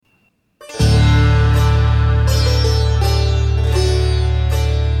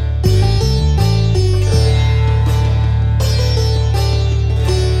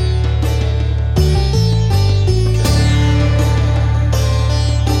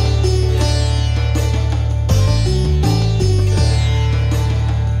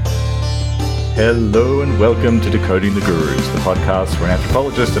Hello and welcome to Decoding the Gurus, the podcast where an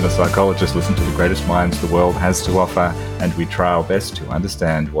anthropologist and a psychologist listen to the greatest minds the world has to offer, and we try our best to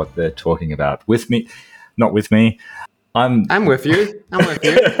understand what they're talking about. Not with me. I'm with you.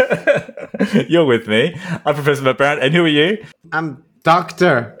 You're with me. I'm Professor Matt Brown, and who are you? I'm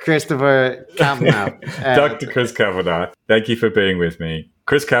Dr. Christopher Kavanagh. Dr. Chris Kavanagh. Thank you for being with me.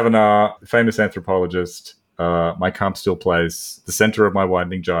 Chris Kavanagh, famous anthropologist. My comp still plays the center of my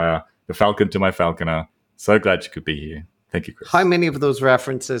winding gyre, the falcon to my falconer. So glad you could be here. Thank you, Chris. How many of those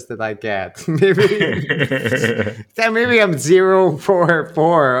references did I get? maybe I'm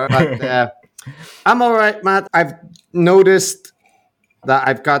 044. But I'm all right, Matt. I've noticed that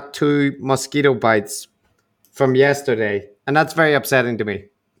I've got 2 mosquito bites from yesterday, and that's very upsetting to me.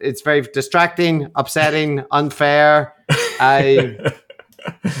 It's very distracting, upsetting, unfair.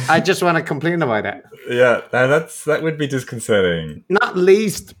 I just want to complain about it. Yeah, that would be disconcerting. Not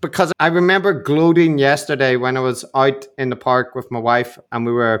least because I remember gloating yesterday when I was out in the park with my wife and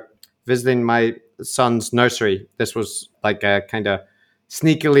we were visiting my son's nursery. This was like a kind of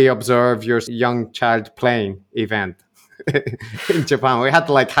sneakily observe your young child playing event in Japan. We had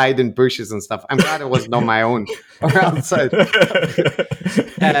to like hide in bushes and stuff. I'm glad it wasn't on my own or outside.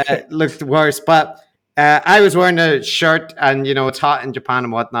 It looked worse, but I was wearing a shirt and, you know, it's hot in Japan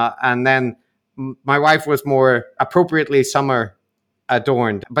and whatnot. And then my wife was more appropriately summer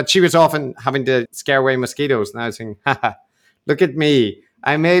adorned, but she was often having to scare away mosquitoes. And I was saying, haha, look at me.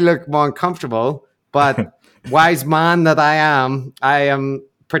 I may look more uncomfortable, but wise man that I am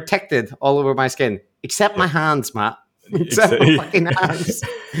protected all over my skin, except my hands, Matt. Except my fucking hands.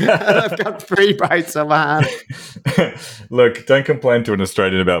 I've got 3 bites on my hand. Look, don't complain to an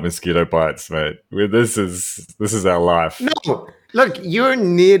Australian about mosquito bites, mate. This is our life. No, look, you're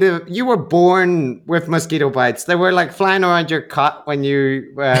native. You were born with mosquito bites. They were like flying around your cot when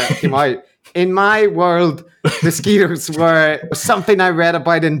you came out. In my world, mosquitoes were something I read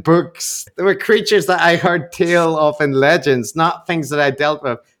about in books. They were creatures that I heard tale of in legends, not things that I dealt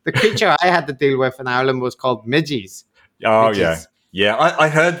with. The creature I had to deal with in Ireland was called midges. Oh, midges. Yeah, I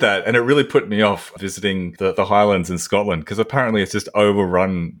heard that, and it really put me off visiting the Highlands in Scotland, because apparently it's just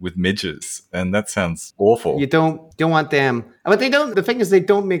overrun with midges, and that sounds awful. You don't want them. But they don't. The thing is, they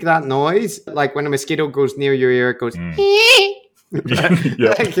don't make that noise. Like when a mosquito goes near your ear, it goes... Yeah.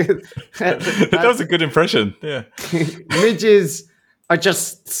 That was a good impression. Yeah. Midges are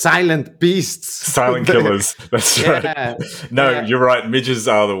just silent beasts. Silent killers. That's right. No, you're right. Midges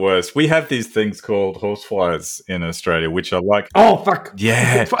are the worst. We have these things called horseflies in Australia, which are like... Oh, fuck.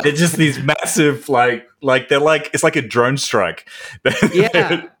 Yeah. They're just these massive, like they're like... It's like a drone strike.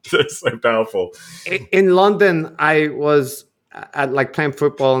 Yeah. They're so powerful. In London, I was at like playing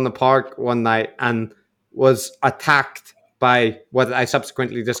football in the park one night and was attacked by what I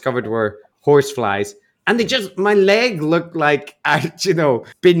subsequently discovered were horseflies. And my leg looked like I'd,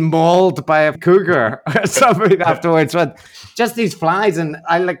 been mauled by a cougar or something afterwards. But just these flies, and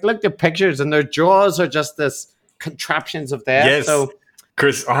I looked at pictures, and their jaws are just this contraptions of death. Yes, so,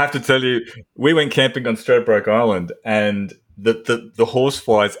 Chris, I have to tell you, we went camping on Stradbroke Island, and the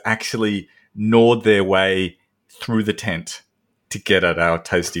horseflies actually gnawed their way through the tent to get at our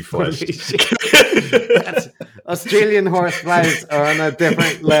tasty flesh. Australian horseflies are on a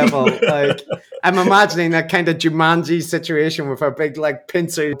different level. Like, I'm imagining a kind of Jumanji situation with a big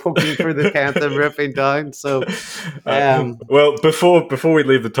pincer poking through the tent and ripping down. So, well, before we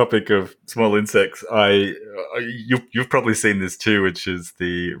leave the topic of small insects, you've probably seen this too, which is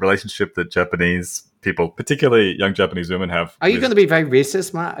the relationship that Japanese people, particularly young Japanese women, have. Are you going to be very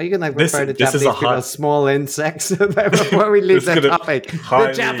racist, Matt? Are you going to refer to Japanese people as small insects before we leave the topic?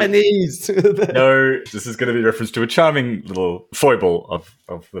 The Japanese. No, this is going to be a reference to a charming little foible of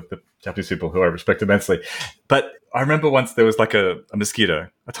the Japanese people who I respect immensely. But I remember once there was like a mosquito,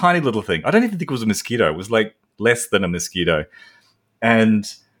 a tiny little thing. I don't even think it was a mosquito. It was like less than a mosquito. And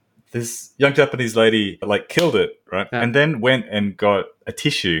this young Japanese lady killed it, right? Yeah. And then went and got a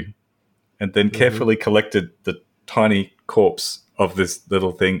tissue and then carefully collected the tiny corpse of this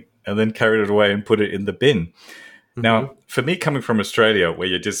little thing and then carried it away and put it in the bin. Mm-hmm. Now, for me, coming from Australia, where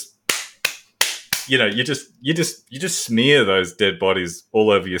you just smear those dead bodies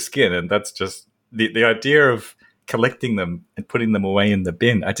all over your skin, and that's just the idea of collecting them and putting them away in the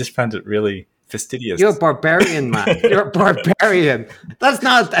bin. I just found it really fastidious. You're a barbarian, man. You're a barbarian. That's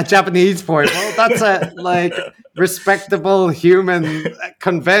not a Japanese point. Well, that's a respectable human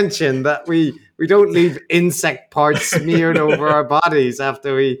convention that we don't leave insect parts smeared over our bodies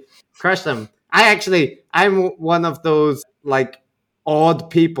after we crush them. I'm one of those odd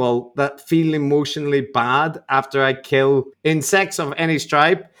people that feel emotionally bad after I kill insects of any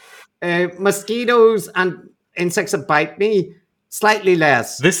stripe. Mosquitoes and insects that bite me, slightly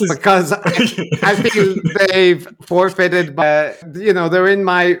less. This is because I feel they've forfeited, they're in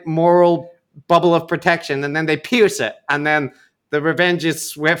my moral bubble of protection, and then they pierce it, and then the revenge is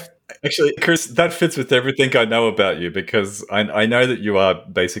swift. Actually, Chris, that fits with everything I know about you, because I know that you are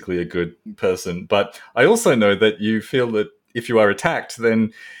basically a good person, but I also know that you feel that if you are attacked,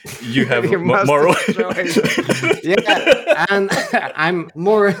 then you have moral. Yeah, and I'm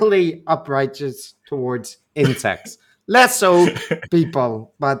morally upright towards insects. Less so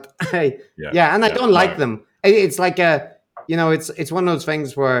people, but and I don't like them. It's like it's one of those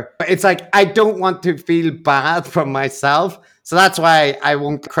things where it's like I don't want to feel bad for myself, so that's why I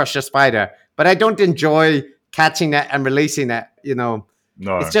won't crush a spider. But I don't enjoy catching it and releasing it. No,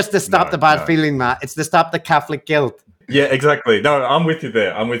 it's just to stop the bad feeling, Matt. It's to stop the Catholic guilt. Yeah, exactly. No, I'm with you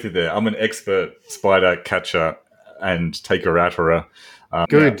there. I'm an expert spider catcher and taker-outerer.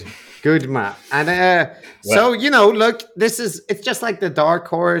 Good, Matt. And so, look, it's just like the Dark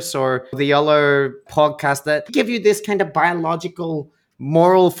Horse or the other podcast that give you this kind of biological,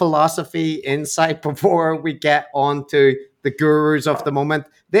 moral philosophy insight before we get on to the gurus of the moment.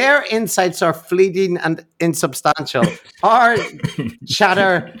 Their insights are fleeting and insubstantial. Our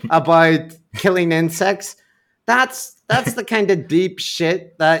chatter about killing insects, that's the kind of deep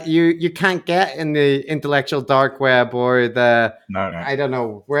shit that you can't get in the intellectual dark web or the I don't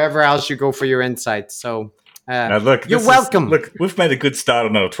know, wherever else you go for your insights. So look, you're welcome. Look, we've made a good start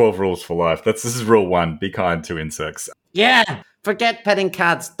on our 12 rules for life. This is rule 1: be kind to insects. Yeah, forget petting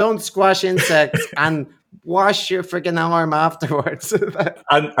cats. Don't squash insects and wash your freaking arm afterwards.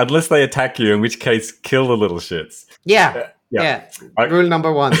 Unless they attack you, in which case, kill the little shits. Yeah. Rule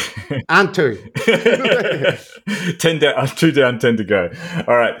number 1 and 2. 10 down, 2 down, 10 to go.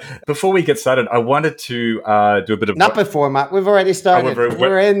 All right. Before we get started, I wanted to do a bit of... Not before, Matt. We've already started.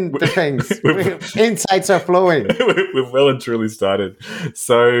 We're in the things. Insights are flowing. We've well and truly started.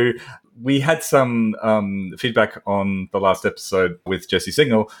 So we had some feedback on the last episode with Jesse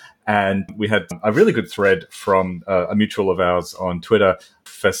Signal, and we had a really good thread from a mutual of ours on Twitter,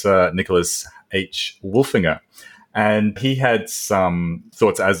 Professor Nicholas H. Wolfinger. And he had some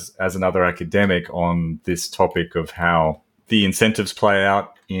thoughts as another academic on this topic of how the incentives play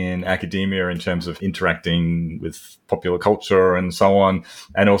out in academia in terms of interacting with popular culture and so on,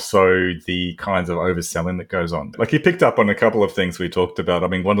 and also the kinds of overselling that goes on. Like, he picked up on a couple of things we talked about. I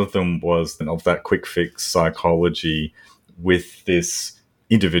mean, one of them was of that quick fix psychology with this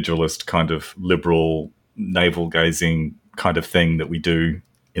individualist kind of liberal navel gazing kind of thing that we do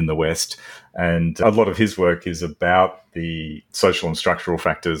in the West. And a lot of his work is about the social and structural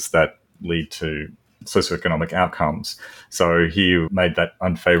factors that lead to socioeconomic outcomes. So he made that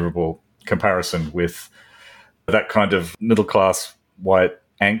unfavorable comparison with that kind of middle-class white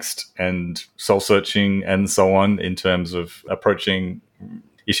angst and soul-searching and so on in terms of approaching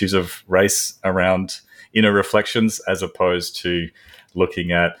issues of race around inner reflections, as opposed to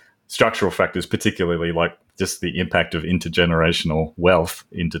looking at structural factors, particularly like just the impact of intergenerational wealth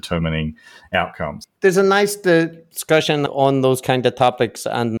in determining outcomes. There's a nice discussion on those kind of topics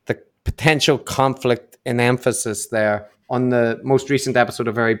and the potential conflict in emphasis there on the most recent episode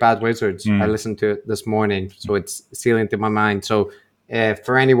of Very Bad Wizards. I listened to it this morning, so it's sealing into my mind. So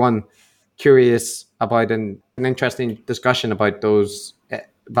for anyone curious about an interesting discussion about those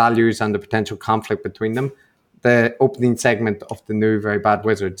values and the potential conflict between them, the opening segment of the new Very Bad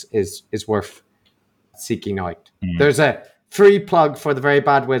Wizards is worth seeking out. There's a free plug for the Very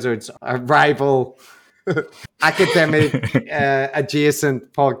Bad Wizards, a rival academic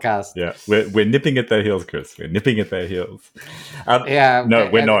adjacent podcast. Yeah, we're nipping at their heels, Chris. We're nipping at their heels. No,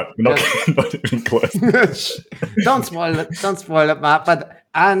 we're not. We're not even close. Don't spoil it. Don't spoil it, Matt.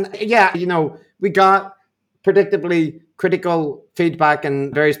 We got predictably critical feedback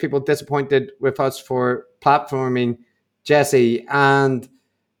and various people disappointed with us for platforming Jesse. And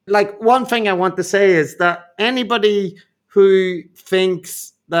like, one thing I want to say is that anybody who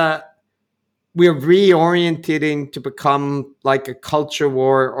thinks that we're reorientating to become like a culture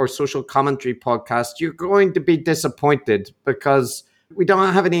war or social commentary podcast, you're going to be disappointed, because we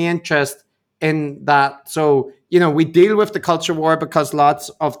don't have any interest in that. So, we deal with the culture war because lots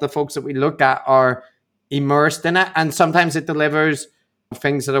of the folks that we look at are immersed in it, and sometimes it delivers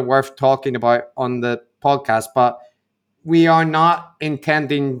things that are worth talking about on the podcast, but we are not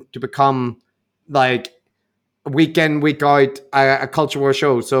intending to become like week in, week out a culture war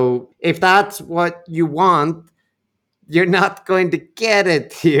show. So if that's what you want, you're not going to get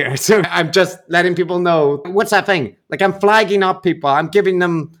it here. So I'm just letting people know. What's that thing? Like, I'm flagging up people. I'm giving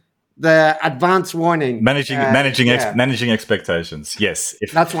them the advance warning. Managing expectations. Yes,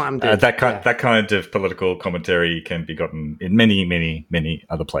 that's what I'm doing. That kind of political commentary can be gotten in many, many, many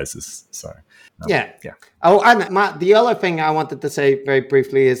other places. So yeah. Oh, and Matt, the other thing I wanted to say very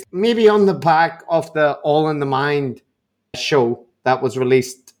briefly is maybe on the back of the All in the Mind show that was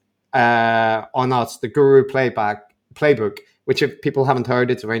released on us, the Guru Playbook, which if people haven't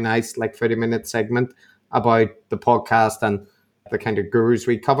heard, it's a very nice 30-minute segment about the podcast and the kind of gurus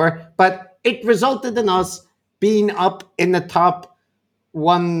we cover. But it resulted in us being up in the top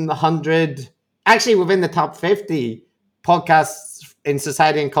 100, actually within the top 50 podcasts in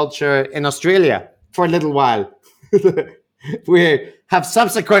society and culture in Australia for a little while. We have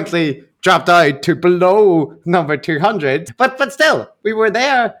subsequently dropped out to below number 200, but still, we were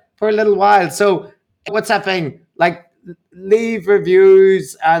there for a little while. So what's that thing? Leave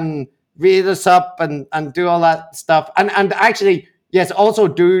reviews and read us up and do all that stuff. And actually, yes, also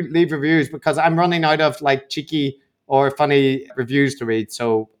do leave reviews because I'm running out of cheeky or funny reviews to read.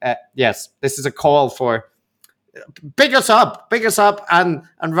 So yes, this is a call for big us up and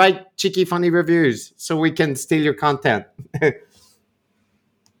write cheeky funny reviews so we can steal your content.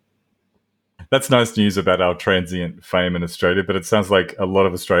 That's nice news about our transient fame in Australia, but it sounds like a lot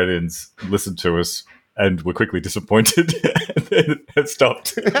of Australians listened to us and were quickly disappointed and have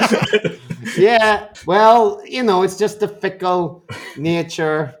stopped. Yeah, well, it's just the fickle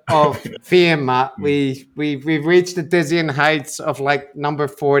nature of fame, Matt. We've reached the dizzying heights of number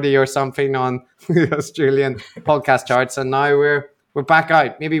 40 or something on the Australian podcast charts, and now we're back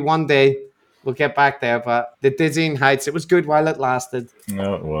out. Maybe one day we'll get back there, but the dizzying heights, it was good while it lasted.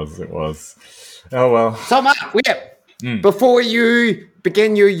 No, it was. Oh, well. So, Matt, before you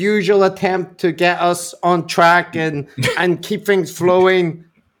begin your usual attempt to get us on track and keep things flowing,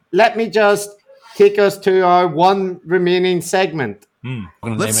 let me just take us to our one remaining segment.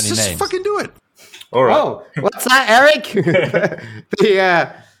 Let's just fucking do it. All right. Oh, what's that, Eric?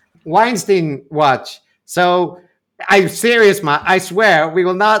 The Weinstein Watch. So I'm serious, Matt. I swear we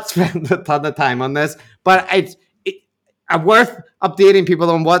will not spend a ton of time on this, but it's worth updating people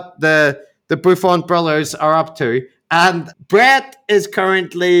on what the Buffon brothers are up to. And Brett is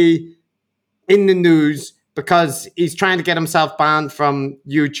currently in the news because he's trying to get himself banned from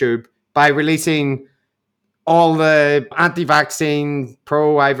YouTube by releasing all the anti-vaccine,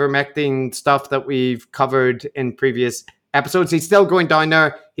 pro-ivermectin stuff that we've covered in previous episodes. He's still going down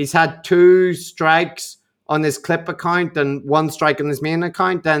there. He's had 2 strikes on his clip account and 1 strike on his main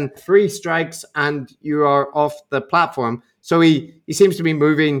account, and 3 strikes and you are off the platform. So he seems to be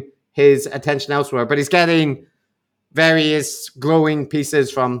moving his attention elsewhere, but he's getting various glowing pieces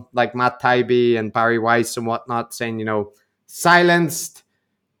from Matt Taibbi and Barry Weiss and whatnot saying, silenced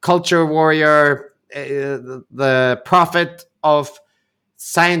culture warrior, the prophet of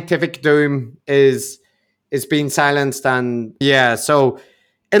scientific doom is being silenced. And yeah, so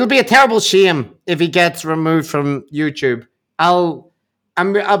it'll be a terrible shame if he gets removed from YouTube. I'll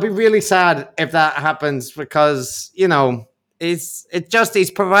be really sad if that happens because,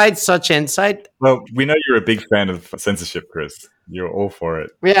 it provides such insight. Well, we know you're a big fan of censorship, Chris. You're all for it.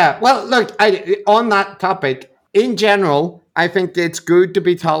 Yeah. Well, look, on that topic, in general, I think it's good to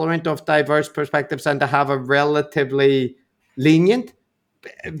be tolerant of diverse perspectives and to have a relatively lenient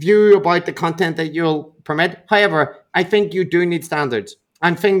view about the content that you'll permit. However, I think you do need standards.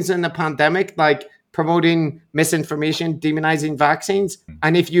 And things in the pandemic, like promoting misinformation, demonizing vaccines,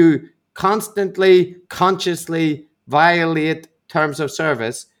 and if you constantly, consciously violate terms of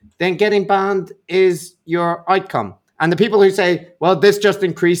service, then getting banned is your outcome. And the people who say, well, this just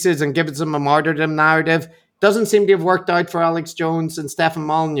increases and gives them a martyrdom narrative, doesn't seem to have worked out for Alex Jones and Stefan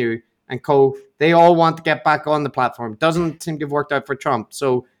Molyneux and co. They all want to get back on the platform. Doesn't seem to have worked out for Trump.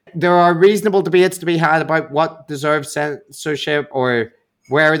 So there are reasonable debates to be had about what deserves censorship or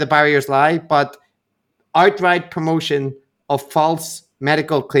where the barriers lie, but outright promotion of false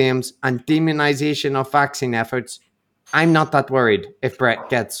medical claims and demonization of vaccine efforts, I'm not that worried if Brett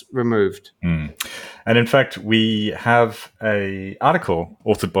gets removed. And in fact, we have an article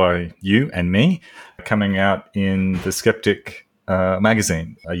authored by you and me coming out in The Skeptic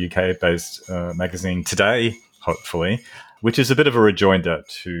magazine, a UK-based magazine today, hopefully, which is a bit of a rejoinder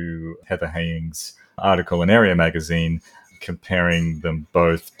to Heather Heying's article in Area magazine, comparing them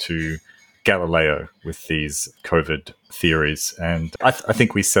both to Galileo with these COVID theories. And I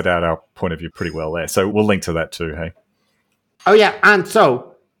think we set out our point of view pretty well there. So we'll link to that too, hey? Oh, yeah. And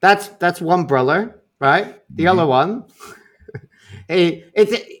so that's one brother, right? The other one,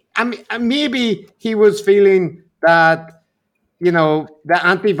 maybe he was feeling that, the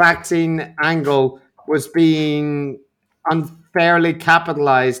anti-vaccine angle was being unfairly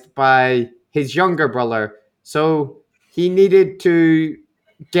capitalized by his younger brother. So he needed to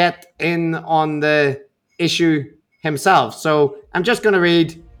get in on the issue himself. So I'm just going to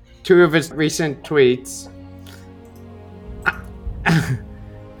read two of his recent tweets.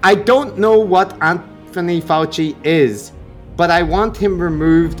 I don't know what Anthony Fauci is, but I want him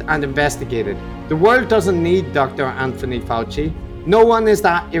removed and investigated. The world doesn't need Dr. Anthony Fauci. No one is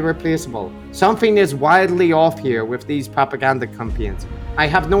that irreplaceable. Something is wildly off here with these propaganda campaigns. I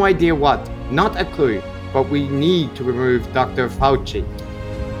have no idea what, not a clue, but we need to remove Dr. Fauci.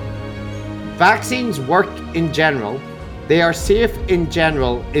 Vaccines work in general. They are safe in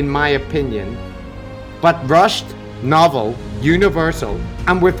general, in my opinion, but rushed, novel, universal,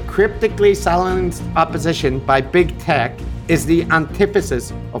 and with cryptically silenced opposition by big tech is the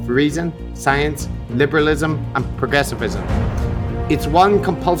antithesis of reason, science, liberalism, and progressivism. It's one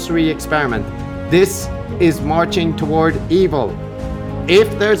compulsory experiment. This is marching toward evil. If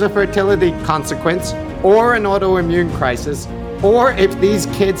there's a fertility consequence or an autoimmune crisis, or if these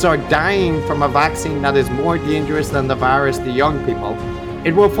kids are dying from a vaccine that is more dangerous than the virus to young people,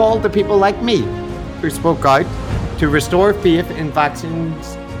 it will fall to people like me, who spoke out to restore faith in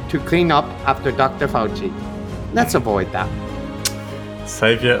vaccines to clean up after Dr. Fauci. Let's avoid that.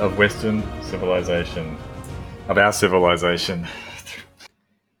 Savior of Western civilization. Of our civilization.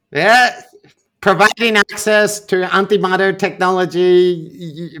 Yeah, providing access to antimatter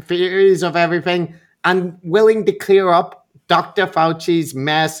technology, theories of everything, and willing to clear up Dr. Fauci's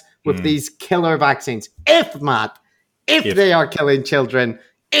mess with these killer vaccines. If they are killing children,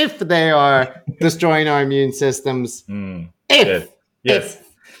 if they are destroying our immune systems, Yep.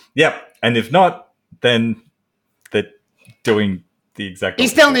 And if not, then they're doing the exact opposite. He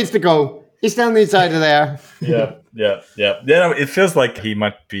still needs to go. He still needs out of there. Yeah. No, it feels like he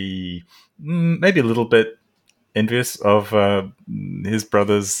might be maybe a little bit envious of his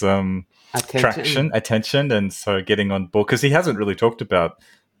brother's attention, and so getting on board, because he hasn't really talked about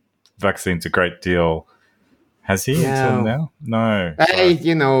vaccines a great deal, has he? Until now? No.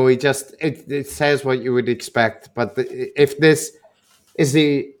 He just it says what you would expect, but if this is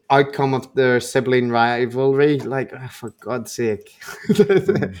the outcome of their sibling rivalry, like, for God's sake,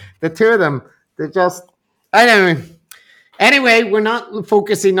 the two of them, they're just, I don't know. Anyway, we're not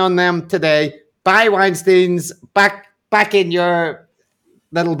focusing on them today. Bye, Weinsteins. Back in your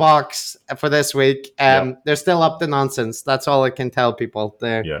little box for this week. They're still up to nonsense. That's all I can tell people.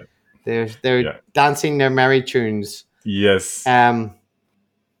 They're dancing their merry tunes. Yes.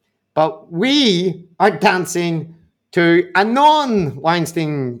 But we are dancing to a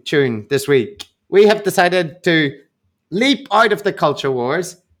non-Weinstein tune this week. We have decided to leap out of the culture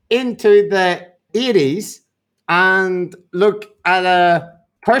wars into the 80s and look at a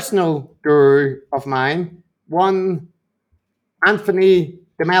personal guru of mine, one Anthony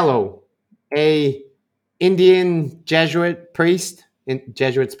DeMello, a Indian Jesuit priest,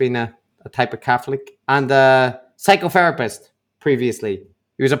 Jesuits being a type of Catholic, and a psychotherapist previously.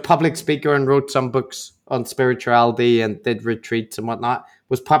 He was a public speaker and wrote some books on spirituality and did retreats and whatnot.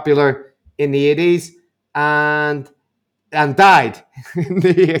 Was popular in the 80s and died in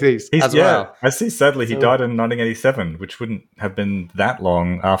the 80s as well. I see. Sadly, he died in 1987, which wouldn't have been that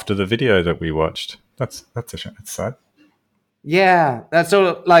long after the video that we watched. That's a shame. It's sad. Yeah, that's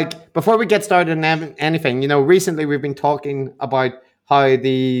so. Like, before we get started on anything, recently we've been talking about how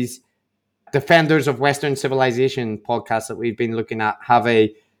these Defenders of Western Civilization podcasts that we've been looking at have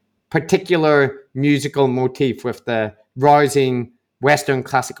a particular musical motif with the rousing Western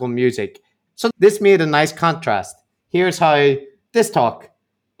classical music. So this made a nice contrast. Here's how this talk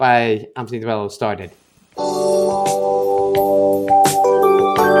by Anthony DeMello started.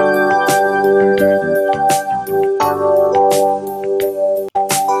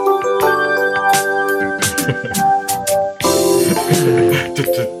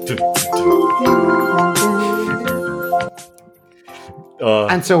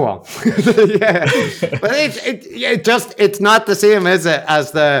 And so on. Yeah. But it's not the same, is it,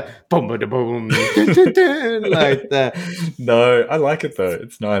 as the boom boom boom like the. No, I like it though.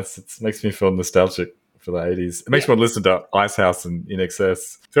 It's nice. It makes me feel nostalgic for the 80s. It makes me want to listen to Icehouse and In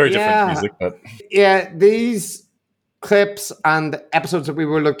Excess. Very different music, but these clips and episodes that we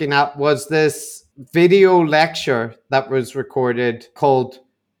were looking at was this video lecture that was recorded called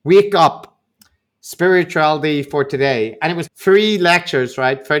Wake Up, Spirituality for Today. And it was 3 lectures,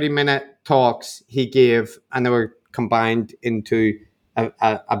 right? 30-minute talks he gave, and they were combined into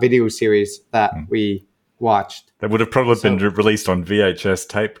a video series that we watched. That would have probably been released on VHS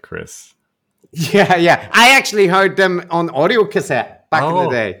tape, Chris. Yeah. I actually heard them on audio cassette. back in the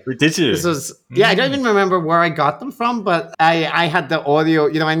day. Did you? This was, I don't even remember where I got them from, but I had the audio,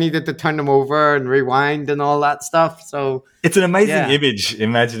 I needed to turn them over and rewind and all that stuff. So it's an amazing image,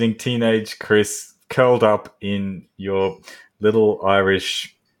 imagining teenage Chris curled up in your little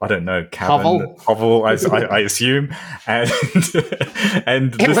Irish, I don't know, cabin, hovel, I assume, and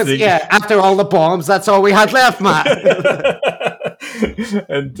it was, after all the bombs, that's all we had left, Matt.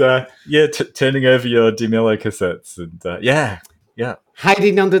 And turning over your DeMello cassettes, and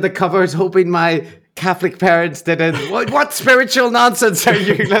hiding under the covers, hoping my Catholic parents didn't. What spiritual nonsense are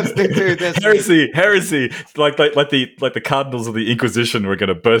you listening to? This heresy! Like the cardinals of the Inquisition were going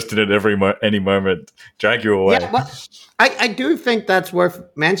to burst in at any moment, drag you away. Yeah, well, I do think that's worth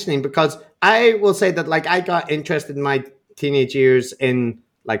mentioning, because I will say that I got interested in my teenage years in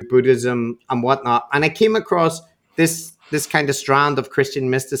Buddhism and whatnot, and I came across this kind of strand of Christian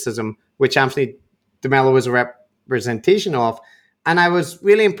mysticism, which Anthony DeMello was a representation of, and I was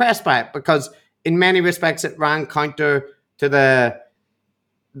really impressed by it, because in many respects it ran counter to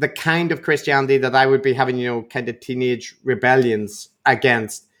the kind of Christianity that I would be having, kind of teenage rebellions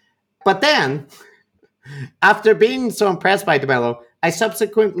against. But then, after being so impressed by DeMello, I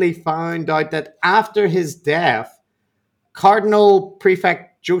subsequently found out that after his death, Cardinal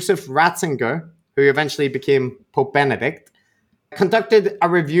Prefect Joseph Ratzinger, who eventually became Pope Benedict, conducted a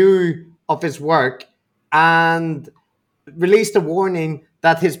review of his work and released a warning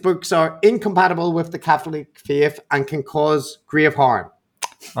that his books are incompatible with the Catholic faith and can cause grave harm.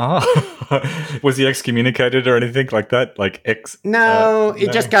 Was he excommunicated or anything like that? No, he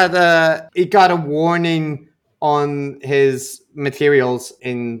just got a warning on his materials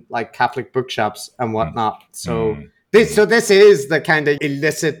in Catholic bookshops and whatnot. So this is the kind of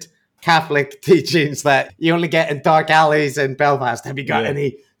illicit Catholic teachings that you only get in dark alleys in Belfast. Have you got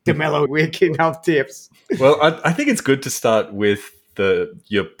any DeMello waking up tips? Well, I think it's good to start with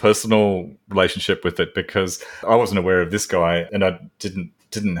your personal relationship with it, because I wasn't aware of this guy and I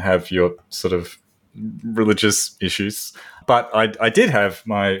didn't have your sort of religious issues, but I did have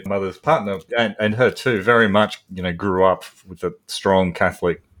my mother's partner and her too. Very much, grew up with a strong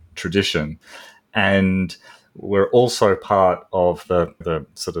Catholic tradition, and we're also part of the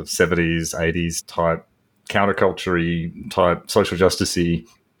sort of 70s, 80s type counterculture type social justice-y,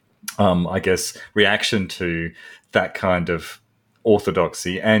 I guess, reaction to that kind of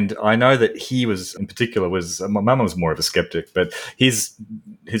orthodoxy. And I know that he was, in particular, my mum was more of a skeptic, but his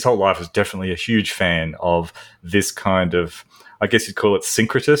whole life was definitely a huge fan of this kind of, I guess you'd call it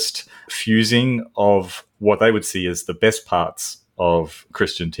syncretist fusing of what they would see as the best parts of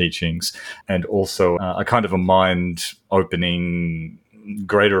Christian teachings, and also a kind of a mind-opening,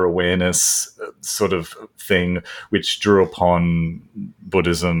 greater awareness sort of thing, which drew upon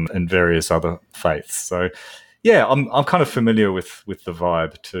Buddhism and various other faiths. So, yeah, I'm kind of familiar with the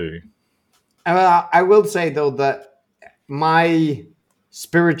vibe too. I will say though that my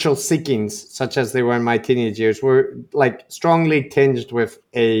spiritual seekings, such as they were in my teenage years, were strongly tinged with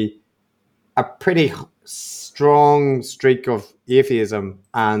a pretty strong streak of atheism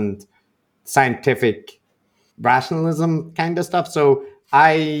and scientific rationalism kind of stuff. So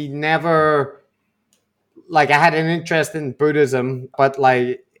I never, I had an interest in Buddhism, but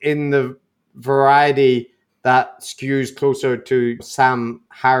in the variety that skews closer to Sam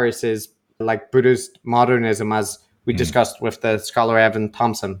Harris's Buddhist modernism, as we discussed with the scholar Evan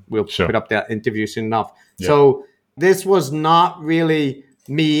Thompson. We'll put up that interview soon enough. Yeah. So this was not really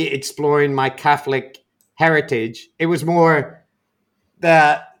me exploring my Catholic heritage. It was more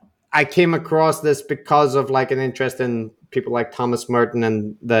that I came across this because of an interest in people like Thomas Merton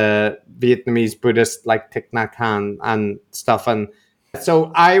and the Vietnamese Buddhist Thich Nhat Hanh and stuff. And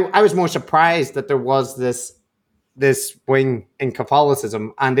so I was more surprised that there was this wing in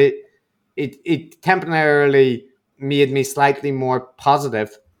Catholicism, and it temporarily made me slightly more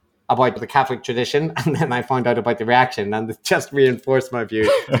positive about the Catholic tradition, and then I found out about the reaction, and it just reinforced my view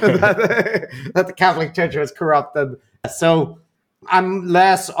that the Catholic Church was corrupted. So I'm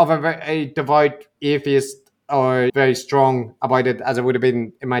less of a devout atheist or very strong about it as I would have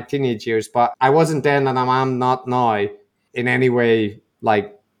been in my teenage years, but I wasn't then, and I am not now in any way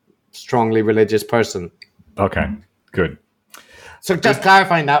strongly religious person. Okay, good. So just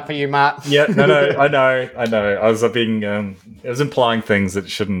clarifying that for you, Matt. Yeah, no, I know. I was implying things that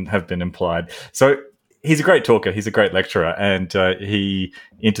shouldn't have been implied. So he's a great talker. He's a great lecturer, and he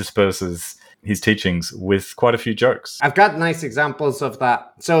intersperses his teachings with quite a few jokes. I've got nice examples of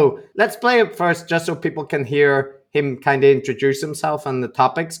that. So let's play it first, just so people can hear him kind of introduce himself and the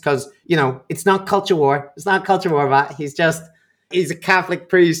topics, because, it's not culture war. It's not culture war, Matt. He's just He's a Catholic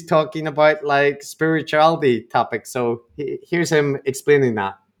priest talking about like spirituality topics. So here's him explaining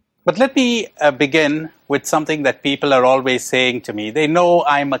that. But let me begin with something that people are always saying to me. They know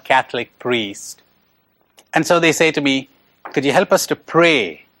I'm a Catholic priest. And so they say to me, could you help us to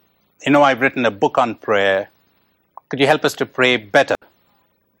pray? You know, I've written a book on prayer. Could you help us to pray better?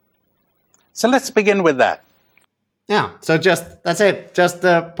 So let's begin with that. Yeah, so that's it. Just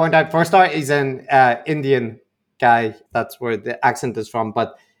to point out, for a start, he's an Indian guy. That's where the accent is from.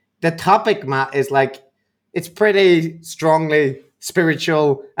 But the topic, Matt, is like, it's pretty strongly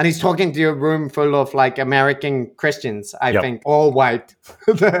spiritual. And he's talking to a room full of like American Christians, I think, all white,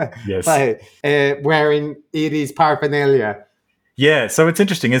 yes, wearing 80s paraphernalia. Yeah, so it's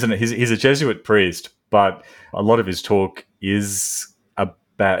interesting, isn't it? He's a Jesuit priest, but a lot of his talk is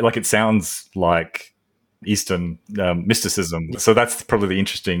about, like, it sounds like Eastern mysticism. So that's probably the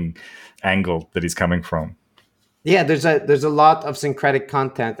interesting angle that he's coming from. Yeah, there's a lot of syncretic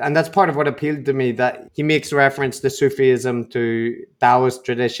content, and that's part of what appealed to me, that he makes reference to Sufism, to Taoist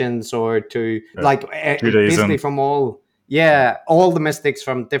traditions, or to basically from all the mystics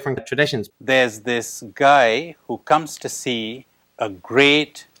from different traditions. There's this guy who comes to see a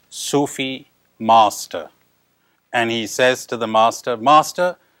great Sufi master, and he says to the master,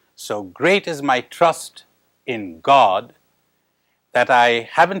 "Master, so great is my trust in God that I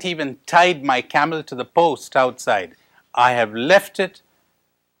haven't even tied my camel to the post outside. I have left it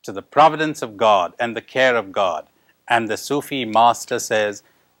to the providence of God and the care of God." And the Sufi master says,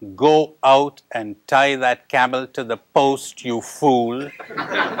 "Go out and tie that camel to the post, you fool.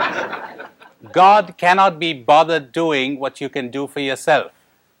 God cannot be bothered doing what you can do for yourself."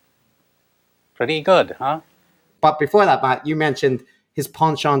 Pretty good, huh? But before that, Matt, you mentioned his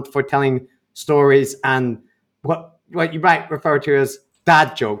penchant for telling stories and what you might refer to as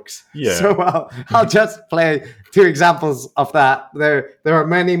dad jokes. Yeah. So I'll just play two examples of that. There are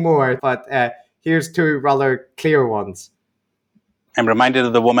many more, but here's two rather clear ones. I'm reminded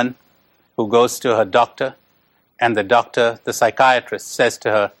of the woman who goes to her doctor, and the psychiatrist, says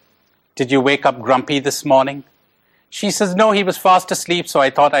to her, "Did you wake up grumpy this morning?" She says, "No, he was fast asleep, so I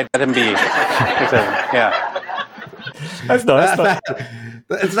thought I'd let him be." Yeah. That's nice.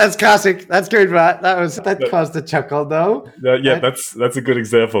 That's classic. That's good, Matt. That caused a chuckle, though. That's a good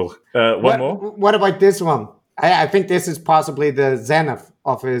example. One more. What about this one? I think this is possibly the zenith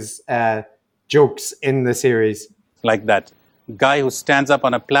of his jokes in the series. Like that guy who stands up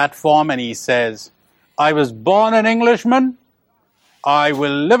on a platform and he says, "I was born an Englishman, I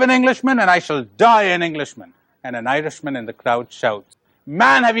will live an Englishman, and I shall die an Englishman." And an Irishman in the crowd shouts,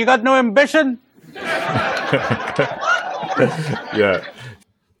 "Man, have you got no ambition?" Yeah.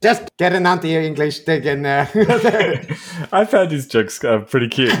 Just get an anti-English dig in there. I found his jokes pretty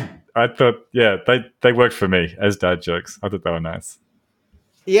cute. I thought, they worked for me as dad jokes. I thought they were nice.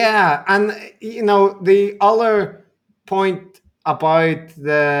 Yeah, and the other point about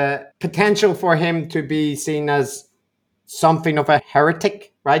the potential for him to be seen as something of a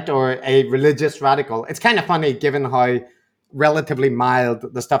heretic, right, or a religious radical. It's kind of funny given how relatively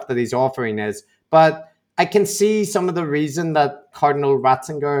mild the stuff that he's offering is, but I can see some of the reason that Cardinal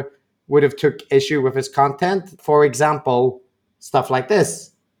Ratzinger would have took issue with his content. For example, stuff like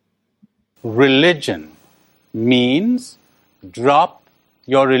this. Religion means drop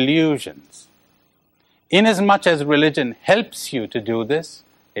your illusions. Inasmuch as religion helps you to do this,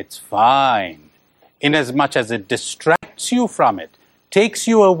 it's fine. Inasmuch as it distracts you from it, takes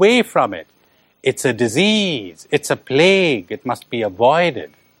you away from it, it's a disease, it's a plague, it must be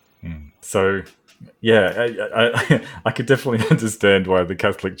avoided. So, I could definitely understand why the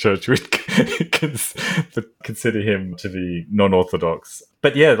Catholic Church would consider him to be non-orthodox.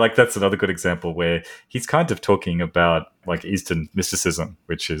 But that's another good example where he's kind of talking about like Eastern mysticism,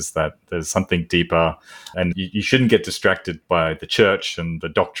 which is that there's something deeper, and you shouldn't get distracted by the church and the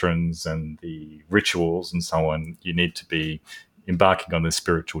doctrines and the rituals and so on. You need to be embarking on this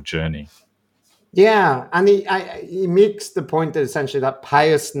spiritual journey. Yeah, and he makes the point that essentially that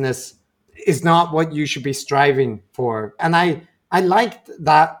piousness is not what you should be striving for. And I liked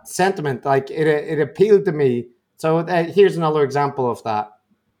that sentiment. Like it appealed to me. So here's another example of that.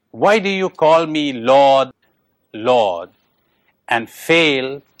 Why do you call me Lord, Lord, and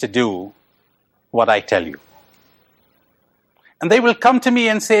fail to do what I tell you? And they will come to me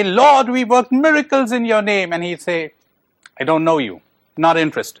and say, "Lord, we worked miracles in your name." And he'd say, "I don't know you, not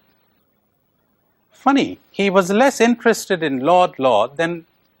interested." Funny, he was less interested in Lord, Lord than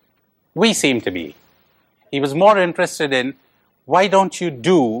we seem to be. He was more interested in, why don't you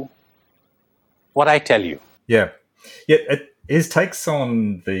do what I tell you? Yeah. His takes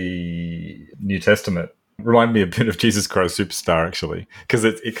on the New Testament Remind me a bit of Jesus Christ Superstar, actually, because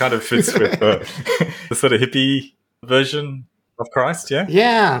it kind of fits with the sort of hippie version of Christ, yeah?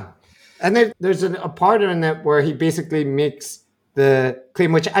 Yeah. And there's a part in it where he basically makes the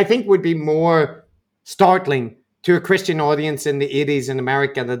claim, which I think would be more startling to a Christian audience in the 80s in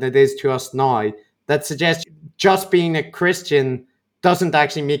America than it is to us now, that suggests just being a Christian doesn't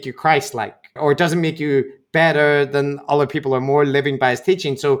actually make you Christ-like, or doesn't make you better than other people or more living by his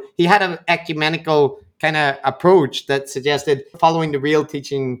teaching. So he had an ecumenical kind of approach that suggested following the real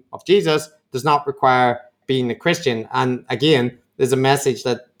teaching of Jesus does not require being a Christian. And again, there's a message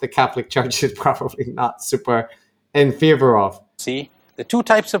that the Catholic Church is probably not super in favor of. See, the two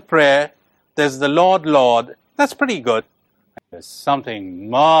types of prayer, there's the Lord, Lord. That's pretty good. There's something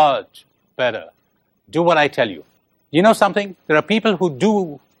much better. Do what I tell you. You know something? There are people who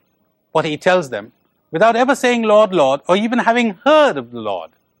do what he tells them without ever saying Lord, Lord, or even having heard of the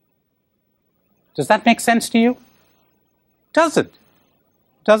Lord. Does that make sense to you? Does it?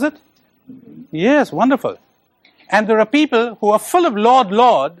 Does it? Yes, wonderful. And there are people who are full of Lord,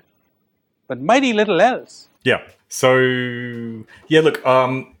 Lord, but mighty little else. Yeah. So, yeah, look,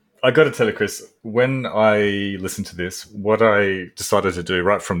 I got to tell you, Chris, when I listened to this, what I decided to do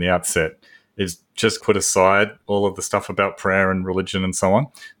right from the outset is just put aside all of the stuff about prayer and religion and so on,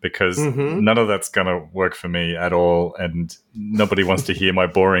 because none of that's going to work for me at all. And nobody wants to hear my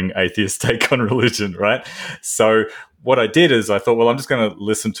boring atheist take on religion, right? So what I did is I thought, well, I'm just going to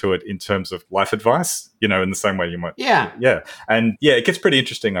listen to it in terms of life advice, you know, in the same way you might. Yeah. Yeah. And yeah, it gets pretty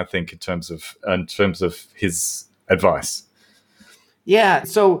interesting, I think, in terms of his advice. Yeah.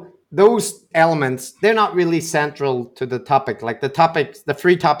 So those elements, they're not really central to the topic. Like the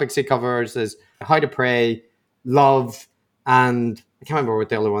three topics he covers is how to pray, love, and I can't remember what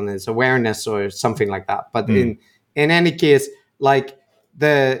the other one is, awareness or something like that. But in any case, like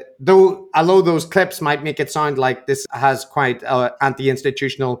although those clips might make it sound like this has quite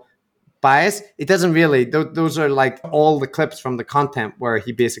anti-institutional bias, it doesn't really. Those are like all the clips from the content where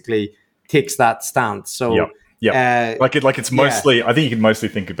he basically takes that stance. So. Yep. Yeah, it's mostly. Yeah. I think you can mostly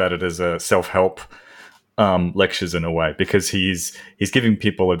think about it as a self-help lectures in a way, because he's giving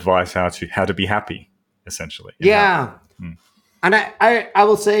people advice how to be happy, essentially. Yeah, and I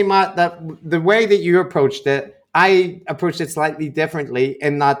will say, Matt, that the way that you approached it, I approached it slightly differently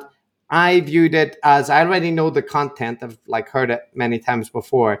in that I viewed it as I already know the content. I've heard it many times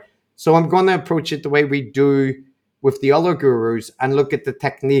before, so I'm going to approach it the way we do with the other gurus and look at the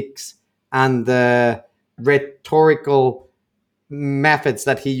techniques and the rhetorical methods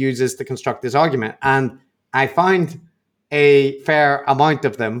that he uses to construct his argument. And I find a fair amount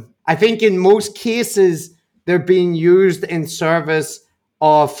of them. I think in most cases, they're being used in service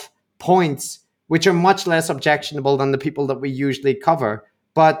of points which are much less objectionable than the people that we usually cover.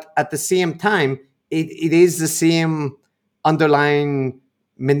 But at the same time, it is the same underlying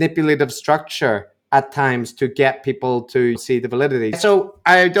manipulative structure at times to get people to see the validity. So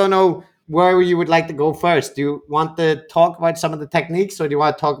I don't know where you would like to go first. Do you want to talk about some of the techniques, or do you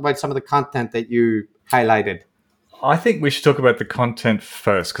want to talk about some of the content that you highlighted? I think we should talk about the content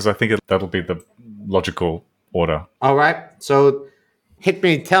first, because I think that'll be the logical order. All right. So hit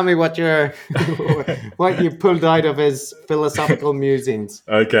me. Tell me what what you pulled out of his philosophical musings.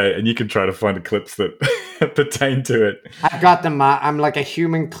 Okay, and you can try to find the clips that pertain to it. I've got them. I'm like a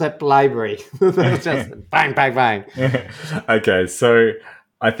human clip library. Just bang, bang, bang. Okay, so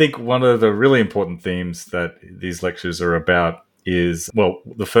I think one of the really important themes that these lectures are about is, well,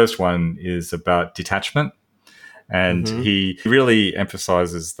 the first one is about detachment. And he really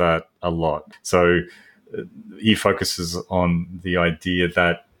emphasizes that a lot. So he focuses on the idea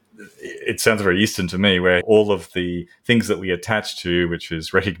that it sounds very Eastern to me, where all of the things that we attach to, which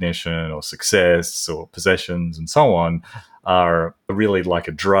is recognition or success or possessions and so on, are really like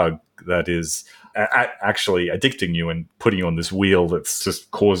a drug that is actually addicting you and putting you on this wheel that's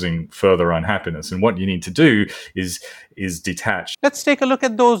just causing further unhappiness. And what you need to do is detach. Let's take a look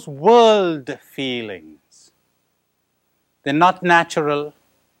at those world feelings. They're not natural.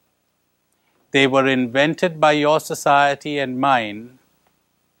 They were invented by your society and mine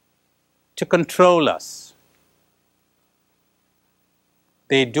to control us.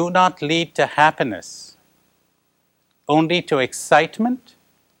 They do not lead to happiness, only to excitement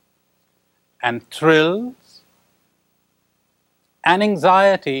and thrills and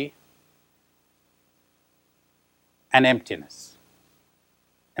anxiety and emptiness.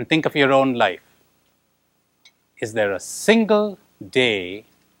 And think of your own life. Is there a single day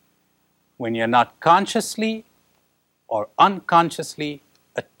when you're not consciously or unconsciously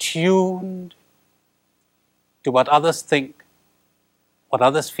attuned to what others think, what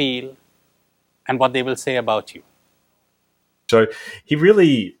others feel, and what they will say about you. So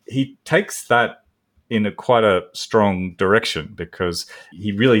he takes that in quite a strong direction, because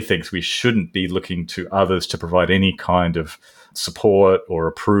he really thinks we shouldn't be looking to others to provide any kind of support or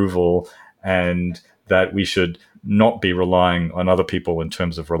approval, and that we should not be relying on other people in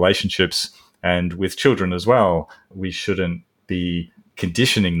terms of relationships. And with children as well, we shouldn't be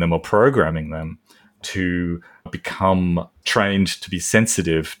conditioning them or programming them to become trained to be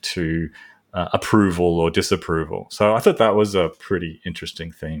sensitive to approval or disapproval. So I thought that was a pretty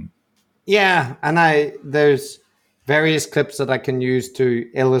interesting theme. Yeah, and there's various clips that I can use to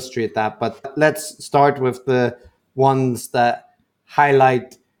illustrate that, but let's start with the ones that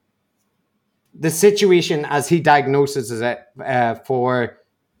highlight the situation as he diagnoses it for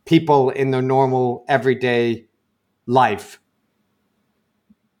people in their normal everyday life.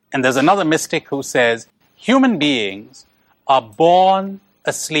 And there's another mystic who says human beings are born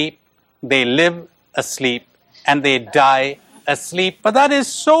asleep, they live asleep, and they die asleep. But that is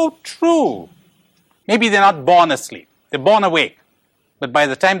so true. Maybe they're not born asleep, they're born awake. But by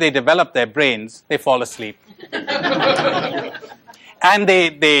the time they develop their brains, they fall asleep. And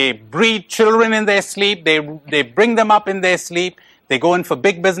they breed children in their sleep, they bring them up in their sleep, they go in for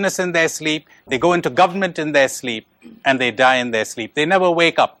big business in their sleep, they go into government in their sleep, and they die in their sleep. They never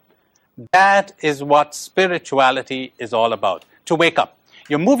wake up. That is what spirituality is all about, to wake up.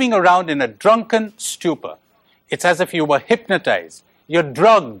 You're moving around in a drunken stupor. It's as if you were hypnotized. You're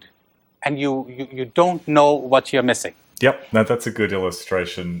drugged, and you don't know what you're missing. Yep, that's a good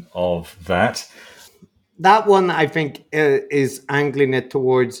illustration of that. That one, I think, is angling it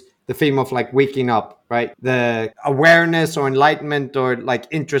towards the theme of like waking up, right? The awareness or enlightenment or like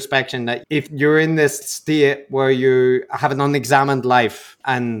introspection, that if you're in this state where you have an unexamined life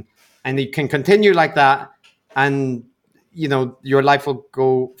and you can continue like that, and you know your life will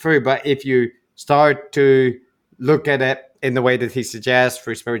go through. But if you start to look at it in the way that he suggests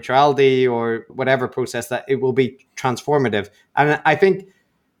through spirituality or whatever process, that it will be transformative. And I think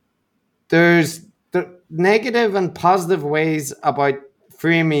there's the negative and positive ways about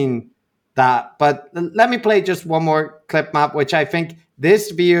framing that. But let me play just one more clip, Matt, which I think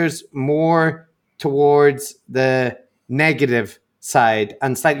this veers more towards the negative side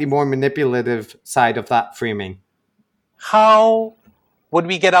and slightly more manipulative side of that framing. How would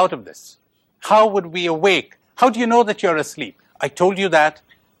we get out of this? How would we awake? How do you know that you're asleep? I told you that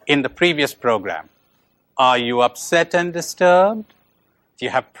in the previous program. Are you upset and disturbed? Do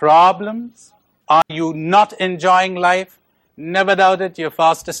you have problems? Are you not enjoying life? Never doubt it, you're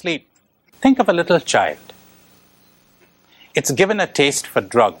fast asleep. Think of a little child. It's given a taste for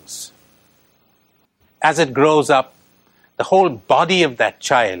drugs. As it grows up, the whole body of that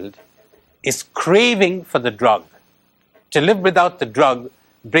child is craving for the drug. To live without the drug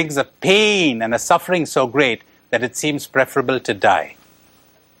brings a pain and a suffering so great that it seems preferable to die.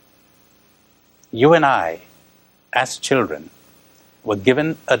 You and I, as children, were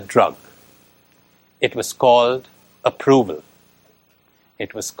given a drug. It was called approval.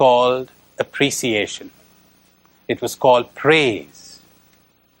 It was called appreciation. It was called praise,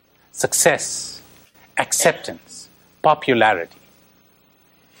 success, acceptance, popularity.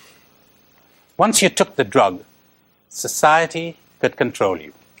 Once you took the drug, society could control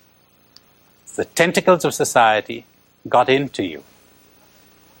you. The tentacles of society got into you.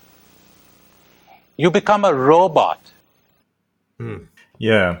 You become a robot.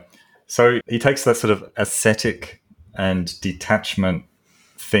 Yeah. So he takes that sort of ascetic and detachment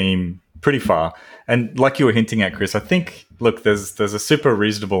theme pretty far. And like you were hinting at, Chris, I think, look, there's a super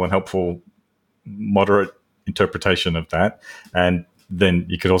reasonable and helpful moderate interpretation of that. And then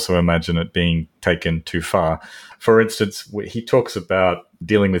you could also imagine it being taken too far. For instance, he talks about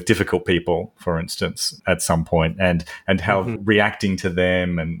dealing with difficult people, for instance, at some point, and how reacting to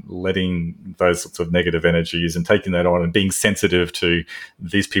them and letting those sorts of negative energies and taking that on and being sensitive to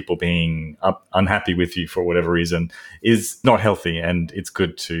these people being unhappy with you for whatever reason is not healthy. And it's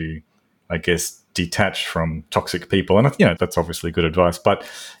good to, I guess, detach from toxic people. And, you know, that's obviously good advice. But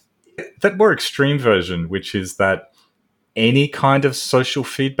that more extreme version, which is that any kind of social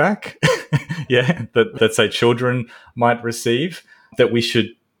feedback, that say children might receive, that we should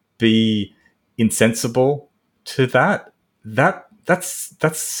be insensible to that. That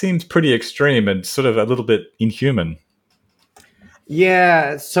seems pretty extreme and sort of a little bit inhuman.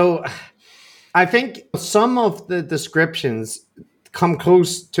 Yeah, so I think some of the descriptions come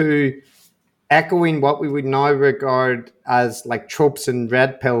close to echoing what we would now regard as like tropes and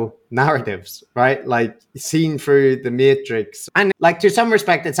red pill narratives, right? Like seen through the Matrix. And like to some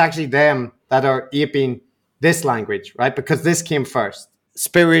respect, it's actually them that are aping this language, right? Because this came first.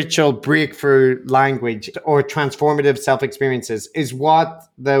 spiritual breakthrough language or transformative self-experiences is what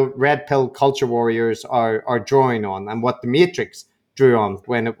the red pill culture warriors are drawing on, and what the Matrix drew on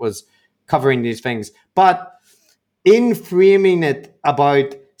when it was covering these things. But in framing it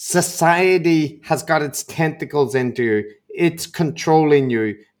about society has got its tentacles into you, it's controlling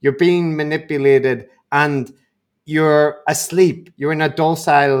you, you're being manipulated, and you're asleep, you're in a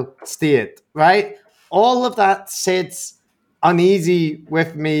docile state, right? All of that sits uneasy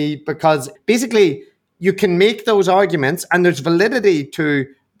with me, because basically you can make those arguments and there's validity to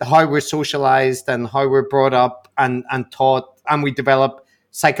how we're socialized and how we're brought up and taught, and we develop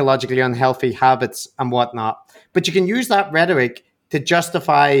psychologically unhealthy habits and whatnot. But you can use that rhetoric to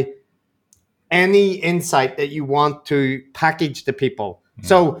justify any insight that you want to package to people.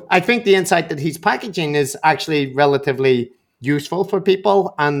 So I think the insight that he's packaging is actually relatively useful for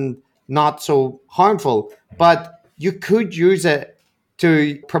people and not so harmful. But you could use it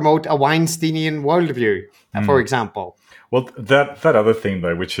to promote a Weinsteinian worldview, for example. Well, that other thing,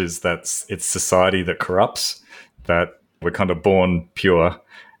 though, which is that it's society that corrupts, that we're kind of born pure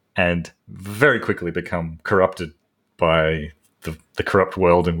and very quickly become corrupted by the corrupt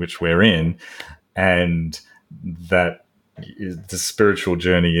world in which we're in, and that the spiritual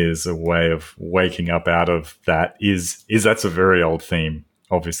journey is a way of waking up out of that is that's a very old theme,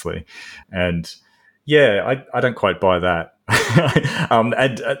 obviously. And yeah, I don't quite buy that. And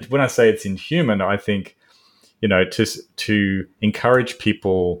when I say it's inhuman, I think, to encourage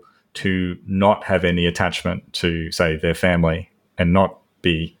people to not have any attachment to, say, their family and not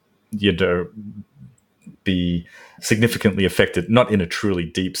be significantly affected, not in a truly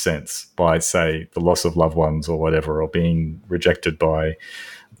deep sense, by, say, the loss of loved ones or whatever, or being rejected by,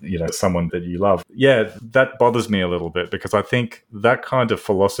 someone that you love. Yeah, that bothers me a little bit, because I think that kind of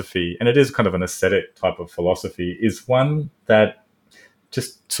philosophy, and it is kind of an ascetic type of philosophy, is one that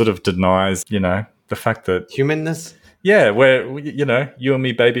just sort of denies, the fact that humanness. Yeah, where, you and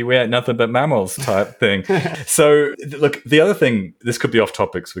me, baby, we ain't nothing but mammals type thing. So, look, the other thing, this could be off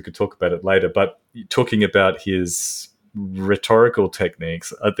topic, so we could talk about it later, but talking about his rhetorical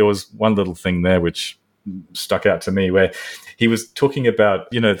techniques, there was one little thing there which stuck out to me, where he was talking about,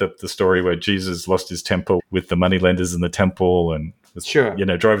 the story where Jesus lost his temper with the moneylenders in the temple and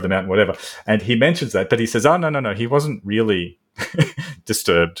drove them out and whatever. And he mentions that, but he says, oh, no, he wasn't really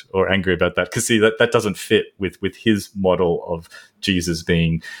disturbed or angry about that, because see, that doesn't fit with his model of Jesus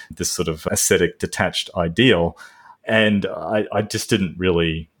being this sort of ascetic, detached ideal. And I just didn't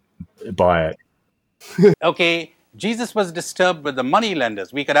really buy it. Okay, Jesus was disturbed with the money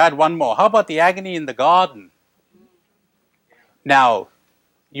lenders. We could add one more. How about the agony in the garden? Now,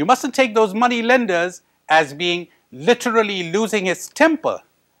 you mustn't take those money lenders as being literally losing his temper.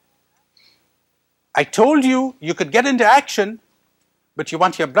 I told you could get into action, but you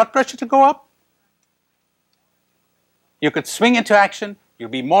want your blood pressure to go up? You could swing into action, you'll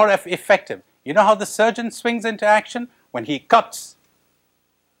be more effective. You know how the surgeon swings into action? When he cuts.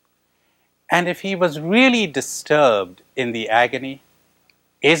 And if he was really disturbed in the agony,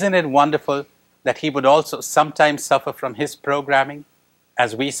 isn't it wonderful that he would also sometimes suffer from his programming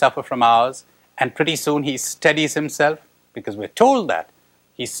as we suffer from ours, and pretty soon he steadies himself, because we're told that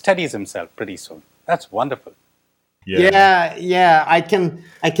he steadies himself pretty soon. That's wonderful. Yeah, I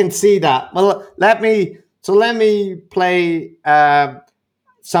can see that. Well, let me play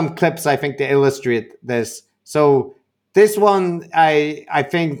some clips, I think, to illustrate this. So this one, I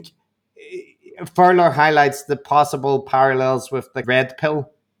think Furler highlights the possible parallels with the red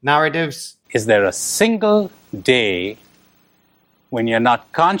pill narratives. Is there a single day when you're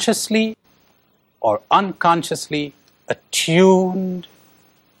not consciously or unconsciously attuned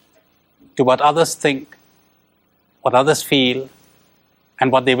to what others think, what others feel,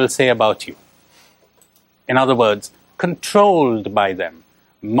 and what they will say about you? In other words, controlled by them,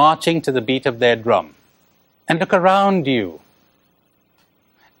 marching to the beat of their drum. And look around you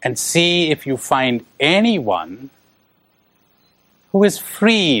and see if you find anyone who is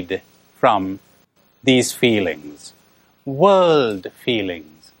freed from these feelings, world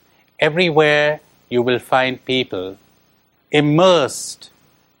feelings. Everywhere you will find people immersed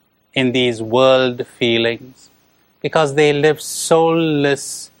in these world feelings because they live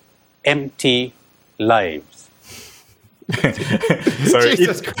soulless, empty lives.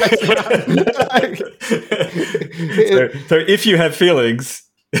 Jesus Christ. So if you have feelings,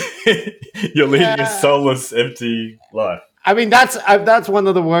 you're leading a soulless, empty life. I mean, that's one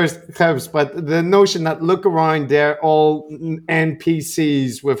of the worst clips, but the notion that look around, they're all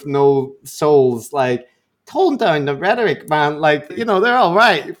NPCs with no souls, like, tone down the rhetoric, man. Like, they're all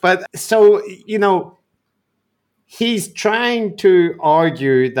right. But so, he's trying to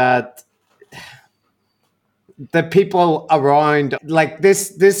argue that the people around, like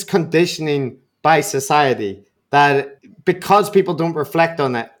this conditioning by society, that because people don't reflect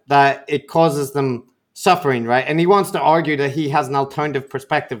on it, that it causes them suffering, right? And he wants to argue that he has an alternative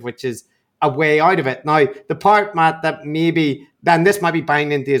perspective, which is a way out of it. Now, the part, Matt, that maybe, and this might be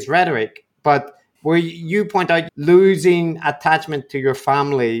buying into his rhetoric, but where you point out losing attachment to your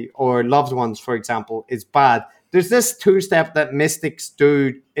family or loved ones, for example, is bad. There's this two-step that mystics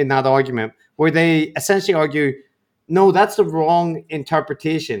do in that argument, where they essentially argue, no, that's the wrong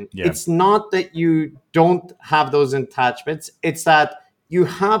interpretation. Yeah. It's not that you don't have those attachments. It's that you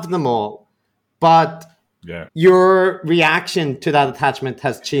have them all, but your reaction to that attachment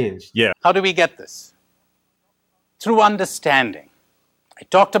has changed. Yeah. How do we get this? Through understanding. I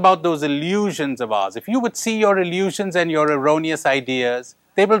talked about those illusions of ours. If you would see your illusions and your erroneous ideas,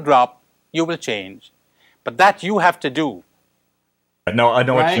 they will drop, you will change. But that you have to do. No, I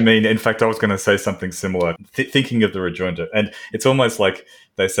know what you mean. In fact, I was going to say something similar, thinking of the rejoinder. And it's almost like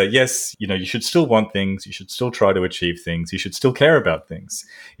they say, yes, you should still want things. You should still try to achieve things. You should still care about things.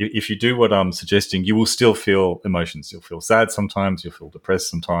 If you do what I'm suggesting, you will still feel emotions. You'll feel sad sometimes. You'll feel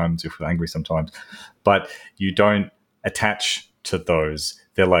depressed sometimes. You'll feel angry sometimes. But you don't attach to those.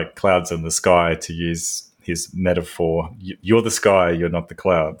 They're like clouds in the sky, to use his metaphor. You're the sky. You're not the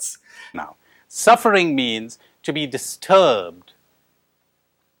clouds. Now, suffering means to be disturbed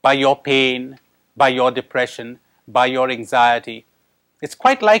by your pain, by your depression, by your anxiety. It's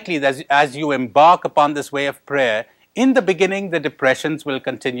quite likely that as you embark upon this way of prayer, in the beginning the depressions will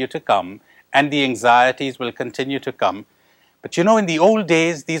continue to come and the anxieties will continue to come. But in the old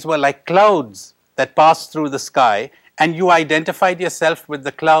days, these were like clouds that passed through the sky, and you identified yourself with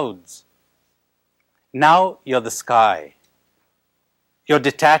the clouds. Now you're the sky. You're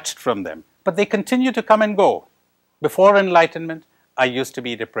detached from them, but they continue to come and go. Before enlightenment, I used to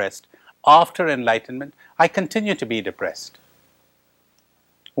be depressed. After enlightenment, I continue to be depressed.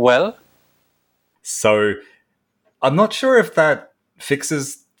 Well? So, I'm not sure if that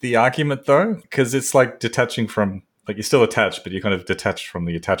fixes the argument, though, because it's like detaching from, like, you're still attached, but you're kind of detached from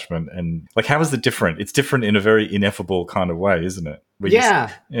the attachment. And, like, how is it different? It's different in a very ineffable kind of way, isn't it?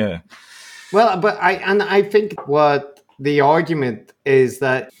 Yeah. Well, but I think what the argument is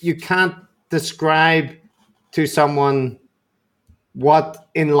that you can't describe to someone what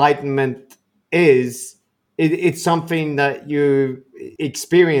enlightenment is. It's something that you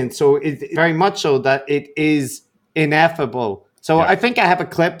experience. So it's very much so that it is ineffable. So I think I have a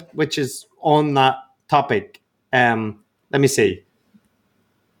clip which is on that topic. Let me see.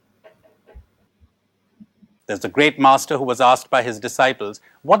 There's a great master who was asked by his disciples,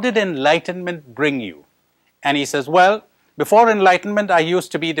 what did enlightenment bring you? And he says, well, before enlightenment, I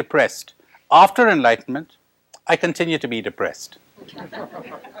used to be depressed. After enlightenment, I continue to be depressed.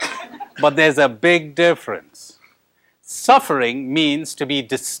 But there's a big difference. Suffering means to be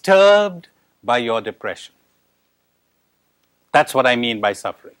disturbed by your depression. That's what I mean by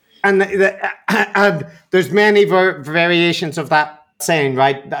suffering. And there's many variations of that saying,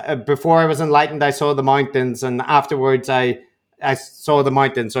 right? Before I was enlightened, I saw the mountains, and afterwards I saw the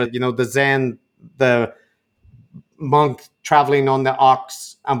mountains. So, the Zen, the monk traveling on the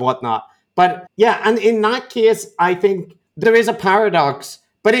ox and whatnot. But yeah, and in that case, I think there is a paradox,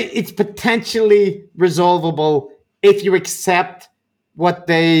 but it's potentially resolvable if you accept what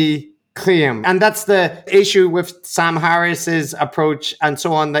they claim. And that's the issue with Sam Harris's approach and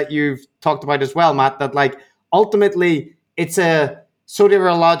so on that you've talked about as well, Matt, that like ultimately it's a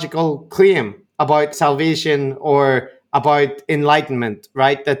soteriological claim about salvation or about enlightenment,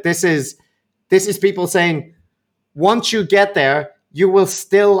 right? That this is people saying, once you get there, you will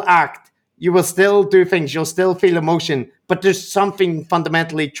still act, you will still do things, you'll still feel emotion, but there's something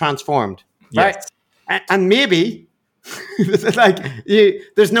fundamentally transformed, right? Yes. And maybe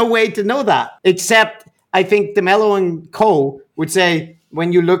there's no way to know that, except I think DeMello and Co. would say,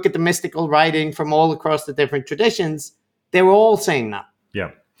 when you look at the mystical writing from all across the different traditions, they were all saying that.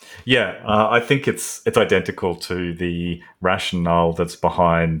 Yeah. I think it's identical to the rationale that's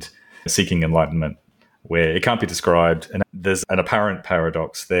behind seeking enlightenment, where it can't be described, and there's an apparent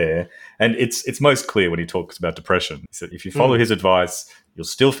paradox there. And it's most clear when he talks about depression. He said, if you follow his advice, you'll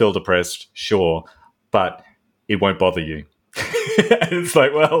still feel depressed, sure, but it won't bother you. And it's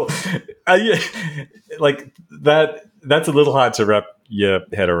like, well, like that's a little hard to wrap your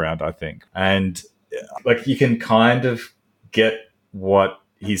head around, I think. And like you can kind of get what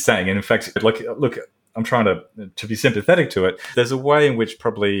he's saying. And in fact, like, look, I'm trying to be sympathetic to it. There's a way in which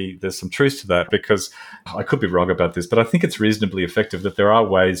probably there's some truth to that, because I could be wrong about this, but I think it's reasonably effective that there are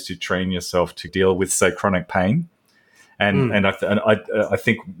ways to train yourself to deal with, say, chronic pain. I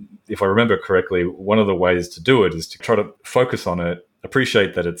think if I remember correctly, one of the ways to do it is to try to focus on it,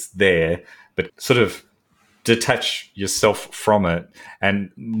 appreciate that it's there, but sort of detach yourself from it.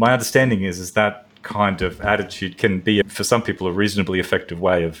 And my understanding is that kind of attitude can be, for some people, a reasonably effective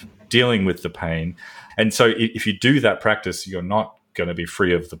way of dealing with the pain. And so if you do that practice, you're not going to be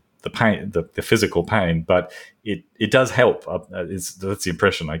free of the pain, the physical pain, but it does help. That's the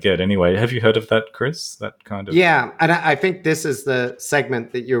impression I get anyway. Have you heard of that, Chris? That kind of... Yeah, and I think this is the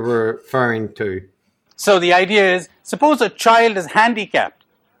segment that you're referring to. So the idea is, suppose a child is handicapped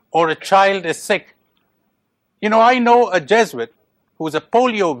or a child is sick. I know a Jesuit who's a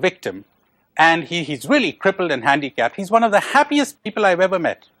polio victim, and he's really crippled and handicapped. He's one of the happiest people I've ever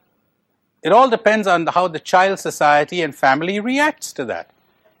met. It all depends on how the child's society and family reacts to that.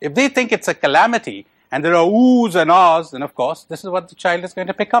 If they think it's a calamity and there are oohs and ahs, then of course this is what the child is going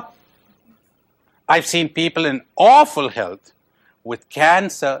to pick up. I've seen people in awful health with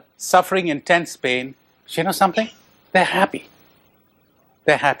cancer, suffering intense pain. But you know something? They're happy.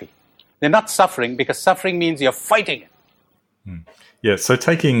 They're happy. They're not suffering, because suffering means you're fighting it. Yeah, so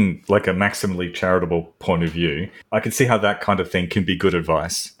taking like a maximally charitable point of view, I can see how that kind of thing can be good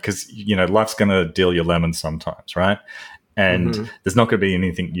advice, because, life's going to deal you lemons sometimes, right? And there's not going to be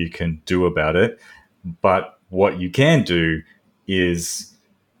anything you can do about it. But what you can do is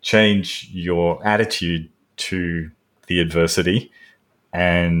change your attitude to the adversity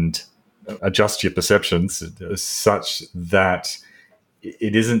and adjust your perceptions such that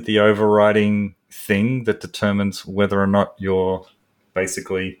it isn't the overriding thing that determines whether or not you're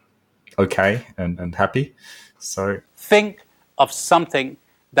basically okay and happy. So think of something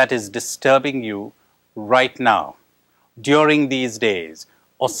that is disturbing you right now, during these days,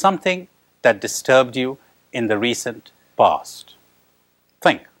 or something that disturbed you in the recent past.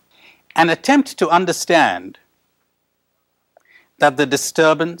 Think. And attempt to understand that the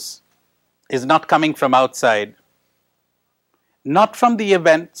disturbance is not coming from outside, not from the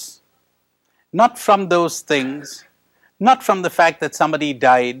events, not from those things, not from the fact that somebody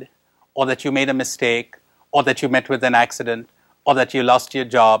died, or that you made a mistake, or that you met with an accident, or that you lost your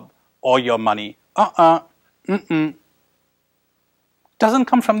job, or your money. Doesn't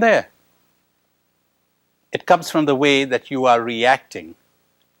come from there. It comes from the way that you are reacting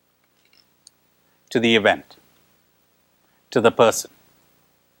to the event, to the person,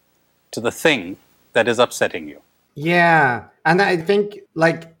 to the thing that is upsetting you. Yeah, and I think,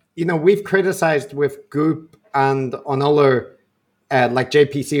 we've criticized with Goop and on other, like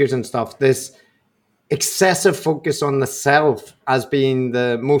JP Sears and stuff, this excessive focus on the self as being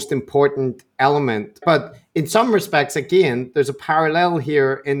the most important element. But in some respects, again, there's a parallel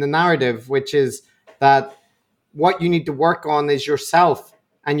here in the narrative, which is that what you need to work on is yourself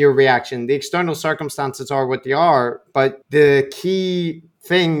and your reaction. The external circumstances are what they are, but the key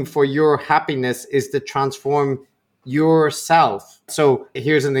thing for your happiness is to transform yourself. So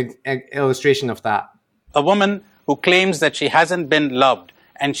here's an illustration of that. A woman who claims that she hasn't been loved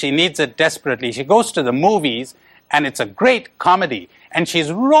and she needs it desperately. She goes to the movies and it's a great comedy and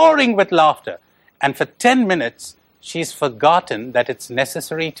she's roaring with laughter. And for 10 minutes, she's forgotten that it's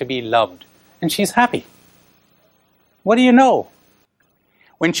necessary to be loved. And she's happy. What do you know?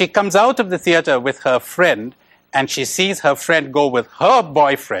 When she comes out of the theater with her friend and she sees her friend go with her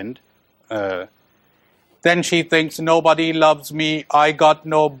boyfriend, then she thinks, nobody loves me, I got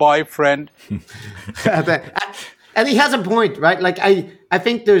no boyfriend. And he has a point, right? I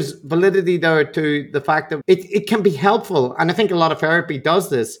think there's validity there to the fact that it can be helpful. And I think a lot of therapy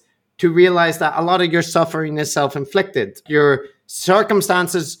does this, to realize that a lot of your suffering is self-inflicted. Your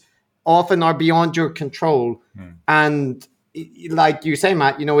circumstances often are beyond your control. And like you say,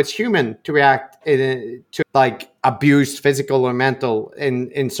 Matt, it's human to react to abuse, physical or mental,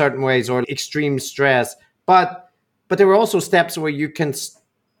 in certain ways, or extreme stress. But there are also steps where you can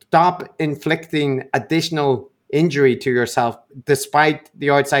stop inflicting additional injury to yourself despite the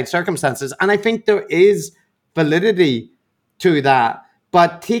outside circumstances. And I think there is validity to that.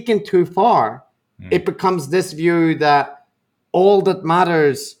 But taken too far, it becomes this view that all that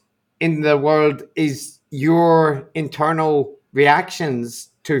matters in the world is your internal reactions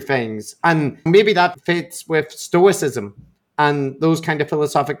to things. And maybe that fits with Stoicism and those kind of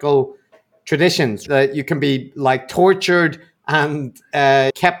philosophical traditions, that you can be tortured and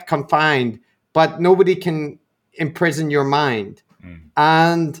kept confined, but nobody can imprison your mind.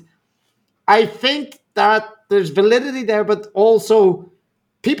 And I think that there's validity there, but also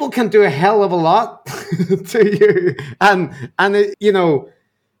people can do a hell of a lot to you. And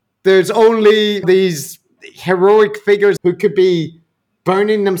there's only these heroic figures who could be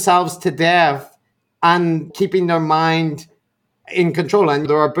burning themselves to death and keeping their mind in control. And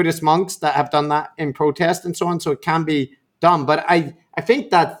there are Buddhist monks that have done that in protest and so on, so it can be done. But I think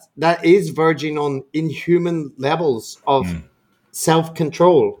that is verging on inhuman levels of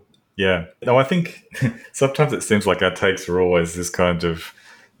self-control. Yeah. No, I think sometimes it seems like our takes are always this kind of,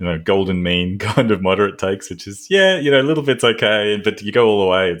 golden mean kind of moderate takes, which is, a little bit's okay, but you go all the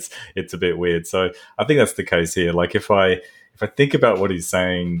way, it's a bit weird. So I think that's the case here. Like if I think about what he's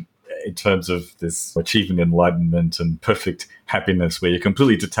saying in terms of this achieving enlightenment and perfect happiness where you're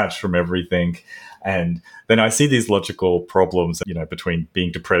completely detached from everything, and then I see these logical problems, between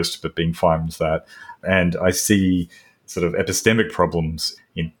being depressed but being fine with that, and I see sort of epistemic problems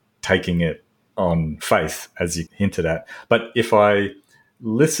in taking it on faith, as you hinted at. But if I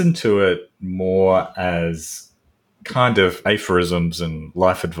listen to it more as kind of aphorisms and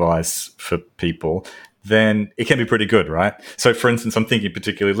life advice for people, then it can be pretty good, right? So, for instance, I'm thinking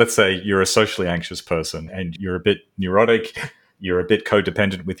particularly, let's say you're a socially anxious person and you're a bit neurotic, you're a bit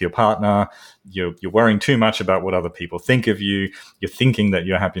codependent with your partner, you're worrying too much about what other people think of you, you're thinking that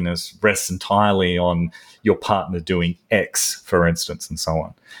your happiness rests entirely on your partner doing X, for instance, and so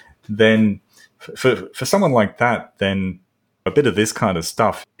on. Then for someone like that, then a bit of this kind of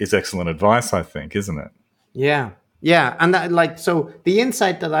stuff is excellent advice, I think, isn't it? Yeah. And that, so the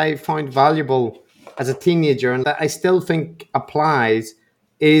insight that I found valuable as a teenager and that I still think applies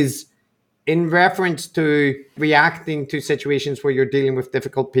is in reference to reacting to situations where you're dealing with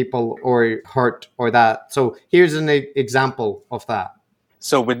difficult people or hurt or that. So here's an example of that.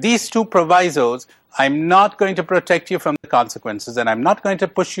 So with these two provisos, I'm not going to protect you from the consequences and I'm not going to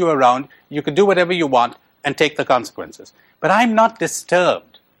push you around. You can do whatever you want and take the consequences. But I'm not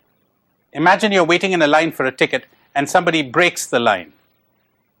disturbed. Imagine you're waiting in a line for a ticket and somebody breaks the line.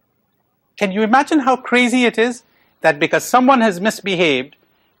 Can you imagine how crazy it is that because someone has misbehaved,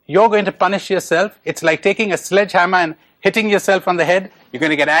 you're going to punish yourself? It's like taking a sledgehammer and hitting yourself on the head. You're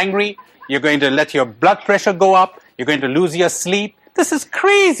going to get angry. You're going to let your blood pressure go up. You're going to lose your sleep. This is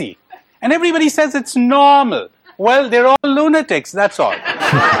crazy. And everybody says it's normal. Well, they're all lunatics, that's all.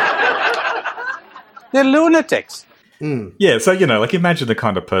 They're lunatics. Yeah, so, imagine the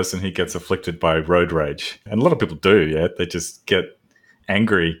kind of person who gets afflicted by road rage. And a lot of people do, yeah? They just get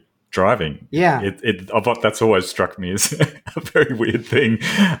angry driving. Yeah. That's always struck me as a very weird thing.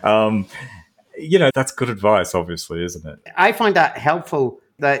 That's good advice, obviously, isn't it? I find that helpful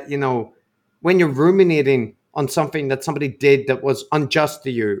that, when you're ruminating on something that somebody did that was unjust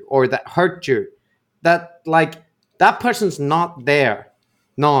to you or that hurt you, that that person's not there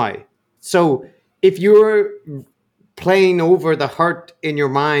now. So if you're playing over the hurt in your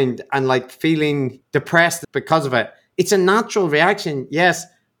mind and feeling depressed because of it, it's a natural reaction, yes,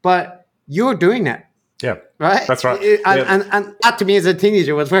 but you're doing it. Yeah, right. That's right. And that to me as a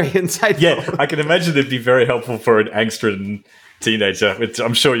teenager was very insightful. Yeah, I can imagine it'd be very helpful for an angst-ridden teenager, which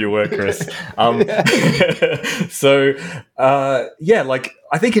I'm sure you were, Chris. So, I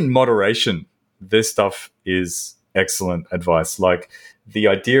think in moderation, this stuff is excellent advice. Like the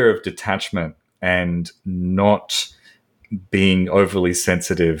idea of detachment and not being overly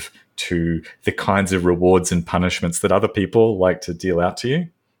sensitive to the kinds of rewards and punishments that other people like to deal out to you.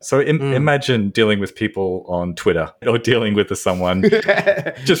 So imagine dealing with people on Twitter or dealing with someone,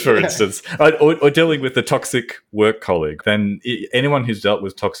 just for instance, or dealing with a toxic work colleague. Then anyone who's dealt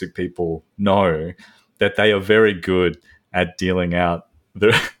with toxic people know that they are very good at dealing out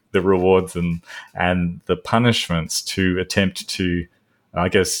the rewards and the punishments to attempt to, I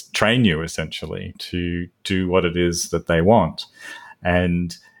guess, train you essentially to do what it is that they want.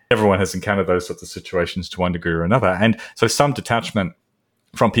 And everyone has encountered those sorts of situations to one degree or another. And so some detachment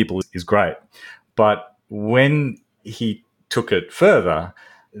from people is great. But when he took it further,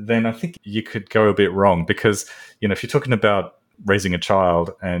 then I think you could go a bit wrong because, if you're talking about raising a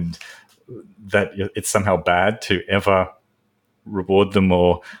child and that it's somehow bad to ever reward them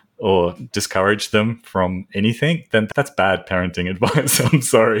or discourage them from anything, then that's bad parenting advice. I'm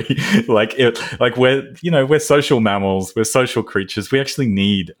sorry. We're social mammals, we're social creatures. We actually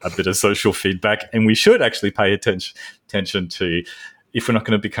need a bit of social feedback, and we should actually pay attention to if we're not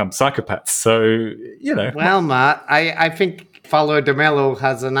going to become psychopaths. So, Well, Matt, I think Follower DeMello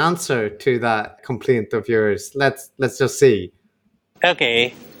has an answer to that complaint of yours. Let's just see.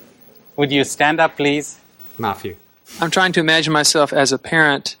 Okay. Would you stand up, please? Matthew. I'm trying to imagine myself as a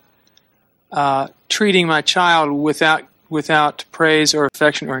parent treating my child without praise or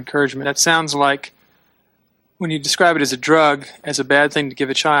affection or encouragement. That sounds like, when you describe it as a drug, as a bad thing to give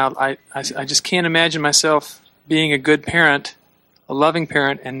a child, I just can't imagine myself being a good parent, a loving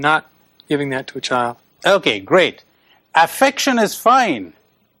parent, and not giving that to a child. Okay, great. Affection is fine.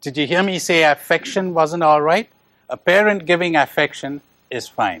 Did you hear me say affection wasn't all right? A parent giving affection is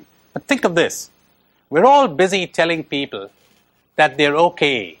fine. But think of this. We're all busy telling people that they're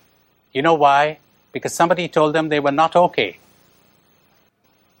okay. You know why? Because somebody told them they were not okay.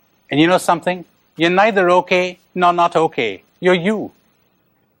 And you know something? You're neither okay nor not okay. You're you.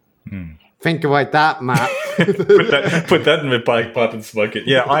 Think about that, Matt. put that in the bike pipe and smoke it.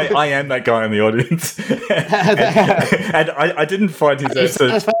 Yeah, I am that guy in the audience. and I didn't find his answer.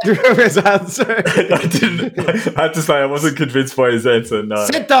 His answer. I didn't. I have to say, I wasn't convinced by his answer. No.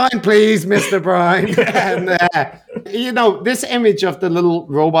 Sit down, please, Mr. Brown. And, this image of the little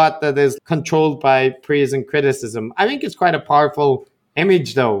robot that is controlled by praise and criticism, I think it's quite a powerful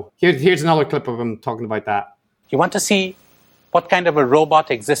image, though. Here's another clip of him talking about that. You want to see what kind of a robot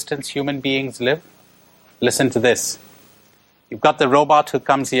existence human beings live? Listen to this. You've got the robot who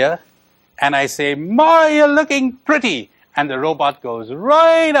comes here, and I say, "Ma, you're looking pretty." And the robot goes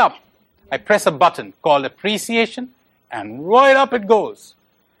right up. I press a button called appreciation, and right up it goes.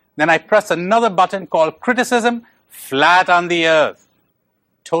 Then I press another button called criticism, flat on the earth.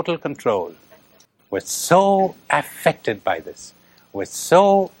 Total control. We're so affected by this. We're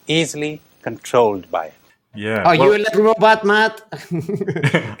so easily controlled by it. Yeah. Are you a little robot, Matt?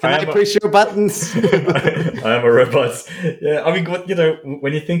 Can I push your buttons? I am a robot. Yeah, I mean,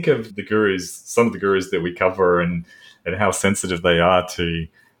 when you think of the gurus, some of the gurus that we cover and how sensitive they are to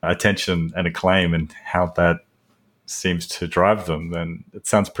attention and acclaim and how that seems to drive them, then it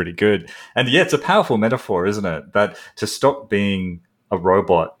sounds pretty good. And yeah, it's a powerful metaphor, isn't it? That to stop being a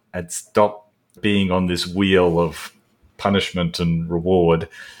robot and stop being on this wheel of punishment and reward,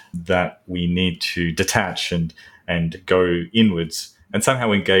 that we need to detach and go inwards and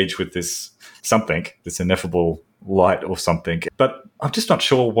somehow engage with this something, this ineffable light or something. But I'm just not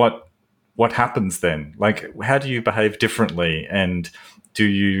sure what happens then. Like, how do you behave differently? And do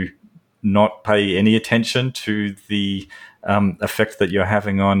you not pay any attention to the effect that you're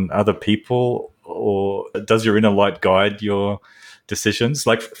having on other people? Or does your inner light guide your decisions?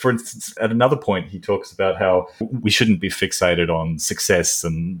 Like, for instance, at another point, he talks about how we shouldn't be fixated on success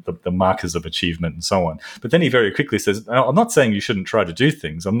and the markers of achievement and so on. But then he very quickly says, I'm not saying you shouldn't try to do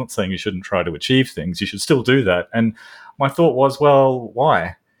things. I'm not saying you shouldn't try to achieve things. You should still do that. And my thought was, well,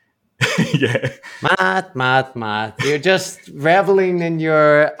 why? Yeah. Matt, you're just reveling in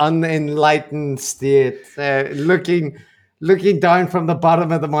your unenlightened state, looking down from the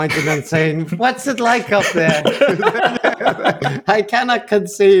bottom of the mountain and saying, "What's it like up there?" I cannot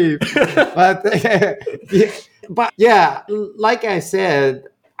conceive. But yeah, like I said,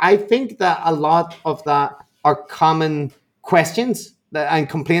 I think that a lot of that are common questions and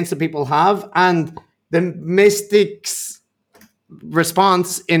complaints that people have, and the mystics'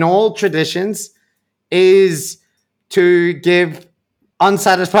 response in all traditions is to give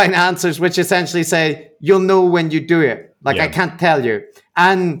unsatisfying answers, which essentially say, "You'll know when you do it." Like, yeah. I can't tell you.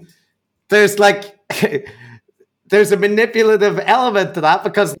 And there's there's a manipulative element to that,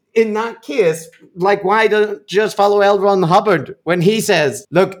 because in that case, like, why don't you just follow L. Ron Hubbard when he says,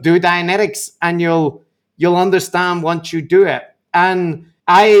 look, do Dianetics and you'll understand once you do it. And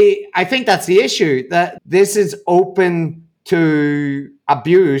I think that's the issue, that this is open to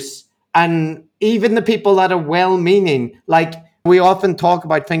abuse. And even the people that are well-meaning, like, we often talk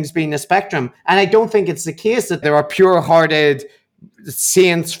about things being a spectrum, and I don't think it's the case that there are pure-hearted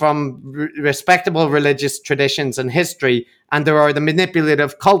saints from respectable religious traditions and history, and there are the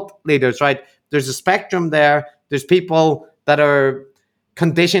manipulative cult leaders, right? There's a spectrum there. There's people that are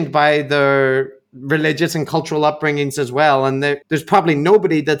conditioned by their religious and cultural upbringings as well, and there's probably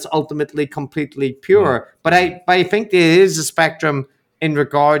nobody that's ultimately completely pure. But I think there is a spectrum in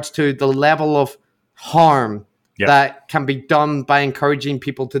regards to the level of harm that can be done by encouraging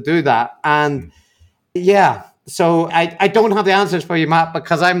people to do that. And yeah, so I don't have the answers for you, Matt,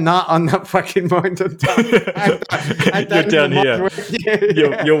 because I'm not on that fucking mountain top. You're down here.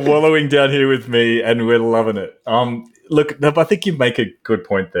 You're wallowing down here with me, and we're loving it. Look, I think you make a good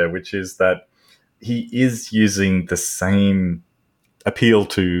point there, which is that he is using the same appeal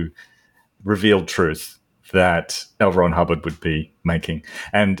to revealed truth that L. Ron Hubbard would be making.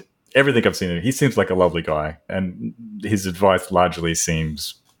 And everything I've seen, he seems like a lovely guy, and his advice largely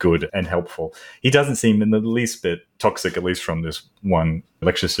seems good and helpful. He doesn't seem in the least bit toxic, at least from this one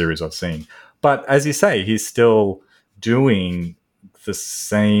lecture series I've seen. But as you say, he's still doing the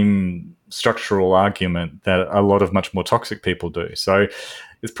same structural argument that a lot of much more toxic people do. So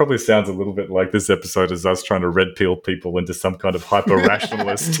it probably sounds a little bit like this episode is us trying to red pill people into some kind of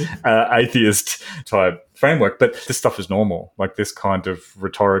hyper-rationalist, atheist type framework. But this stuff is normal. Like, this kind of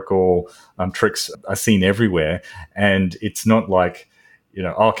rhetorical tricks are seen everywhere. And it's not like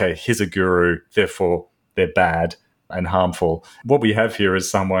okay, here's a guru, therefore they're bad and harmful. What we have here is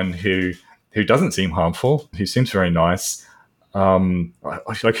someone who doesn't seem harmful, who seems very nice.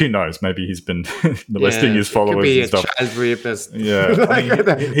 Like, who knows? Maybe he's been molesting his followers could be and stuff. A child rapist. Yeah,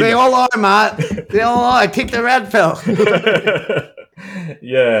 they all are, Matt. They all are. I take the red pill.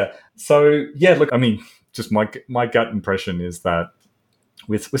 Yeah. So yeah, look, I mean, just my gut impression is that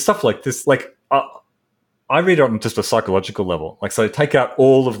with stuff like this, like I read it on just a psychological level. Like, so take out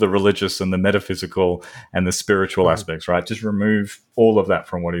all of the religious and the metaphysical and the spiritual aspects, right? Just remove all of that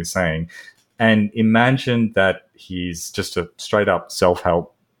from what he's saying, and imagine that he's just a straight up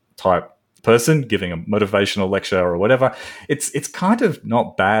self-help type person giving a motivational lecture or whatever. It's kind of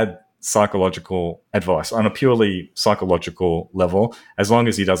not bad psychological advice on a purely psychological level, as long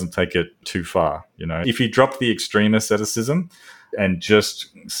as he doesn't take it too far. If he dropped the extreme asceticism and just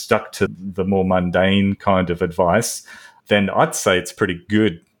stuck to the more mundane kind of advice, then I'd say it's pretty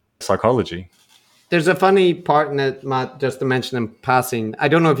good psychology. There's a funny part in it, Matt, just to mention in passing. I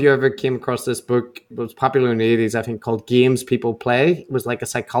don't know if you ever came across this book. It was popular in the 80s, I think, called Games People Play. It was like a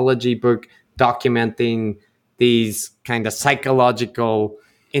psychology book documenting these kind of psychological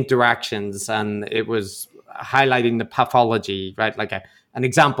interactions, and it was highlighting the pathology, right? Like an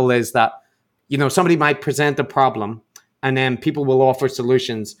example is that, somebody might present a problem and then people will offer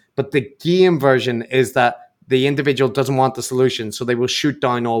solutions, but the game version is that the individual doesn't want the solution, so they will shoot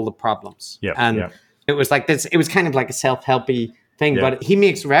down all the problems. It was like this. It was kind of like a self-helpy thing, but he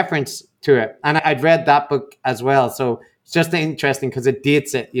makes reference to it, and I'd read that book as well. So it's just interesting because it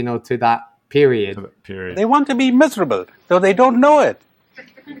dates it, to that period. They want to be miserable, though they don't know it.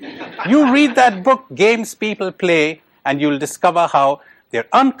 You read that book, Games People Play, and you'll discover how they're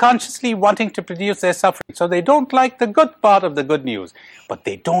unconsciously wanting to produce their suffering. So they don't like the good part of the good news, but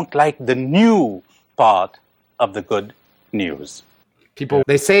they don't like the new part of the good news. People,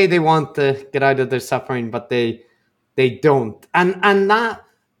 they say they want to get out of their suffering, but they don't. And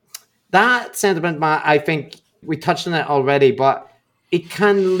that sentiment, Matt, I think we touched on it already, but it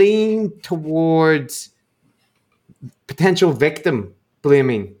can lean towards potential victim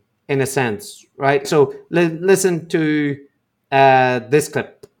blaming in a sense, right? So listen to this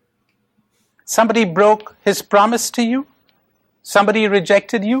clip. Somebody broke his promise to you. Somebody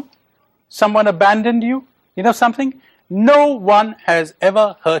rejected you. Someone abandoned you. You know something? No one has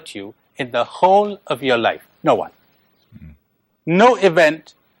ever hurt you in the whole of your life. No one. No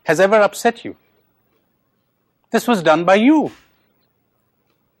event has ever upset you. This was done by you.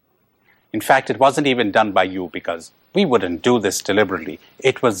 In fact, it wasn't even done by you because we wouldn't do this deliberately.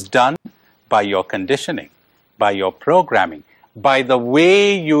 It was done by your conditioning, by your programming, by the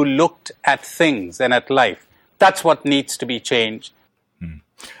way you looked at things and at life. That's what needs to be changed.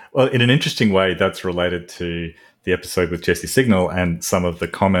 Well, in an interesting way, that's related to the episode with Jesse Signal and some of the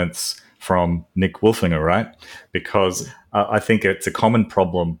comments from Nick Wolfinger, right? Because I think it's a common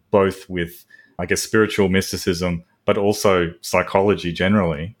problem both with, I guess, spiritual mysticism, but also psychology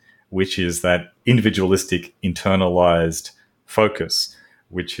generally, which is that individualistic, internalized focus,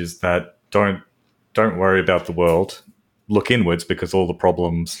 which is that don't worry about the world, look inwards because all the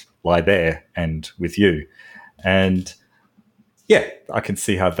problems lie there and with you. And yeah, I can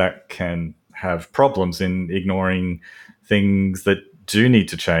see how that can have problems in ignoring things that do need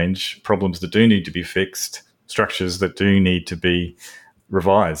to change, problems that do need to be fixed, structures that do need to be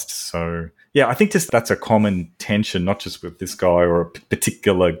revised. So yeah, I think that's a common tension, not just with this guy or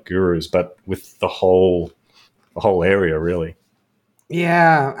particular gurus, but with the whole area, really.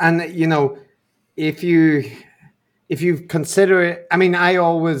 Yeah, and if you consider it, I mean, I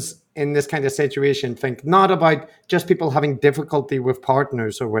always in this kind of situation think not about just people having difficulty with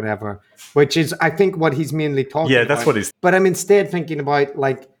partners or whatever, which is I think what he's mainly talking about. Yeah, that's what he's. But I'm instead thinking about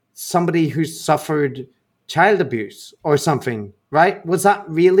like somebody who suffered child abuse or something. Right? Was that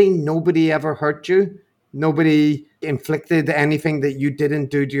really nobody ever hurt you? Nobody inflicted anything that you didn't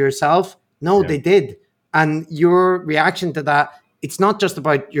do to yourself? No, they did. And your reaction to that, it's not just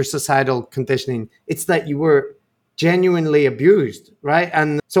about your societal conditioning. It's that you were genuinely abused, right?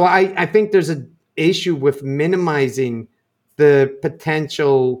 And so I think there's an issue with minimizing the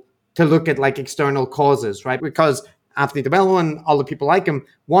potential to look at like external causes, right? Because Anthony DeMello and all the people like him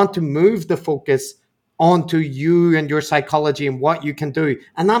want to move the focus onto you and your psychology and what you can do.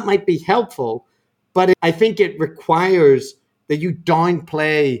 And that might be helpful, but I think it requires that you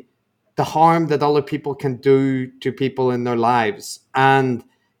downplay the harm that other people can do to people in their lives. And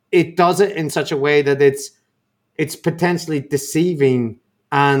it does it in such a way that it's potentially deceiving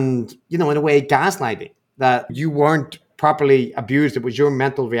and, in a way, gaslighting, that you weren't properly abused. It was your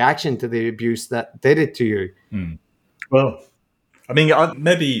mental reaction to the abuse that did it to you. Well, I mean,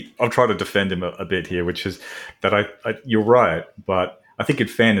 maybe I'll try to defend him a bit here, which is that you're right, but I think in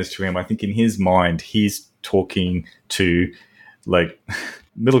fairness to him, I think in his mind, he's talking to like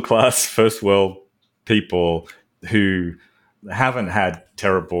middle class, first world people who haven't had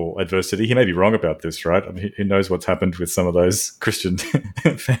terrible adversity. He may be wrong about this, right? I mean, who knows what's happened with some of those Christian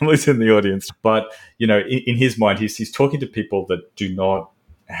families in the audience. But, you know, in his mind, he's talking to people that do not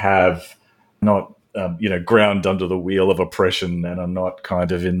have, ground under the wheel of oppression and are not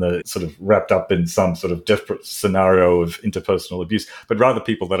kind of in the sort of wrapped up in some sort of desperate scenario of interpersonal abuse, but rather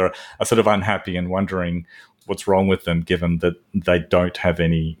people that are sort of unhappy and wondering what's wrong with them, given that they don't have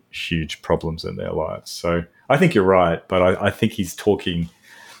any huge problems in their lives. So I think you're right, but I think he's talking,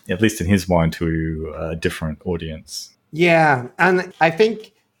 at least in his mind, to a different audience. Yeah, and I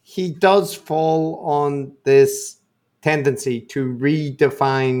think he does fall on this tendency to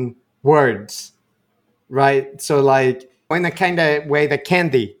redefine words, right? So like in the kind of way that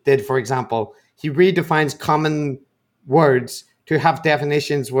Kendi did, for example, he redefines common words to have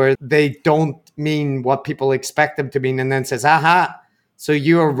definitions where they don't mean what people expect them to mean, and then says, aha, so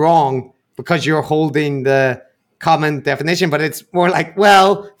you're wrong because you're holding the common definition. But it's more like,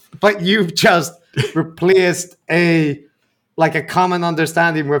 well, but you've just replaced a common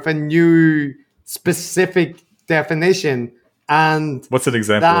understanding with a new specific definition. And what's an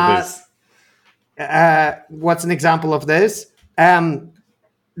example of this? What's an example of this?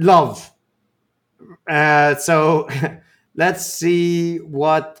 Love. So let's see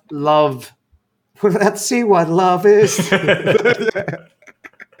what love. Let's see what love is.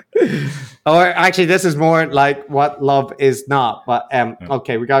 Or actually, this is more like what love is not. But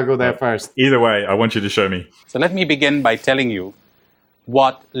okay, we gotta go there first. Either way, I want you to show me. So let me begin by telling you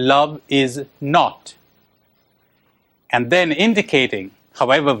what love is not, and then indicating,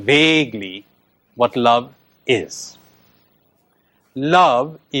 however vaguely, what love is.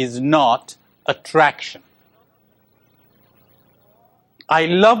 Love is not attraction. I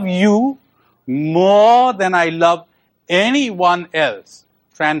love you more than I love anyone else.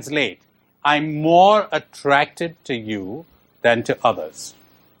 Translate, I'm more attracted to you than to others.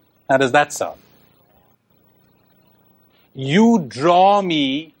 How does that sound? You draw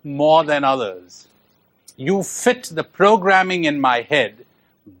me more than others. You fit the programming in my head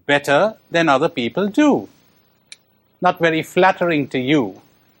better than other people do. Not very flattering to you,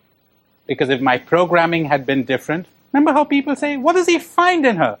 because if my programming had been different, remember how people say, what does he find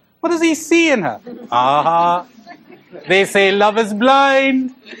in her? What does he see in her? Aha! They say love is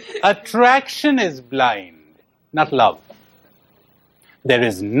blind. Attraction is blind, not love. There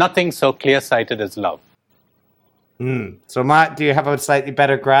is nothing so clear-sighted as love. So, Matt, do you have a slightly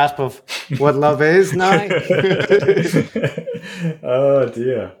better grasp of what love is now? Oh,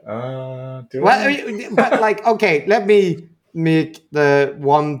 dear. But like, okay, let me make the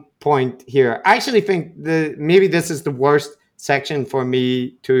one point here. I actually think maybe this is the worst section for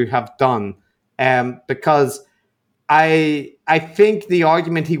me to have done, because I think the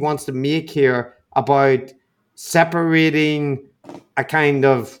argument he wants to make here about separating a kind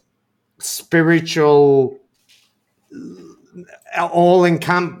of spiritual,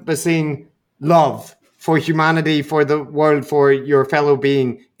 all-encompassing love for humanity, for the world, for your fellow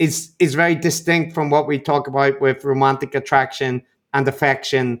being is very distinct from what we talk about with romantic attraction and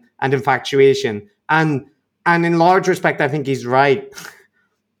affection and infatuation. And in large respect, I think he's right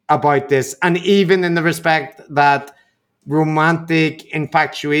about this. And even in the respect that romantic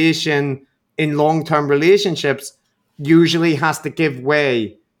infatuation in long-term relationships usually has to give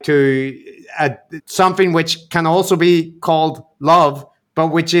way to something which can also be called love, but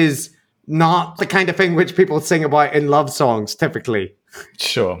which is not the kind of thing which people sing about in love songs typically.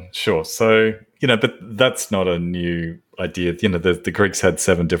 Sure. So, but that's not a new idea. The Greeks had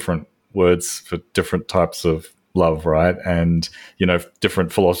 7 different words for different types of love, right? And,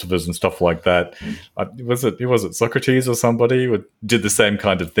 different philosophers and stuff like that. Was it Socrates or somebody who did the same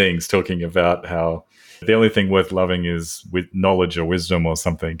kind of things, talking about how the only thing worth loving is with knowledge or wisdom or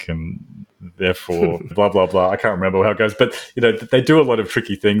something, and therefore blah, blah, blah. I can't remember how it goes. But, they do a lot of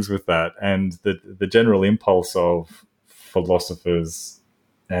tricky things with that. And the general impulse of philosophers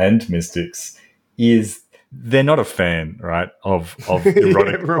and mystics is they're not a fan, right, of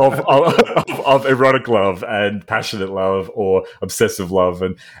erotic of erotic love and passionate love or obsessive love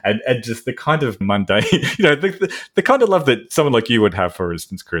and just the kind of mundane, the kind of love that someone like you would have, for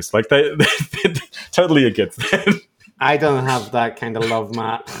instance, Chris. Like they're totally against that. I don't have that kind of love,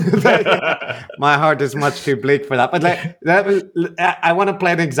 Matt. My heart is much too bleak for that. But I want to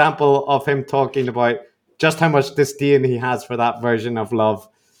play an example of him talking about just how much disdain he has for that version of love.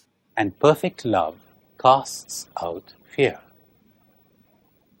 And perfect love casts out fear.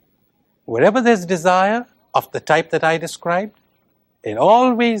 wherever there's desire of the type that I described, it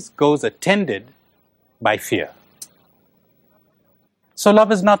always goes attended by fear. So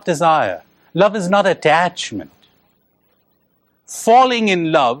love is not desire. Love is not attachment. Falling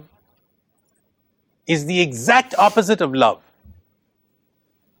in love is the exact opposite of love.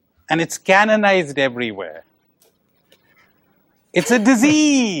 And it's canonized everywhere. It's a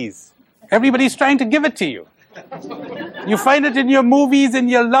disease. Everybody's trying to give it to you. You find it in your movies, in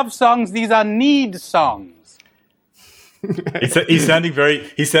your love songs. These are need songs. He's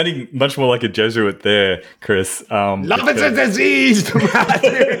sounding much more like a Jesuit there, Chris. Love is a disease.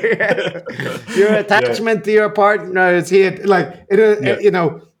 Your attachment to your partner is here. You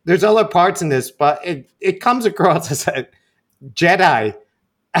know, there's other parts in this, but it comes across as a Jedi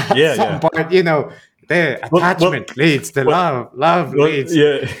at some point. You know, the attachment leads to love leads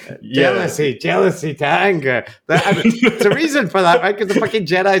jealousy to anger. There's a reason for that, right? Because the fucking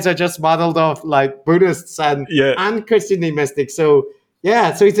Jedis are just modeled off like Buddhists and Christian mystics. So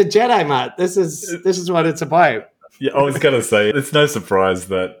so he's a Jedi, Matt. This is what it's about. Yeah, I was going to say, it's no surprise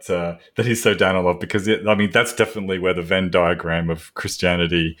that he's so down on love, because that's definitely where the Venn diagram of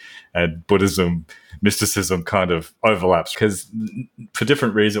Christianity and Buddhism, mysticism kind of overlaps, because for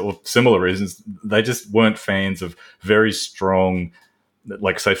different reasons or similar reasons, they just weren't fans of very strong,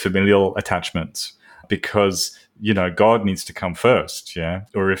 like say, familial attachments, because, you know, God needs to come first,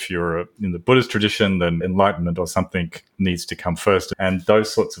 or if you're in the Buddhist tradition, then enlightenment or something needs to come first, and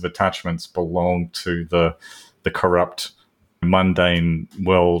those sorts of attachments belong to the corrupt, mundane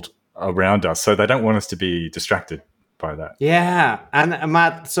world around us. So they don't want us to be distracted by that. Yeah. And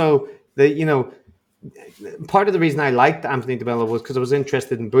Matt, so part of the reason I liked Anthony DeMello was because I was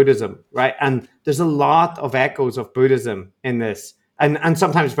interested in Buddhism, right? And there's a lot of echoes of Buddhism in this, and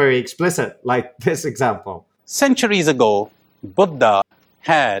sometimes very explicit, like this example. Centuries ago, Buddha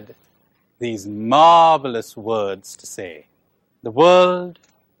had these marvelous words to say. The world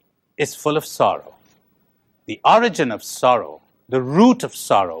is full of sorrow. The origin of sorrow, the root of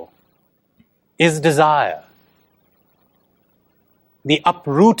sorrow, is desire. The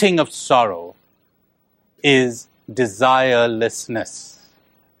uprooting of sorrow is desirelessness.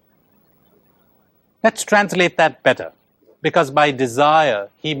 Let's translate that better, because by desire,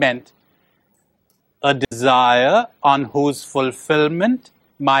 he meant a desire on whose fulfillment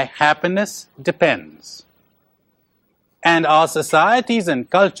my happiness depends. And our societies and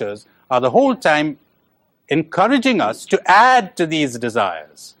cultures are the whole time encouraging us to add to these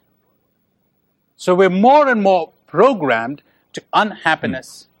desires. So we're more and more programmed to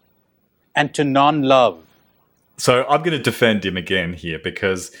unhappiness and to non-love. So I'm going to defend him again here,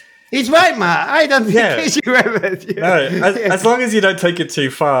 because he's right, Matt. I don't think you ever. As long as you don't take it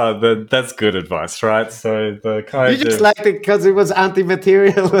too far, then that's good advice, right? So the kind you just liked it because it was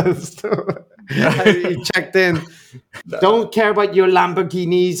anti-materialist. He checked in. Don't care about your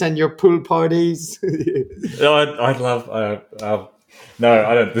Lamborghinis and your pool parties. No, I love. No,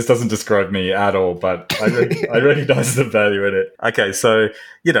 I don't. This doesn't describe me at all, but I recognize the value in it. Okay, so,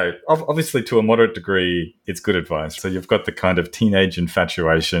 you know, obviously to a moderate degree, it's good advice. So you've got the kind of teenage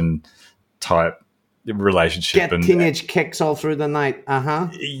infatuation type relationship. Get teenage kicks all through the night.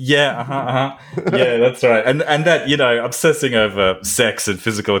 Yeah, that's right. And that, you know, obsessing over sex and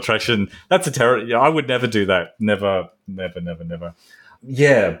physical attraction, that's a terror. I would never do that. Never.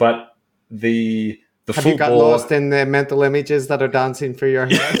 Yeah, but the have you got lost in the mental images that are dancing through your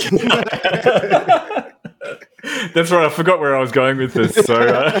head? That's right. I forgot where I was going with this. So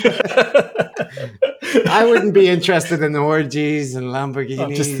I wouldn't be interested in orgies and Lamborghinis.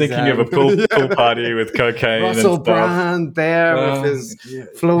 I'm just thinking of a pool party with cocaine. Russell and stuff. Brand there with his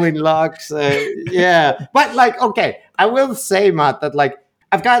flowing locks. But like, okay, I will say, Matt, that like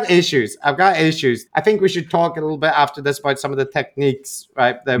I've got issues. I think we should talk a little bit after this about some of the techniques,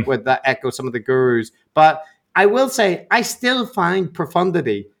 right? With that echo, some of the gurus. But I will say, I still find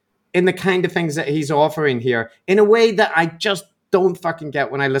profundity in the kind of things that he's offering here in a way that I just don't fucking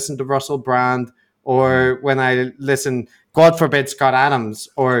get when I listen to Russell Brand or when I listen, God forbid, Scott Adams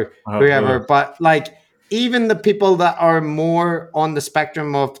or whoever. But like, even the people that are more on the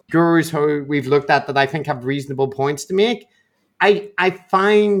spectrum of gurus who we've looked at that I think have reasonable points to make, I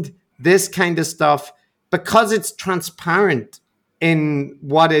find this kind of stuff, because it's transparent in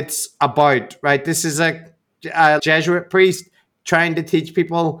what it's about, right? This is a Jesuit priest trying to teach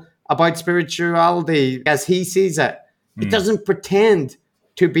people about spirituality as he sees it. It doesn't pretend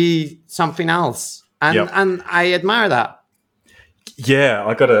to be something else. And I admire that. Yeah,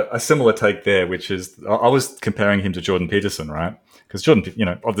 I got a similar take there, which is I was comparing him to Jordan Peterson, right? Because Jordan, you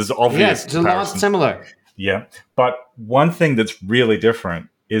know, there's obvious Yes, it's a lot similar. Yeah, but one thing that's really different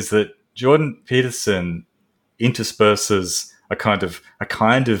is that Jordan Peterson intersperses a kind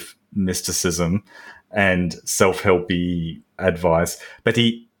of mysticism and self-helpy advice, but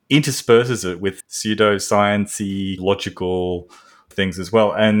he intersperses it with pseudoscience-y, logical things as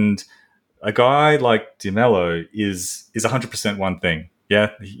well. And a guy like Di Mello is 100% one thing.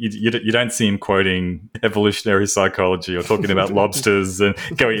 Yeah, you don't see him quoting evolutionary psychology or talking about lobsters and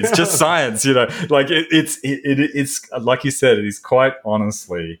going, it's just science, like it's like you said, it is quite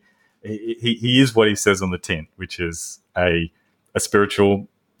honestly, he is what he says on the tin, which is a spiritual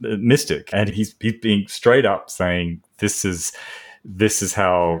mystic. And he's being straight up saying, this is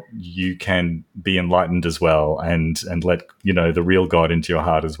how you can be enlightened as well and let, the real God into your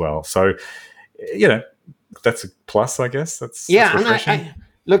heart as well. So, that's a plus, I guess. That's refreshing.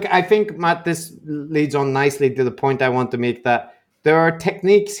 And I think, Matt, this leads on nicely to the point I want to make, that there are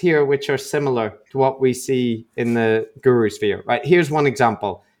techniques here which are similar to what we see in the guru sphere, right? Here's one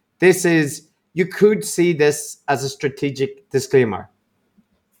example. You could see this as a strategic disclaimer.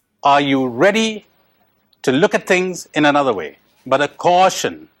 Are you ready to look at things in another way? But a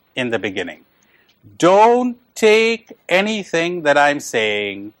caution in the beginning. Don't take anything that I'm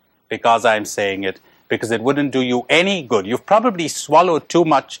saying because I'm saying it, because it wouldn't do you any good. You've probably swallowed too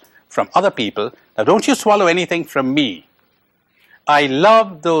much from other people. Now, don't you swallow anything from me. I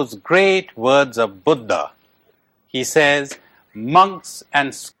love those great words of Buddha. He says, monks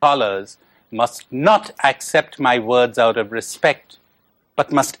and scholars must not accept my words out of respect,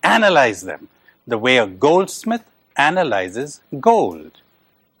 but must analyze them the way a goldsmith analyzes gold.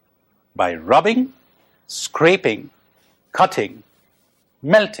 By rubbing, scraping, cutting,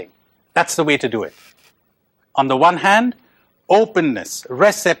 melting. That's the way to do it. On the one hand, openness,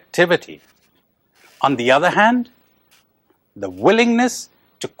 receptivity. On the other hand, the willingness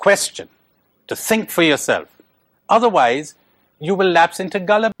to question, to think for yourself. Otherwise, you will lapse into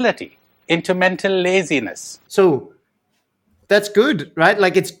gullibility, into mental laziness. So that's good, right?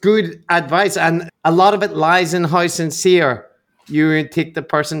 Like, it's good advice. And a lot of it lies in how sincere you take the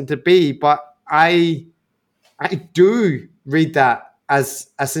person to be. But I do read that as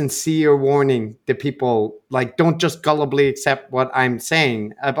a sincere warning to people, like, don't just gullibly accept what I'm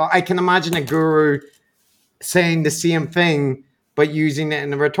saying. But I can imagine a guru saying the same thing, but using it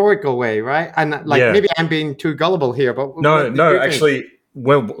in a rhetorical way, right? And maybe I'm being too gullible here, but no, actually,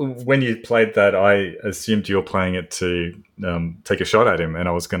 well, when you played that, I assumed you were playing it to take a shot at him, and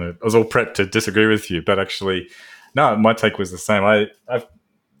I was all prepped to disagree with you, but actually, no, my take was the same.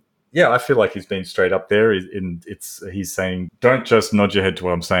 I feel like he's been straight up there. He's saying, don't just nod your head to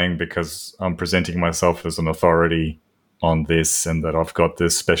what I'm saying because I'm presenting myself as an authority on this and that I've got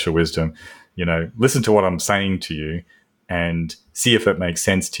this special wisdom. Listen to what I'm saying to you and see if it makes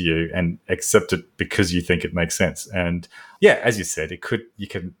sense to you and accept it because you think it makes sense. And yeah, as you said, you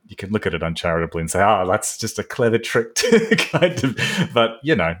can look at it uncharitably and say, that's just a clever trick to kind of, but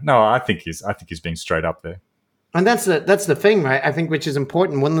no, I think he's being straight up there. And that's the thing, right? I think, which is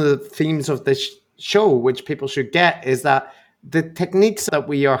important. One of the themes of this show, which people should get, is that the techniques that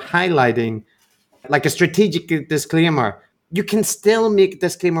we are highlighting, like a strategic disclaimer, you can still make a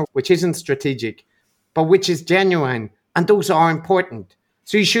disclaimer which isn't strategic, but which is genuine. And those are important.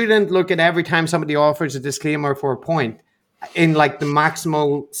 So you shouldn't look at every time somebody offers a disclaimer for a point in like the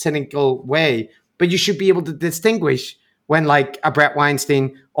maximal cynical way, but you should be able to distinguish when like a Brett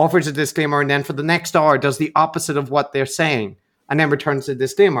Weinstein offers a disclaimer and then for the next hour does the opposite of what they're saying and then returns the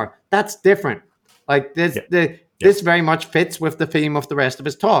disclaimer. That's different. Like this very much fits with the theme of the rest of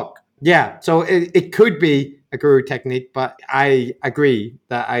his talk. Yeah, so it could be a guru technique, but I agree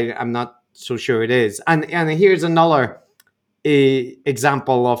that I'm not so sure it is. And here's another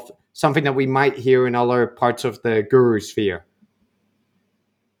example of something that we might hear in other parts of the guru sphere.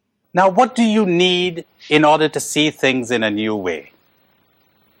 Now, what do you need in order to see things in a new way?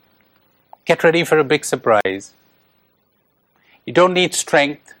 Get ready for a big surprise. You don't need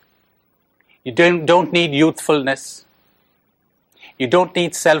strength. You don't need youthfulness. You don't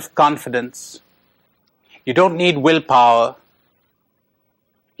need self-confidence. You don't need willpower.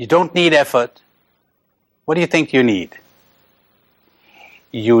 You don't need effort. What do you think you need?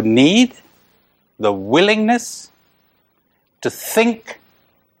 You need the willingness to think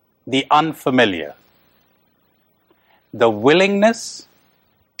the unfamiliar, the willingness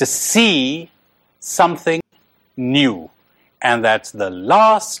to see something new. And that's the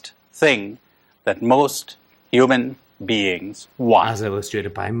last thing that most human beings want. As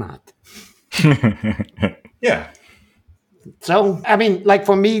illustrated by Matt. Yeah. So, I mean, like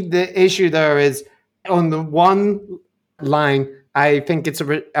for me, the issue there is on the one line, I think it's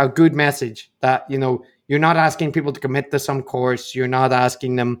a good message that, you're not asking people to commit to some course. You're not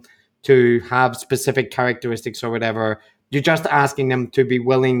asking them to have specific characteristics or whatever. You're just asking them to be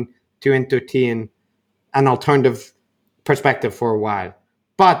willing to entertain an alternative perspective for a while.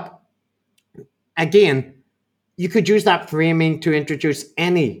 But again, you could use that framing to introduce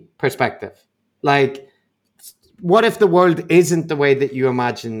any perspective. Like, what if the world isn't the way that you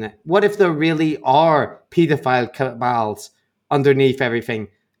imagine it? What if there really are pedophile cabals underneath everything?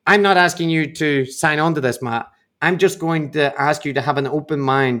 I'm not asking you to sign on to this, Matt. I'm just going to ask you to have an open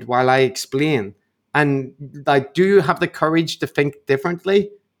mind while I explain. And like, do you have the courage to think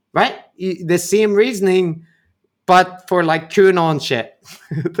differently? Right? The same reasoning, but for like QAnon shit.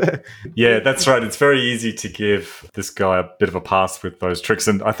 Yeah, that's right. It's very easy to give this guy a bit of a pass with those tricks.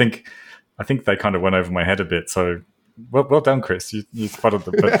 And I think they kind of went over my head a bit. So well done, Chris. You spotted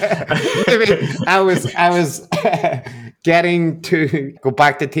them. I was getting to go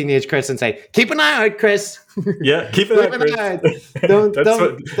back to teenage Chris and say, keep an eye out, Chris. Yeah, keep an eye out.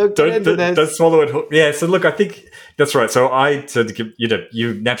 Don't swallow it. Yeah, so look, I think that's right. So I said to give,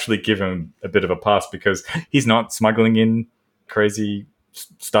 you naturally give him a bit of a pass because he's not smuggling in crazy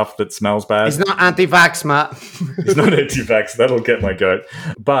stuff that smells bad. He's not anti-vax, Matt. He's not anti-vax. That'll get my goat.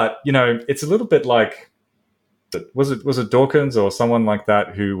 But, it's a little bit like, was it Dawkins or someone like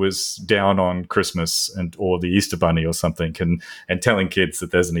that who was down on Christmas or the Easter Bunny or something and telling kids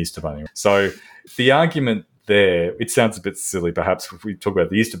that there's an Easter Bunny. So the argument there, it sounds a bit silly perhaps if we talk about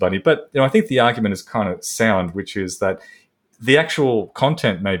the Easter Bunny, but I think the argument is kind of sound, which is that the actual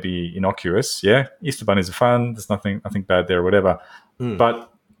content may be innocuous. Yeah, Easter bunnies are fun. There's nothing bad there or whatever.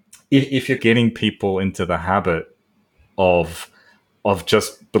 But if you're getting people into the habit of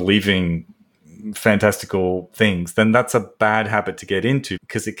just believing fantastical things, then that's a bad habit to get into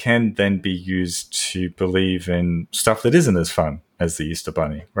because it can then be used to believe in stuff that isn't as fun as the Easter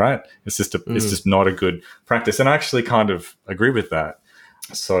Bunny, right? It's just not a good practice. And I actually kind of agree with that.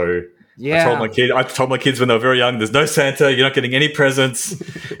 So yeah. I told my kids when they were very young, there's no Santa, you're not getting any presents.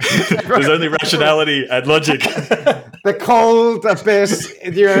 There's only rationality and logic. The cold abyss,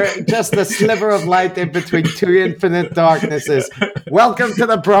 you're just a sliver of light in between two infinite darknesses. Welcome to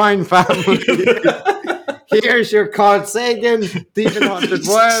the Brown family. Here's your Carl Sagan, Demon Haunted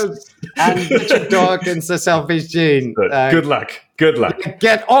World, and Richard Dawkins, the Selfish Gene. Good luck.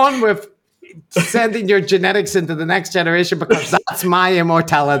 Get on with sending your genetics into the next generation because that's my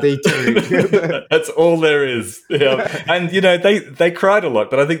immortality too. That's all there is. Yeah. And they cried a lot,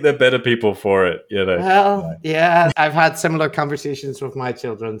 but I think they're better people for it. Well, yeah, I've had similar conversations with my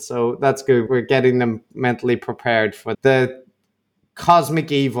children, so that's good. We're getting them mentally prepared for the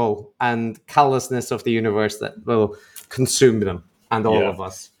cosmic evil and callousness of the universe that will consume them and all of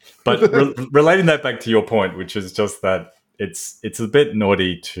us. But relating that back to your point, which is just that it's a bit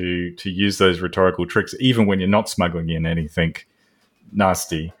naughty to use those rhetorical tricks, even when you're not smuggling in anything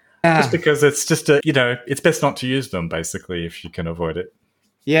nasty. Yeah. Just because it's just it's best not to use them, basically, if you can avoid it.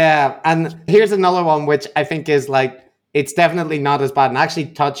 Yeah, and here's another one, which I think is like, it's definitely not as bad and actually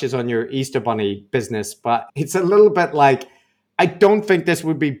touches on your Easter Bunny business, but it's a little bit like, I don't think this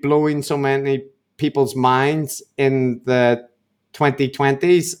would be blowing so many people's minds in the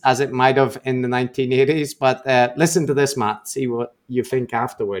 2020s as it might have in the 1980s. But listen to this, Matt. See what you think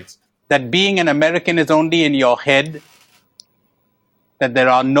afterwards. That being an American is only in your head, that there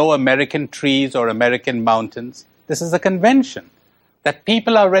are no American trees or American mountains. This is a convention that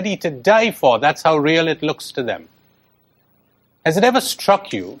people are ready to die for. That's how real it looks to them. Has it ever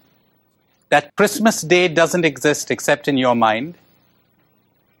struck you that Christmas Day doesn't exist except in your mind?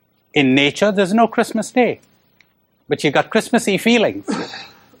 In nature, there's no Christmas Day. But you got Christmassy feelings.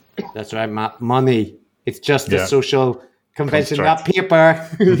 That's right, Matt. Money. It's just a social convention, not paper.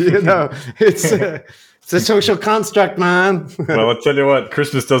 It's a social construct, man. Well, I'll tell you what,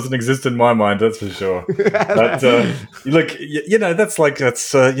 Christmas doesn't exist in my mind, that's for sure. But look,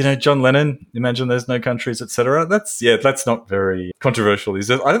 that's John Lennon, Imagine There's No Countries, etc. That's not very controversial.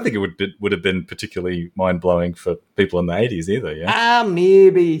 I don't think it would have been particularly mind-blowing for people in the 80s either, yeah?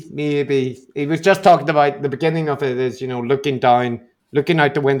 Maybe. He was just talking about the beginning of it is, looking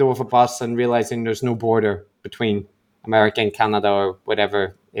out the window of a bus and realizing there's no border between America and Canada or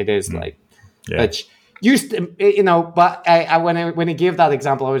whatever it is like. Yeah. Which used to, but I when he gave that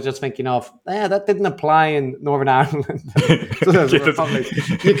example, I was just thinking of, that didn't apply in Northern Ireland. Republic.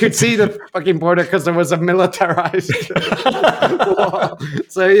 You could see the fucking border because there was a militarized wall.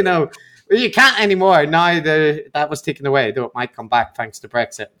 So, you can't anymore. Now that was taken away, though it might come back thanks to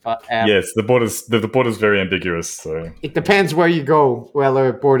Brexit. But yes, the border's very ambiguous. So it depends where you go,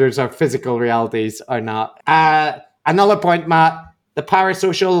 whether borders are physical realities or not. Another point, Matt, the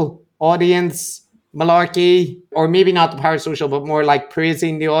parasocial audience malarkey, or maybe not the parasocial, but more like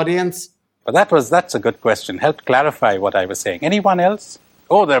praising the audience? But that's a good question. Helped clarify what I was saying. Anyone else?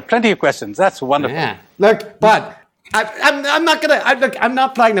 Oh, there are plenty of questions. That's wonderful. Yeah. Look, but I'm not gonna. I'm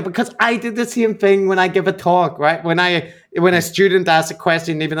not flagging it because I did the same thing when I give a talk, right? When a student asks a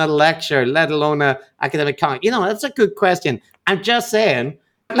question, even at a lecture, let alone a academic talk, that's a good question. I'm just saying.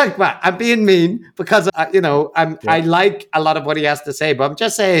 Look, Matt, I'm being mean because I like a lot of what he has to say, but I'm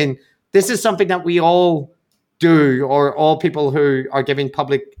just saying this is something that we all do, or all people who are giving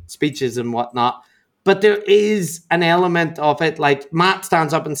public speeches and whatnot. But there is an element of it, like Matt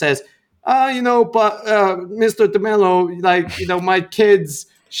stands up and says, but Mr. DeMello, my kids,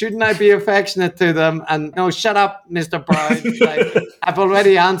 shouldn't I be affectionate to them? And no, shut up, Mr. Brown. I've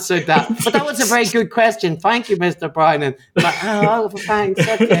already answered that. But that was a very good question. Thank you, Mr. Brown. And thanks.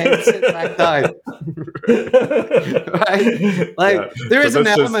 Okay, sit back down. Right? There is an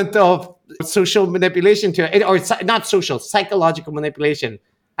element of social manipulation to it, or not social, psychological manipulation.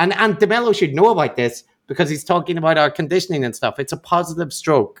 And DeMello should know about this because he's talking about our conditioning and stuff. It's a positive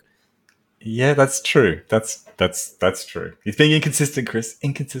stroke. Yeah, that's true. That's true. He's being inconsistent, Chris.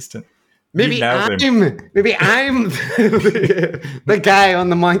 Inconsistent. Maybe I'm the guy on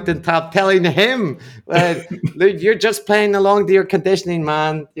the mountaintop telling him, "You're just playing along to your conditioning,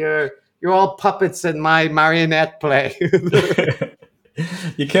 man. You're all puppets in my marionette play."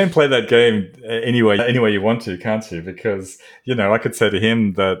 You can play that game any way you want to, can't you? Because, I could say to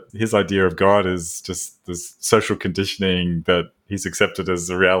him that his idea of God is just this social conditioning that he's accepted as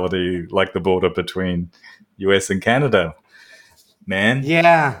a reality, like the border between US and Canada. Man.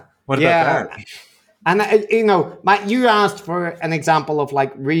 Yeah. What about that? And, Matt, you asked for an example of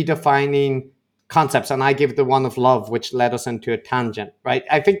like redefining concepts, and I give the one of love, which led us into a tangent, right?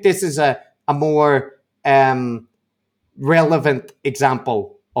 I think this is a more relevant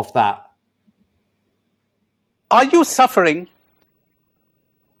example of that. Are you suffering?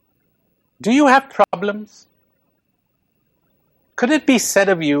 Do you have problems? Could it be said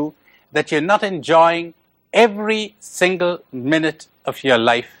of you that you're not enjoying every single minute of your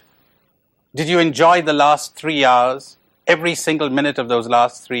life? Did you enjoy the last 3 hours, every single minute of those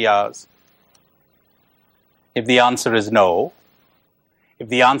last 3 hours? If the answer is no, if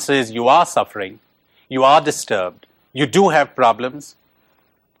the answer is you are suffering, you are disturbed, you do have problems,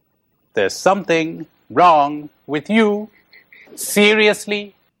 there's something wrong with you,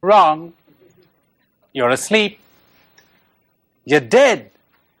 seriously wrong. You're asleep. You're dead.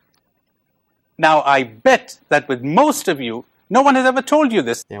 Now, I bet that with most of you, no one has ever told you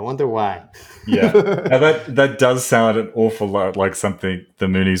this. Yeah, I wonder why. Yeah. Now that does sound an awful lot like something the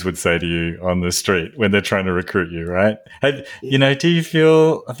Moonies would say to you on the street when they're trying to recruit you, right? Hey, do you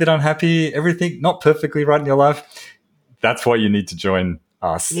feel a bit unhappy? Everything not perfectly right in your life? That's why you need to join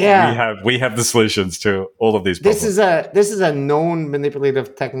us. Yeah. We have the solutions to all of these problems. This is a known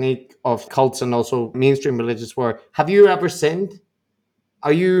manipulative technique of cults and also mainstream religious war. Have you ever sinned?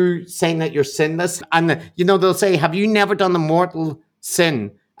 Are you saying that you're sinless? And, they'll say, have you never done a mortal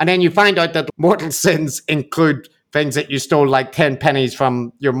sin? And then you find out that mortal sins include things that you stole like 10 pennies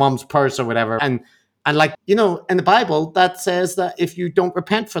from your mom's purse or whatever. And in the Bible, that says that if you don't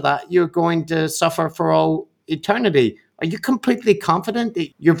repent for that, you're going to suffer for all eternity. Are you completely confident that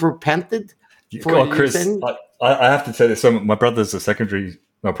you've repented for your sin? I have to tell you, so my brother's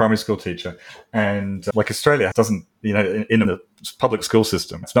a primary school teacher, and like Australia doesn't, in the public school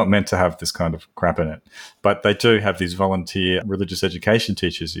system, it's not meant to have this kind of crap in it. But they do have these volunteer religious education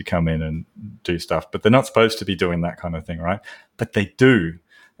teachers who come in and do stuff, but they're not supposed to be doing that kind of thing, right? But they do.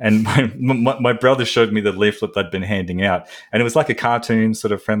 And my brother showed me the leaflet they'd been handing out, and it was like a cartoon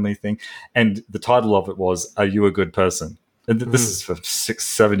sort of friendly thing. And the title of it was, "Are you a good person?" And this is for 6,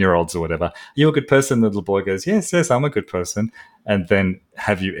 7-year-olds or whatever. "Are you a good person?" The little boy goes, yes, I'm a good person. And then,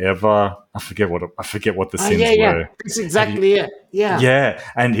 "Have you ever?" I forget what the sins were. That's exactly it. Yeah. Yeah.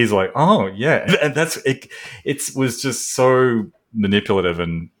 And he's like, "Oh, yeah." And that's it. It was just so manipulative,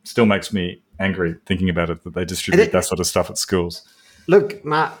 and still makes me angry thinking about it that they distribute that sort of stuff at schools. Look,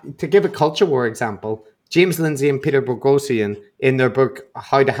 Matt, to give a culture war example, James Lindsay and Peter Boghossian, in their book,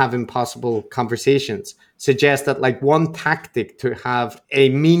 How to Have Impossible Conversations, suggest that one tactic to have a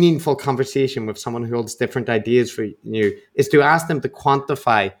meaningful conversation with someone who holds different ideas from you is to ask them to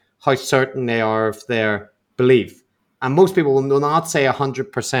quantify how certain they are of their belief. And most people will not say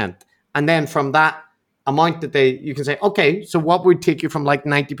 100%. And then from that amount you can say, okay, so what would take you from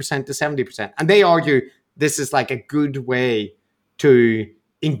 90% to 70%? And they argue this is a good way to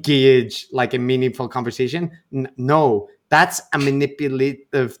engage a meaningful conversation. No, that's a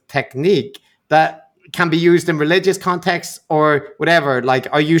manipulative technique that can be used in religious contexts or whatever.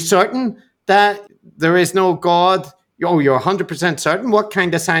 Are you certain that there is no God? Oh, you're 100% certain? What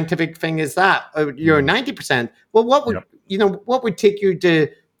kind of scientific thing is that? You're 90%. Well, what would what would take you to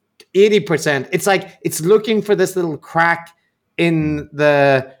 80%? It's like it's looking for this little crack in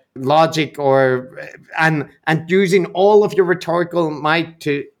the logic and using all of your rhetorical might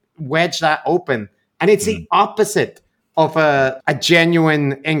to wedge that open. And it's the opposite of a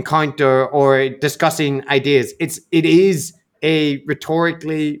genuine encounter or discussing ideas. It is a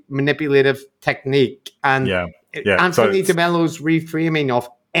rhetorically manipulative technique. And Anthony de Mello's reframing of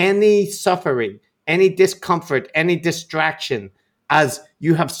any suffering, any discomfort, any distraction as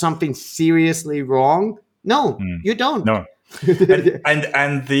you have something seriously wrong. No, you don't. No.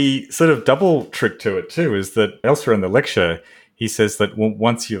 and the sort of double trick to it too is that elsewhere in the lecture, he says that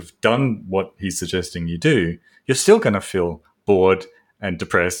once you've done what he's suggesting you do, you're still going to feel bored and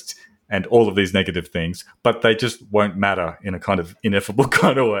depressed and all of these negative things, but they just won't matter in a kind of ineffable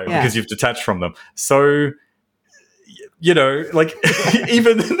kind of way because you've detached from them. So, like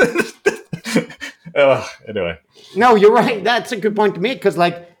even anyway. No, you're right. That's a good point to make because,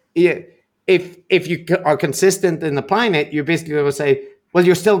 like, if you are consistent in applying it, you're basically going to say, well,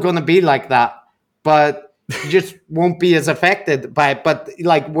 you're still going to be like that, but you just won't be as affected by it. But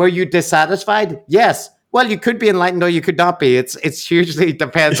like, were you dissatisfied? Yes. Well, you could be enlightened or you could not be. It's hugely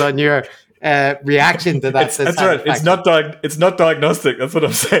depends on your reaction to that. That's right. It's not diagnostic. That's what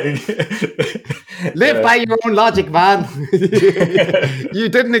I'm saying. Live by your own logic, man. You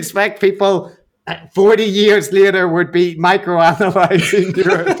didn't expect people 40 years later would be microanalyzing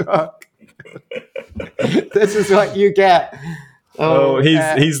your talk. This is what you get.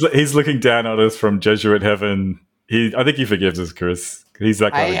 He's looking down on us from Jesuit heaven. I think he forgives us, Chris. He's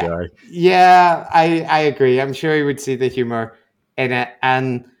that kind of guy. Yeah, I agree. I'm sure he would see the humor in it.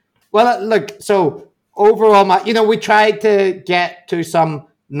 And well, look, so overall, we tried to get to some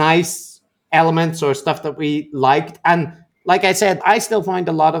nice elements or stuff that we liked. And like I said, I still find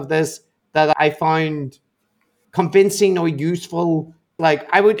a lot of this that I found convincing or useful. Like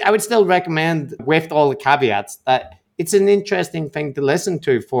I would still recommend, with all the caveats, that it's an interesting thing to listen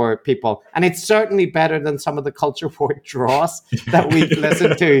to for people. And it's certainly better than some of the culture war dross that we've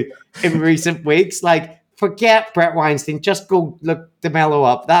listened to in recent weeks. Like, forget Brett Weinstein. Just go look de Mello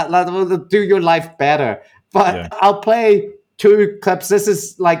up. That will do your life better. But I'll play 2 clips. This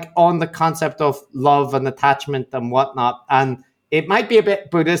is like on the concept of love and attachment and whatnot. And it might be a bit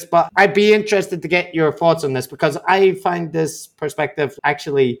Buddhist, but I'd be interested to get your thoughts on this because I find this perspective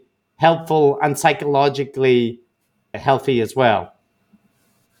actually helpful and psychologically healthy as well.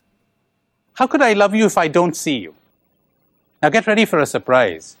 How could I love you if I don't see you? Now get ready for a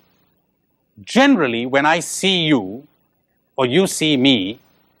surprise. Generally, when I see you or you see me,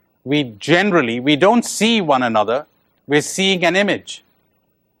 we don't see one another. We're seeing an image.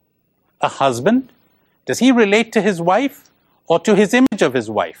 A husband, does he relate to his wife or to his image of his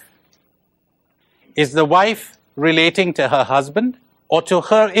wife? Is the wife relating to her husband or to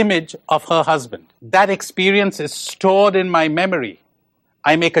her image of her husband? That experience is stored in my memory.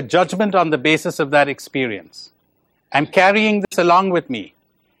 I make a judgment on the basis of that experience. I'm carrying this along with me,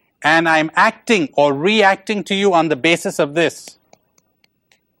 and I'm acting or reacting to you on the basis of this,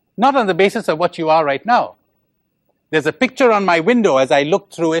 not on the basis of what you are right now. There's a picture on my window as I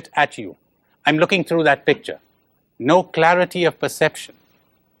look through it at you. I'm looking through that picture. No clarity of perception.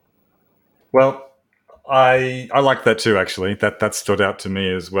 Well, I like that too, actually. That stood out to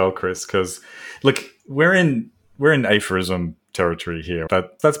me as well, Chris, because look, we're in aphorism territory here.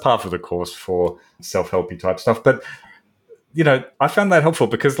 That's part of the course for self-helpy type stuff. But I found that helpful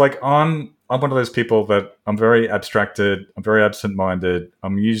because like I'm one of those people that I'm very abstracted, I'm very absent-minded.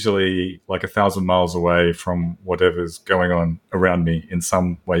 I'm usually like 1,000 miles away from whatever's going on around me in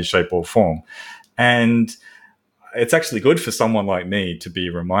some way, shape, or form. And it's actually good for someone like me to be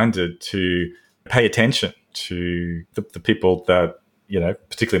reminded to pay attention to the people that,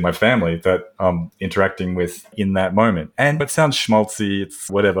 particularly my family, that I'm interacting with in that moment. And it sounds schmaltzy, it's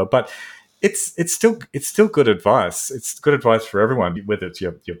whatever, but it's still good advice. It's good advice for everyone, whether it's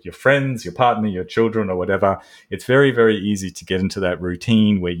your friends, your partner, your children, or whatever. It's very, very easy to get into that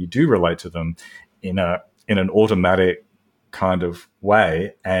routine where you do relate to them in an automatic kind of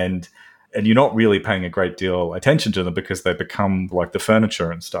way, and you're not really paying a great deal attention to them because they become like the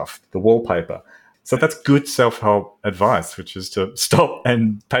furniture and stuff, the wallpaper. So that's good self-help advice, which is to stop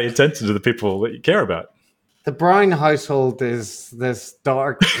and pay attention to the people that you care about. The Brown household is this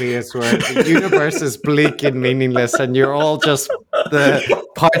dark place where the universe is bleak and meaningless, and you're all just the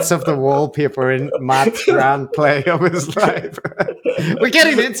parts of the wallpaper in Matt's grand play of his life. We're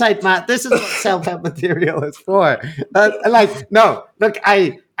getting insight, Matt. This is what self-help material is for.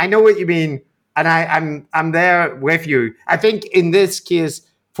 I I know what you mean, and I'm there with you. I think in this case,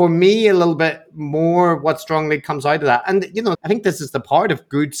 for me, a little bit more what strongly comes out of that. And, I think this is the part of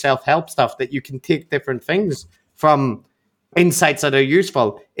good self-help stuff, that you can take different things from insights that are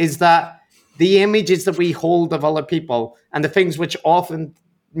useful, is that the images that we hold of other people and the things which often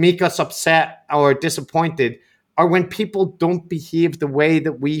make us upset or disappointed are when people don't behave the way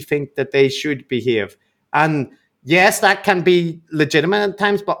that we think that they should behave. And yes, that can be legitimate at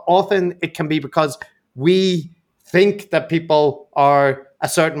times, but often it can be because we think that people are a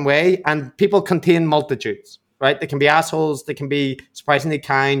certain way, and people contain multitudes, right? They can be assholes, they can be surprisingly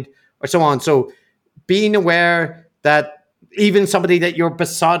kind, or so on. So being aware that even somebody that you're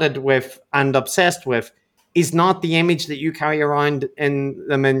besotted with and obsessed with is not the image that you carry around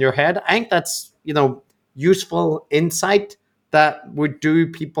in your head. I think that's, useful insight that would do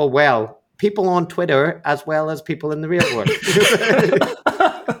people well. People on Twitter as well as people in the real world.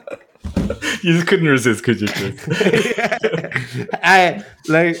 You just couldn't resist, could you, Chris?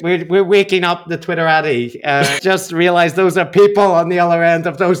 We're waking up the Twitterati. Just realize those are people on the other end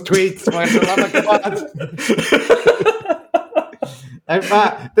of those tweets. In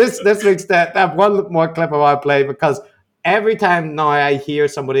fact, this makes that I have one more clip I want to play, because every time now I hear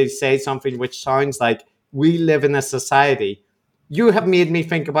somebody say something which sounds like we live in a society, you have made me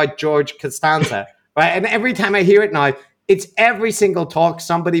think about George Costanza, right? And every time I hear it now, it's every single talk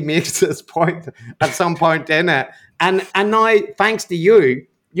somebody makes this point at some point in it. And now, thanks to you,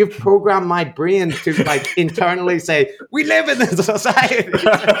 you've programmed my brain to internally say, we live in this society.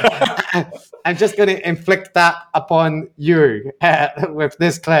 I'm just going to inflict that upon you with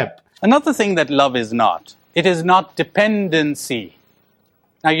this clip. Another thing that love is not, it is not dependency.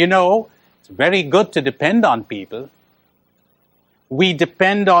 Now, it's very good to depend on people. We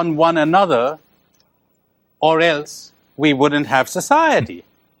depend on one another, or else we wouldn't have society.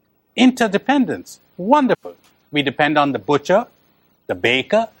 Interdependence, wonderful. We depend on the butcher, the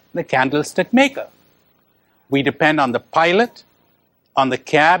baker, the candlestick maker. We depend on the pilot, on the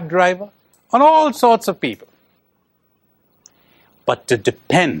cab driver, on all sorts of people. But to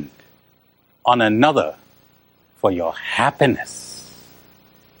depend on another for your happiness,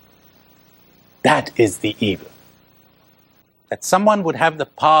 that is the evil. That someone would have the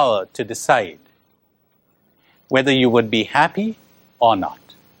power to decide whether you would be happy or not.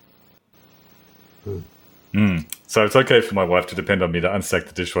 So it's okay for my wife to depend on me to unstack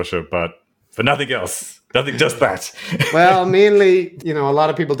the dishwasher, but for nothing else. Nothing, just that. Well, mainly, a lot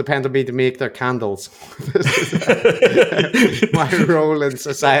of people depend on me to make their candles. My role in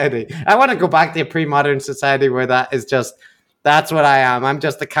society. I want to go back to a pre-modern society where that is just, that's what I am. I'm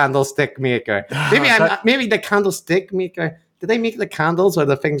just a candlestick maker. Maybe the candlestick maker. Did they make the candles or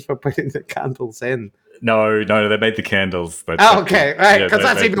the things for putting the candles in? No, they made the candles. Okay, right, because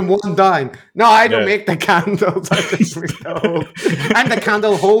that's even one down. No, I don't make the candles. I just make the whole. I'm the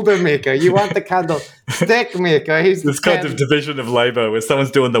candle holder maker. You want the candle stick maker. He's this kind of division of labor where someone's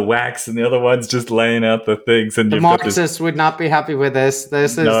doing the wax and the other one's just laying out the things. And the Marxists would not be happy with this.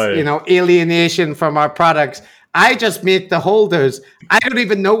 This is, alienation from our products. I just make the holders. I don't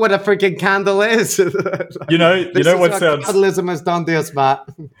even know what a freaking candle is. You know what sounds capitalism has done to us, Matt.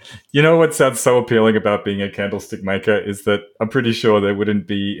 You know what sounds so appealing about being a candlestick maker is that I'm pretty sure there wouldn't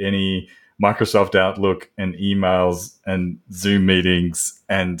be any Microsoft Outlook and emails and Zoom meetings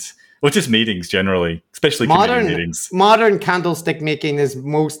or just meetings generally, especially committee meetings. Modern candlestick making is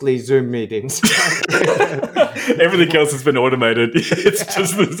mostly Zoom meetings. Everything else has been automated. It's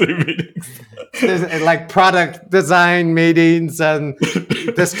just the Zoom meetings. There's like product design meetings and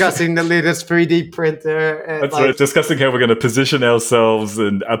discussing the latest 3D printer. That's right. Discussing how we're going to position ourselves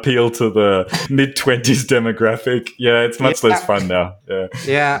and appeal to the mid-20s demographic. Yeah, it's much less fun now.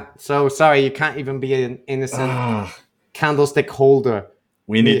 Yeah. So sorry, you can't even be an innocent candlestick holder.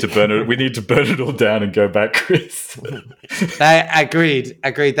 We need to burn it. We need to burn it all down and go back, Chris. Agreed.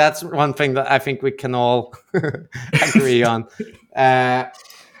 That's one thing that I think we can all agree on.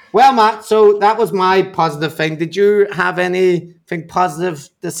 Well, Matt, so that was my positive thing. Did you have anything positive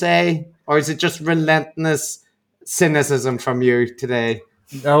to say? Or is it just relentless cynicism from you today?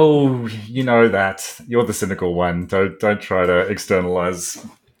 Oh, you know that. You're the cynical one. Don't try to externalize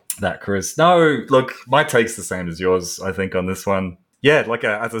that, Chris. No, look, my take's the same as yours, I think, on this one. Yeah,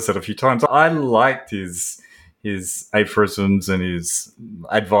 as I said a few times, I liked his aphorisms and his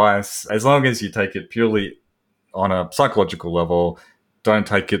advice, as long as you take it purely on a psychological level don't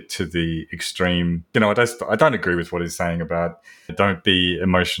take it to the extreme. You know, I don't agree with what he's saying about don't be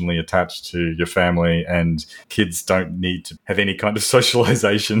emotionally attached to your family, and kids don't need to have any kind of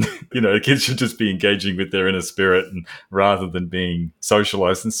socialization. You know, kids should just be engaging with their inner spirit and rather than being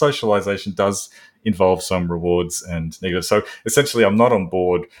socialized. And socialization does involve some rewards and negatives. So essentially, I'm not on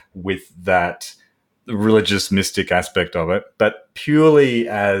board with that religious mystic aspect of it, but purely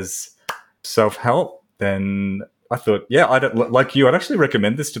as self-help, then I thought, yeah, I'd actually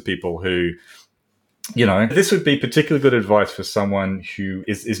recommend this to people who, you know, this would be particularly good advice for someone who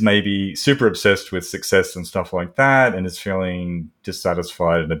is maybe super obsessed with success and stuff like that and is feeling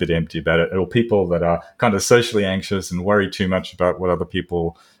dissatisfied and a bit empty about it, or people that are kind of socially anxious and worry too much about what other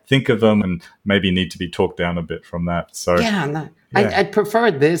people think of them and maybe need to be talked down a bit from that. So I'd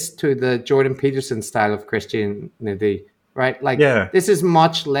prefer this to the Jordan Peterson style of Christianity, right? Like, this is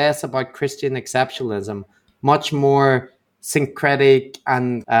much less about Christian exceptionalism, much more syncretic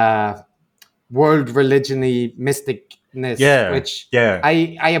and world religion-y mysticness, which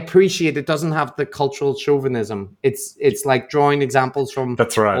I appreciate. It doesn't have the cultural chauvinism. It's like drawing examples from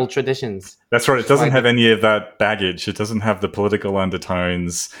old traditions. That's right. It doesn't have any of that baggage. It doesn't have the political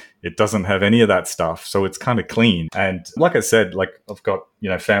undertones. It doesn't have any of that stuff. So it's kind of clean. And like I said, like I've got, you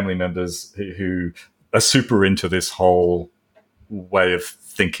know, family members who are super into this whole way of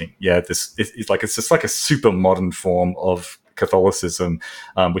thinking. Yeah, it's just like a super modern form of Catholicism,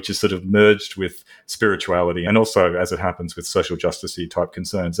 which is sort of merged with spirituality and also, as it happens, with social justice-y type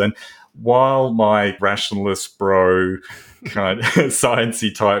concerns. And while my rationalist bro kind of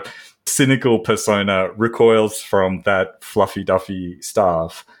sciencey type cynical persona recoils from that fluffy-duffy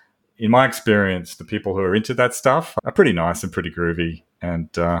stuff, in my experience, the people who are into that stuff are pretty nice and pretty groovy. And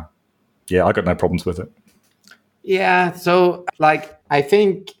I got no problems with it. Yeah, so like I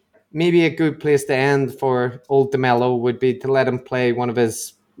think maybe a good place to end for old DeMello would be to let him play one of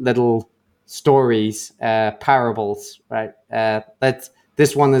his little stories, parables, right?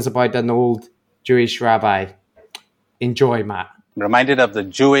 This one is about an old Jewish rabbi. Enjoy, Matt. I'm reminded of the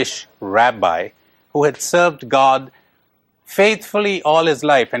Jewish rabbi who had served God faithfully all his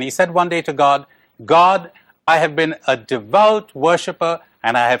life. And he said one day to God, God, I have been a devout worshiper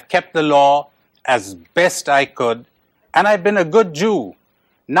and I have kept the law as best I could, and I've been a good Jew.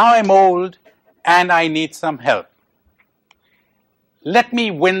 Now I'm old and I need some help. Let me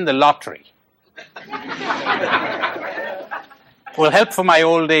win the lottery. Will help for my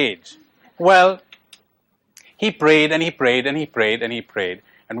old age. Well, he prayed and he prayed and he prayed and he prayed.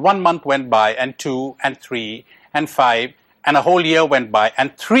 And 1 month went by, and 2 and 3 and 5, and a whole year went by,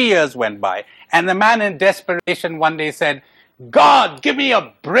 and 3 years went by. And the man in desperation one day said, God, give me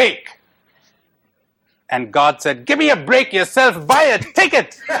a break. And God said, give me a break yourself, buy a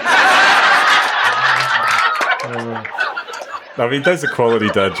ticket. I mean, those are quality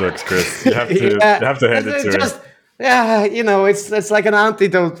dad jokes, Chris. You have to hand it to him. Yeah, you know, it's like an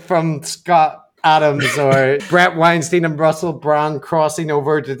antidote from Scott Adams or Brett Weinstein and Russell Brand crossing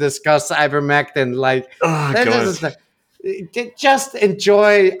over to discuss ivermectin. Like, just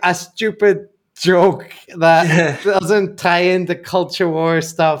enjoy a stupid joke that doesn't tie into culture war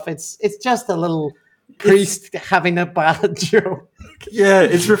stuff. It's just a little priest having a bad joke. Yeah,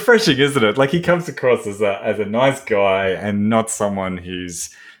 it's refreshing, isn't it? Like, he comes across as a nice guy and not someone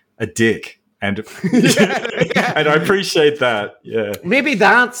who's a dick. And and I appreciate that. Yeah, maybe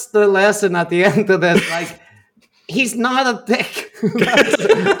that's the lesson at the end of this. Like, he's not a dick,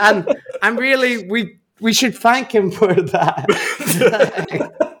 and really, we should thank him for that.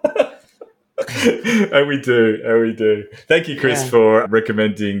 And we do. Thank you, Chris, for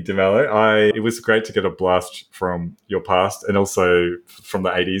recommending DeMello. It was great to get a blast from your past and also from the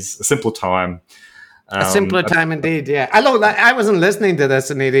 80s. A simpler time. A simpler time indeed, yeah. I wasn't listening to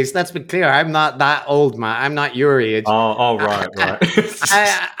this in the 80s. Let's be clear. I'm not that old, man. I'm not your age. Oh, right.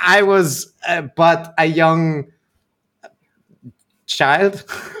 I was but a young child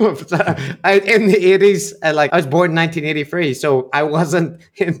in the 80s. I was born in 1983, so I wasn't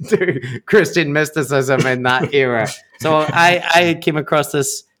into Christian mysticism in that era. So I came across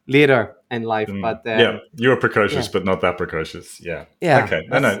this later in life, but you were precocious, but not that precocious. Yeah. Okay.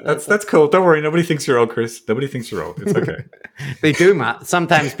 That's cool. Don't worry. Nobody thinks you're old, Chris. Nobody thinks you're old. It's okay. They do, Matt.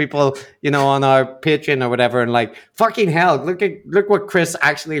 Sometimes people, on our Patreon or whatever, and like, fucking hell, look what Chris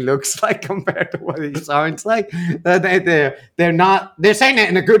actually looks like compared to what he sounds like. They're saying it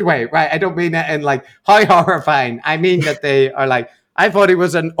in a good way, right? I don't mean it in like, how horrifying. I mean that they are like, I thought he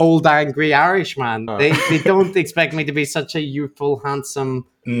was an old, angry Irishman. Oh. They don't expect me to be such a youthful, handsome...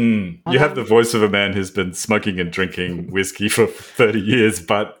 You have the voice of a man who's been smoking and drinking whiskey for 30 years,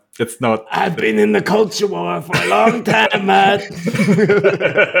 but It's not. I've been in the culture war for a long time, Matt.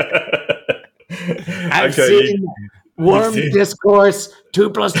 I've seen worm discourse. 2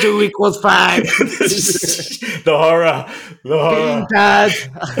 + 2 = 5. The horror. Being bad.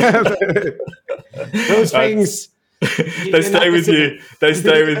 Those things. They stay with you. They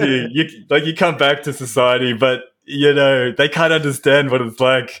stay with you. You come back to society, but they can't understand what it's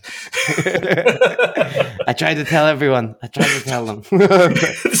like. I try to tell everyone. I try to tell them, but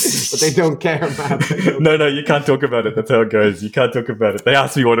they don't care about it. No, you can't talk about it. That's how it goes. You can't talk about it. They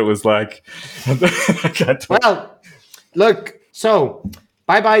asked me what it was like. I can't talk. Well, look. So,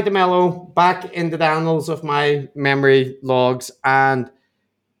 bye, DeMello. Back in the annals of my memory logs, and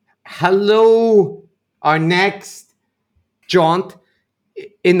hello, our next jaunt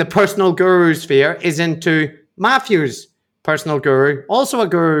in the personal guru sphere is into Matthew's personal guru, also a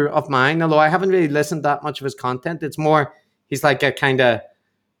guru of mine, although I haven't really listened that much of his content. It's more, he's like a kind of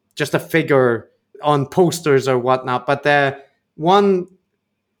just a figure on posters or whatnot. But the one,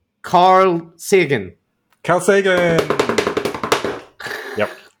 Carl Sagan. Yep.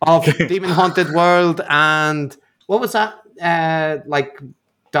 Of Demon Haunted World and what was that? Like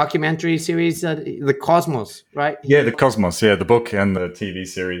documentary series, The Cosmos, right? Yeah, The Cosmos. Yeah, the book and the TV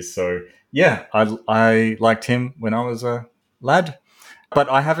series. So yeah, I liked him when I was a lad, but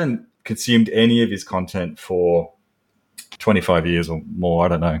I haven't consumed any of his content for 25 years or more. I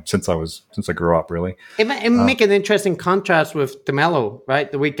don't know, since I grew up, really. It make an interesting contrast with DeMello,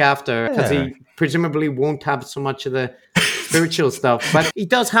 right? The week after, because he presumably won't have so much of the spiritual stuff, but he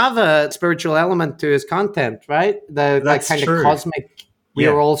does have a spiritual element to his content, right? That's kind of cosmic, we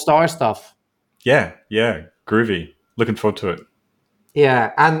are all star stuff. Yeah, groovy. Looking forward to it.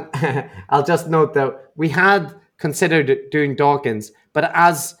 Yeah, and I'll just note that we had considered doing Dawkins, but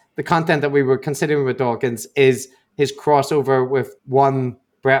as the content that we were considering with Dawkins is his crossover with one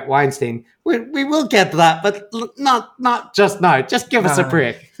Brett Weinstein, we will get to that, but not just now. Just give us a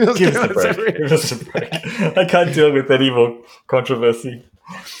break. Give us a break. I can't deal with any more controversy.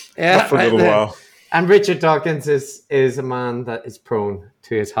 Not for a little while. And Richard Dawkins is a man that is prone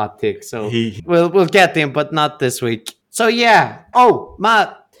to his hot take, so we'll get to him, but not this week. So yeah. Oh,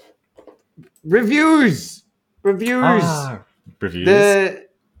 Matt, reviews. Reviews. The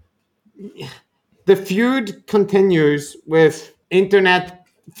feud continues with internet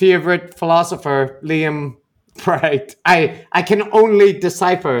favorite philosopher Liam Bright. I can only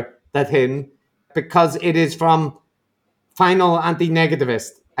decipher that hymn because it is from Final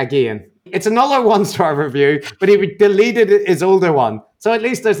Anti-Negativist again. It's another 1-star review, but he deleted his older one. So at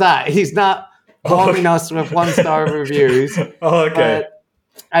least there's that. He's not bombing us with 1-star reviews. Oh, okay. But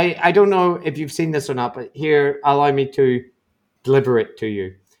I don't know if you've seen this or not, but here, allow me to deliver it to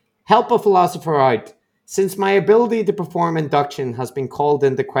you. Help a philosopher out. Since my ability to perform induction has been called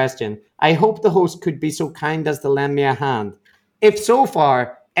into question, I hope the host could be so kind as to lend me a hand. If so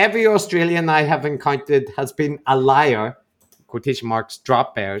far, every Australian I have encountered has been a liar, quotation marks,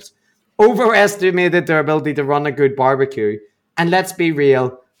 drop bears, overestimated their ability to run a good barbecue, and let's be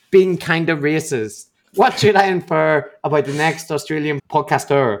real, being kind of racist. What should I infer about the next Australian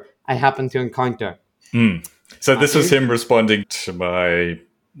podcaster I happen to encounter? So this was him responding to my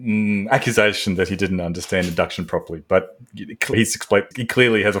accusation that he didn't understand induction properly, but he's explained. He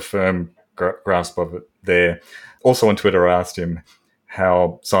clearly has a firm grasp of it there. Also on Twitter, I asked him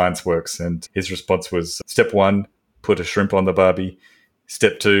how science works, and his response was: step 1, put a shrimp on the barbie.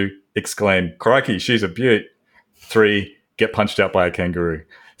 Step 2, exclaim, crikey, she's a beaut. 3, get punched out by a kangaroo.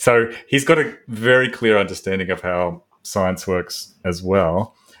 So he's got a very clear understanding of how science works as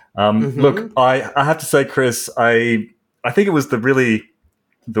well. Look, I have to say, Chris, I think it was the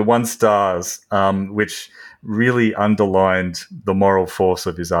 1 stars, which really underlined the moral force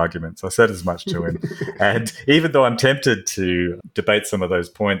of his arguments. I said as much to him. And even though I'm tempted to debate some of those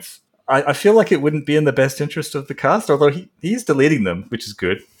points, I feel like it wouldn't be in the best interest of the cast, although he's deleting them, which is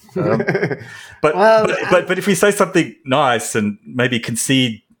good. But if we say something nice and maybe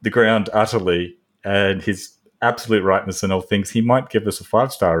concede the ground utterly and his absolute rightness in all things, he might give us a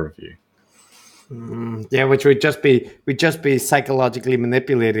 5-star review. Yeah, which would just be psychologically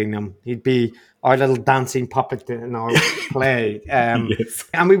manipulating him. He'd be our little dancing puppet in our play. Yes.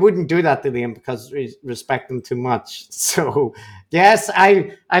 And we wouldn't do that to him because we respect him too much. So, yes,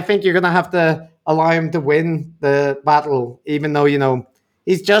 I think you're going to have to allow him to win the battle, even though,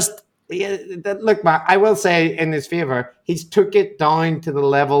 he's just... Look, Matt, I will say in his favour, he's took it down to the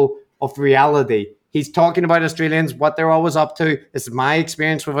level of reality. He's talking about Australians, what they're always up to. This is my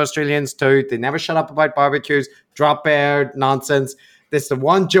experience with Australians too. They never shut up about barbecues, drop bear nonsense. This is the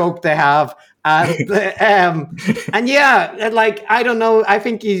one joke they have. And yeah, like, I don't know. I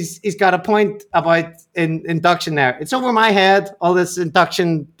think he's got a point about induction there. It's over my head, all this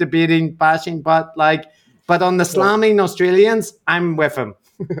induction debating, bashing, but on the slamming Australians, I'm with him.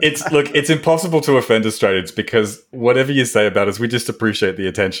 It's impossible to offend Australians because whatever you say about us, we just appreciate the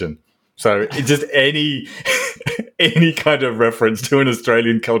attention. So it's just any kind of reference to an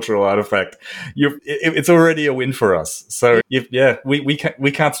Australian cultural artifact, it's already a win for us. So we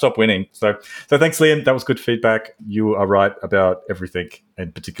can't stop winning. So thanks, Liam. That was good feedback. You are right about everything,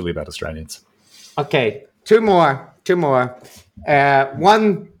 and particularly about Australians. Okay, two more.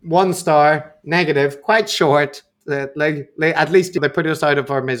 1 star, negative, quite short. At least they put us out of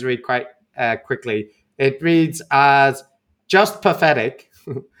our misery quite quickly. It reads as just pathetic.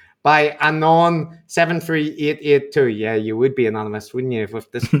 By Anon73882. Yeah, you would be anonymous, wouldn't you,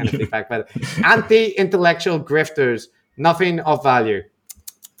 with this kind of feedback? But anti-intellectual grifters, nothing of value.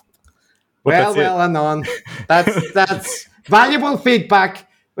 Well, Anon, that's valuable feedback.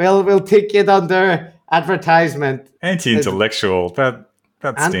 We'll take it under advertisement. Anti-intellectual, that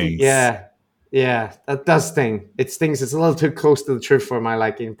stings. Yeah, that does sting. It stings. It's a little too close to the truth for my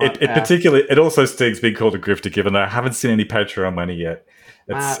liking. But, it also stings being called a grifter, given that I haven't seen any Patreon money yet.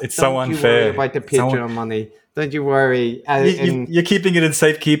 It's so unfair. Don't you worry about the Patreon money. Don't you worry. You're keeping it in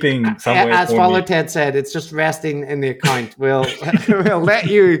safekeeping somewhere. As Father Ted said, it's just resting in the account. We'll let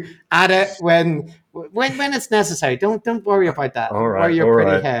you add it when it's necessary. Don't worry about that. All right. Worry your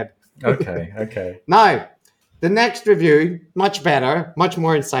pretty head. Okay. Now, the next review, much better, much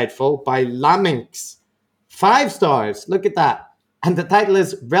more insightful, by Laminx. 5 stars. Look at that. And the title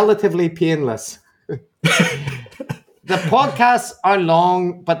is Relatively Painless. The podcasts are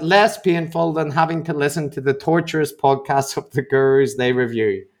long, but less painful than having to listen to the torturous podcasts of the gurus they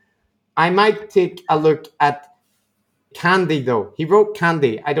review. I might take a look at Candy, though. He wrote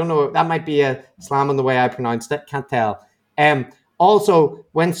Candy. I don't know. That might be a slam on the way I pronounced it. Can't tell. Also,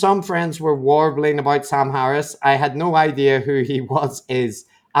 when some friends were warbling about Sam Harris, I had no idea who he is.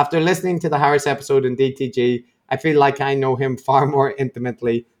 After listening to the Harris episode in DTG, I feel like I know him far more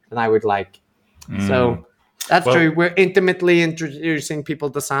intimately than I would like. So... That's true. We're intimately introducing people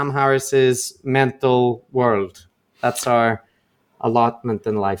to Sam Harris's mental world. That's our allotment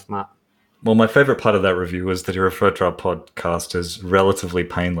in life, Matt. Well, my favorite part of that review was that he referred to our podcast as Relatively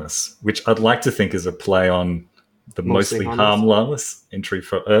Painless, which I'd like to think is a play on the mostly harmless entry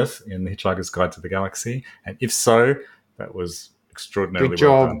for Earth in The Hitchhiker's Guide to the Galaxy. And if so, that was extraordinarily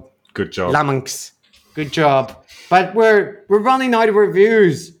well done. Good job. Laminx. Good job. But we're running out of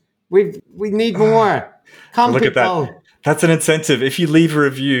reviews. We need more. Come, look people. At that. That's an incentive. If you leave a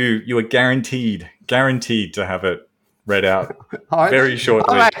review, you are guaranteed to have it read out very shortly.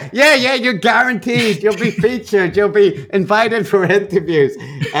 All right. Yeah, you're guaranteed. You'll be featured. You'll be invited for interviews.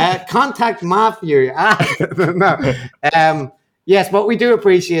 Contact Matthew. No. Yes, but we do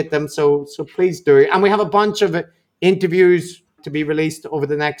appreciate them, so please do. And we have a bunch of interviews to be released over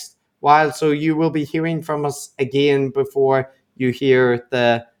the next while, so you will be hearing from us again before you hear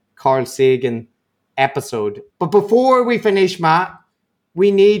the Carl Sagan episode. But before we finish, Matt,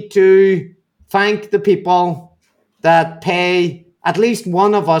 we need to thank the people that pay at least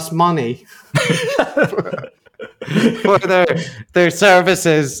one of us money for their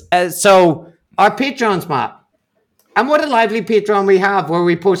services. So our Patrons, Matt. And what a lively Patreon we have, where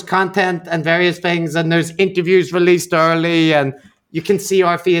we post content and various things, and there's interviews released early, and you can see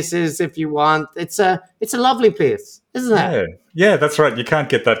our faces if you want. It's a lovely place, isn't it? Yeah, that's right. You can't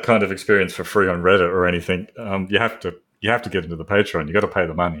get that kind of experience for free on Reddit or anything. You have to get into the Patreon. You got to pay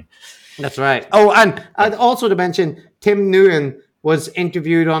the money. That's right. Oh, and also to mention, Tim Nguyen was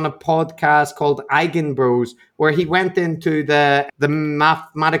interviewed on a podcast called Eigenbros, where he went into the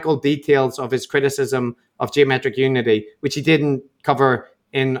mathematical details of his criticism of geometric unity, which he didn't cover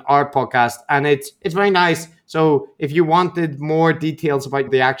in our podcast. And it's very nice. So if you wanted more details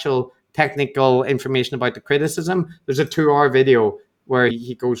about the actual technical information about the criticism, there's a 2-hour video where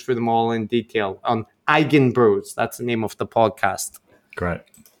he goes through them all in detail on Eigenbros. That's the name of the podcast. Great.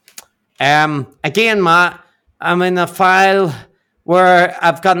 Again, Matt, I'm in a file where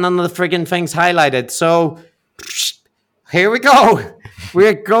I've got none of the friggin' things highlighted. So here we go.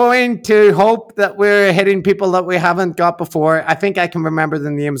 We're going to hope that we're hitting people that we haven't got before. I think I can remember the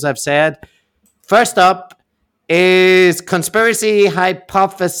names I've said. First up is Conspiracy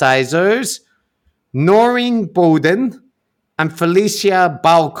Hypothesizers, Noreen Bowden, and Felicia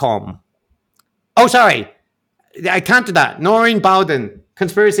Balcom. Oh, sorry. I can't do that. Noreen Bowden,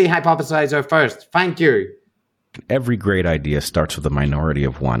 Conspiracy Hypothesizer first. Thank you. Every great idea starts with a minority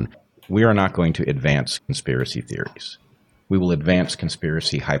of one. We are not going to advance conspiracy theories. We will advance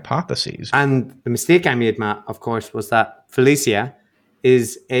conspiracy hypotheses. And the mistake I made, Matt, of course, was that Felicia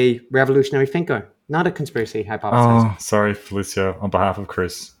is a revolutionary thinker, not a conspiracy hypothesizer. Oh, sorry, Felicia, on behalf of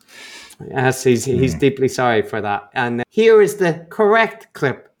Chris. Yes, he's deeply sorry for that. And here is the correct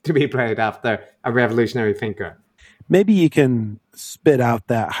clip to be played after a revolutionary thinker. Maybe you can spit out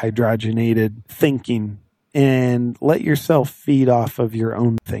that hydrogenated thinking and let yourself feed off of your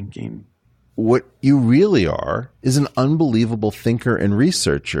own thinking. What you really are is an unbelievable thinker and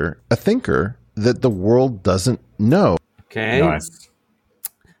researcher, a thinker that the world doesn't know. Okay. Nice.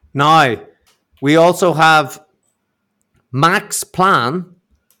 Now, we also have Max Plan,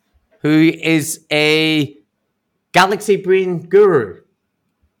 who is a galaxy brain guru.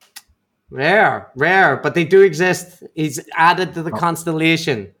 Rare, but they do exist. He's added to the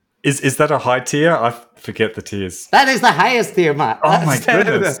constellation. Is that a high tier? I forget the tiers. That is the highest tier, Matt. Oh my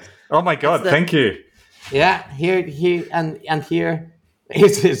goodness. Oh my God, thank you. Yeah, here, and here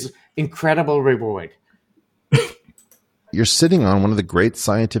is his incredible reward. You're sitting on one of the great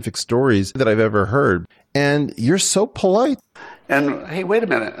scientific stories that I've ever heard, and you're so polite. And, hey, wait a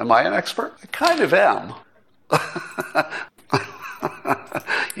minute, am I an expert? I kind of am.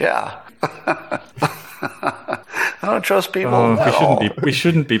 Yeah. I don't trust people at all. We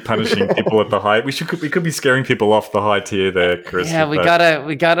shouldn't be punishing people at the high. We could be scaring people off the high tier there, Chris. Yeah, we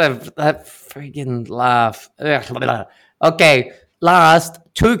gotta that friggin' laugh. Okay, last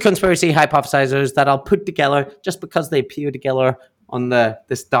two conspiracy hypothesizers that I'll put together just because they appear together on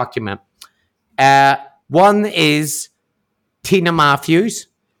this document. One is Tina Matthews,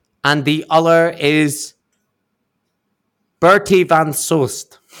 and the other is Bertie van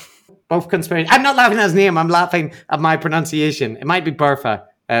Soest. Both conspiracy. I'm not laughing at his name. I'm laughing at my pronunciation. It might be Bertha.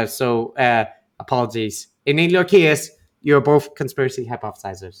 So apologies. In either case, you're both conspiracy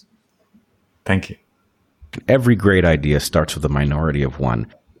hypothesizers. Thank you. Every great idea starts with a minority of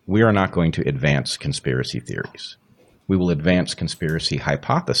one. We are not going to advance conspiracy theories. We will advance conspiracy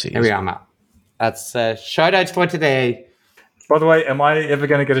hypotheses. Here we are, Matt. That's shout outs for today. By the way, am I ever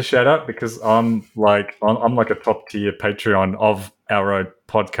going to get a shout out? Because I'm like a top tier Patreon of our own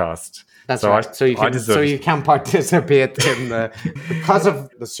podcast. That's right. So you can participate in because of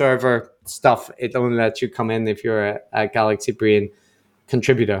the server stuff. It only lets you come in if you're a Galaxy Brain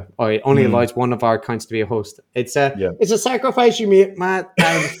contributor, or it only allows one of our accounts to be a host. It's a sacrifice you make, Matt.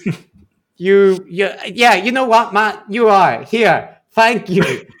 You know what, Matt? You are here. Thank you.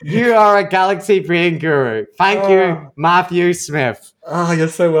 You are a Galaxy Brain guru. Thank you, Matthew Smith. Oh, you're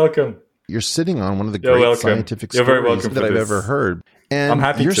so welcome. You're sitting on one of the great scientific stories that I've ever heard. And I'm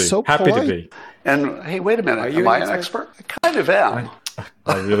happy you're to. so happy polite. to be. And, hey, wait a minute, am I an expert? I kind of am.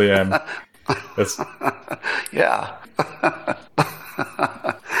 I really am. Yeah.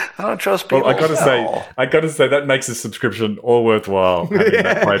 I don't trust people. Well, I gotta say that makes the subscription all worthwhile. Having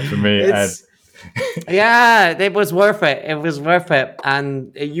that played for me, yeah, it was worth it. It was worth it,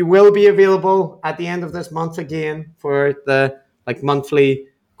 and you will be available at the end of this month again for the monthly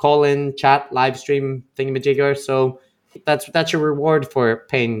call-in chat live stream thingamajigger. So that's your reward for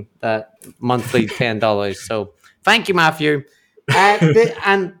paying that monthly $10. So thank you, Matthew, and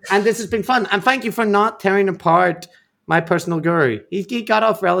this has been fun. And thank you for not tearing apart my personal guru. He got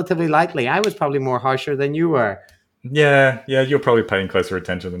off relatively lightly. I was probably more harsher than you were. Yeah, you're probably paying closer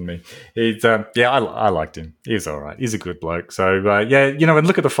attention than me. He's, I liked him. He's all right. He's a good bloke. So, and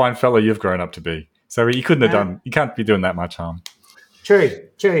look at the fine fella you've grown up to be. So you couldn't have done, you can't be doing that much harm. True.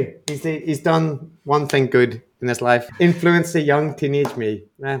 He's done one thing good in his life. Influenced a young teenage me.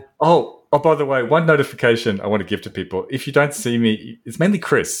 Man. Oh, by the way, one notification I want to give to people. If you don't see me, it's mainly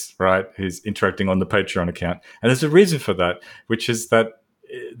Chris, right, who's interacting on the Patreon account. And there's a reason for that, which is that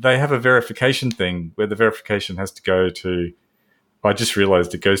they have a verification thing where the verification has to go to, I just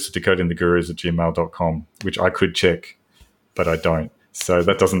realized it goes to decodingthegurus@gmail.com, which I could check, but I don't. So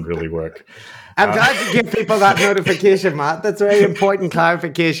that doesn't really work. I'm glad to give people that notification, Matt. That's a very important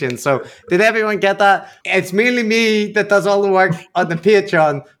clarification. So did everyone get that? It's mainly me that does all the work on the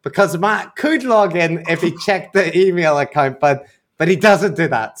Patreon, because Matt could log in if he checked the email account, but he doesn't do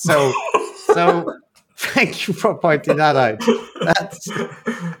that. So thank you for pointing that out.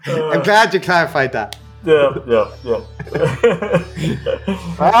 I'm glad you clarified that. Yeah.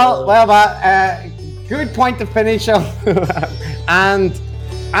 well, Matt, good point to finish on. And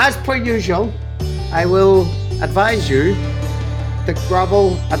as per usual, I will advise you to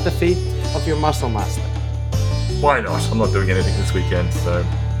grovel at the feet of your muscle master. Why not? I'm not doing anything this weekend, so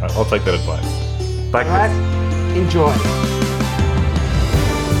I'll take that advice. Back. All right. Enjoy.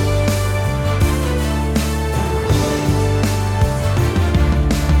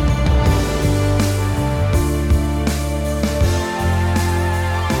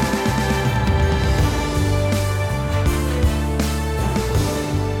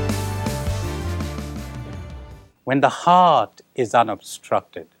 when the heart is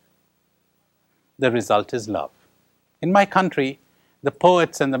unobstructed, the result is love. In my country, the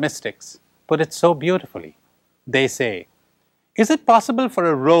poets and the mystics put it so beautifully. They say, is it possible for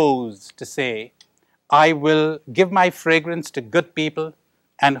a rose to say, I will give my fragrance to good people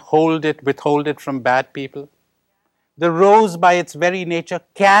and withhold it from bad people? The rose by its very nature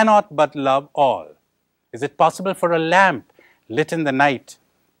cannot but love all. Is it possible for a lamp lit in the night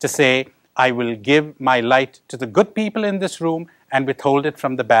to say, I will give my light to the good people in this room and withhold it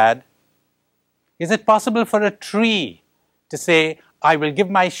from the bad? Is it possible for a tree to say, I will give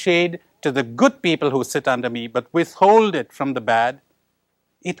my shade to the good people who sit under me, but withhold it from the bad?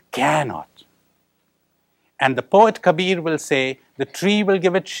 It cannot. And the poet Kabir will say, the tree will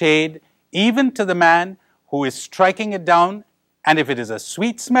give its shade even to the man who is striking it down, and if it is a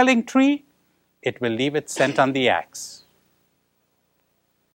sweet-smelling tree, it will leave its scent on the axe.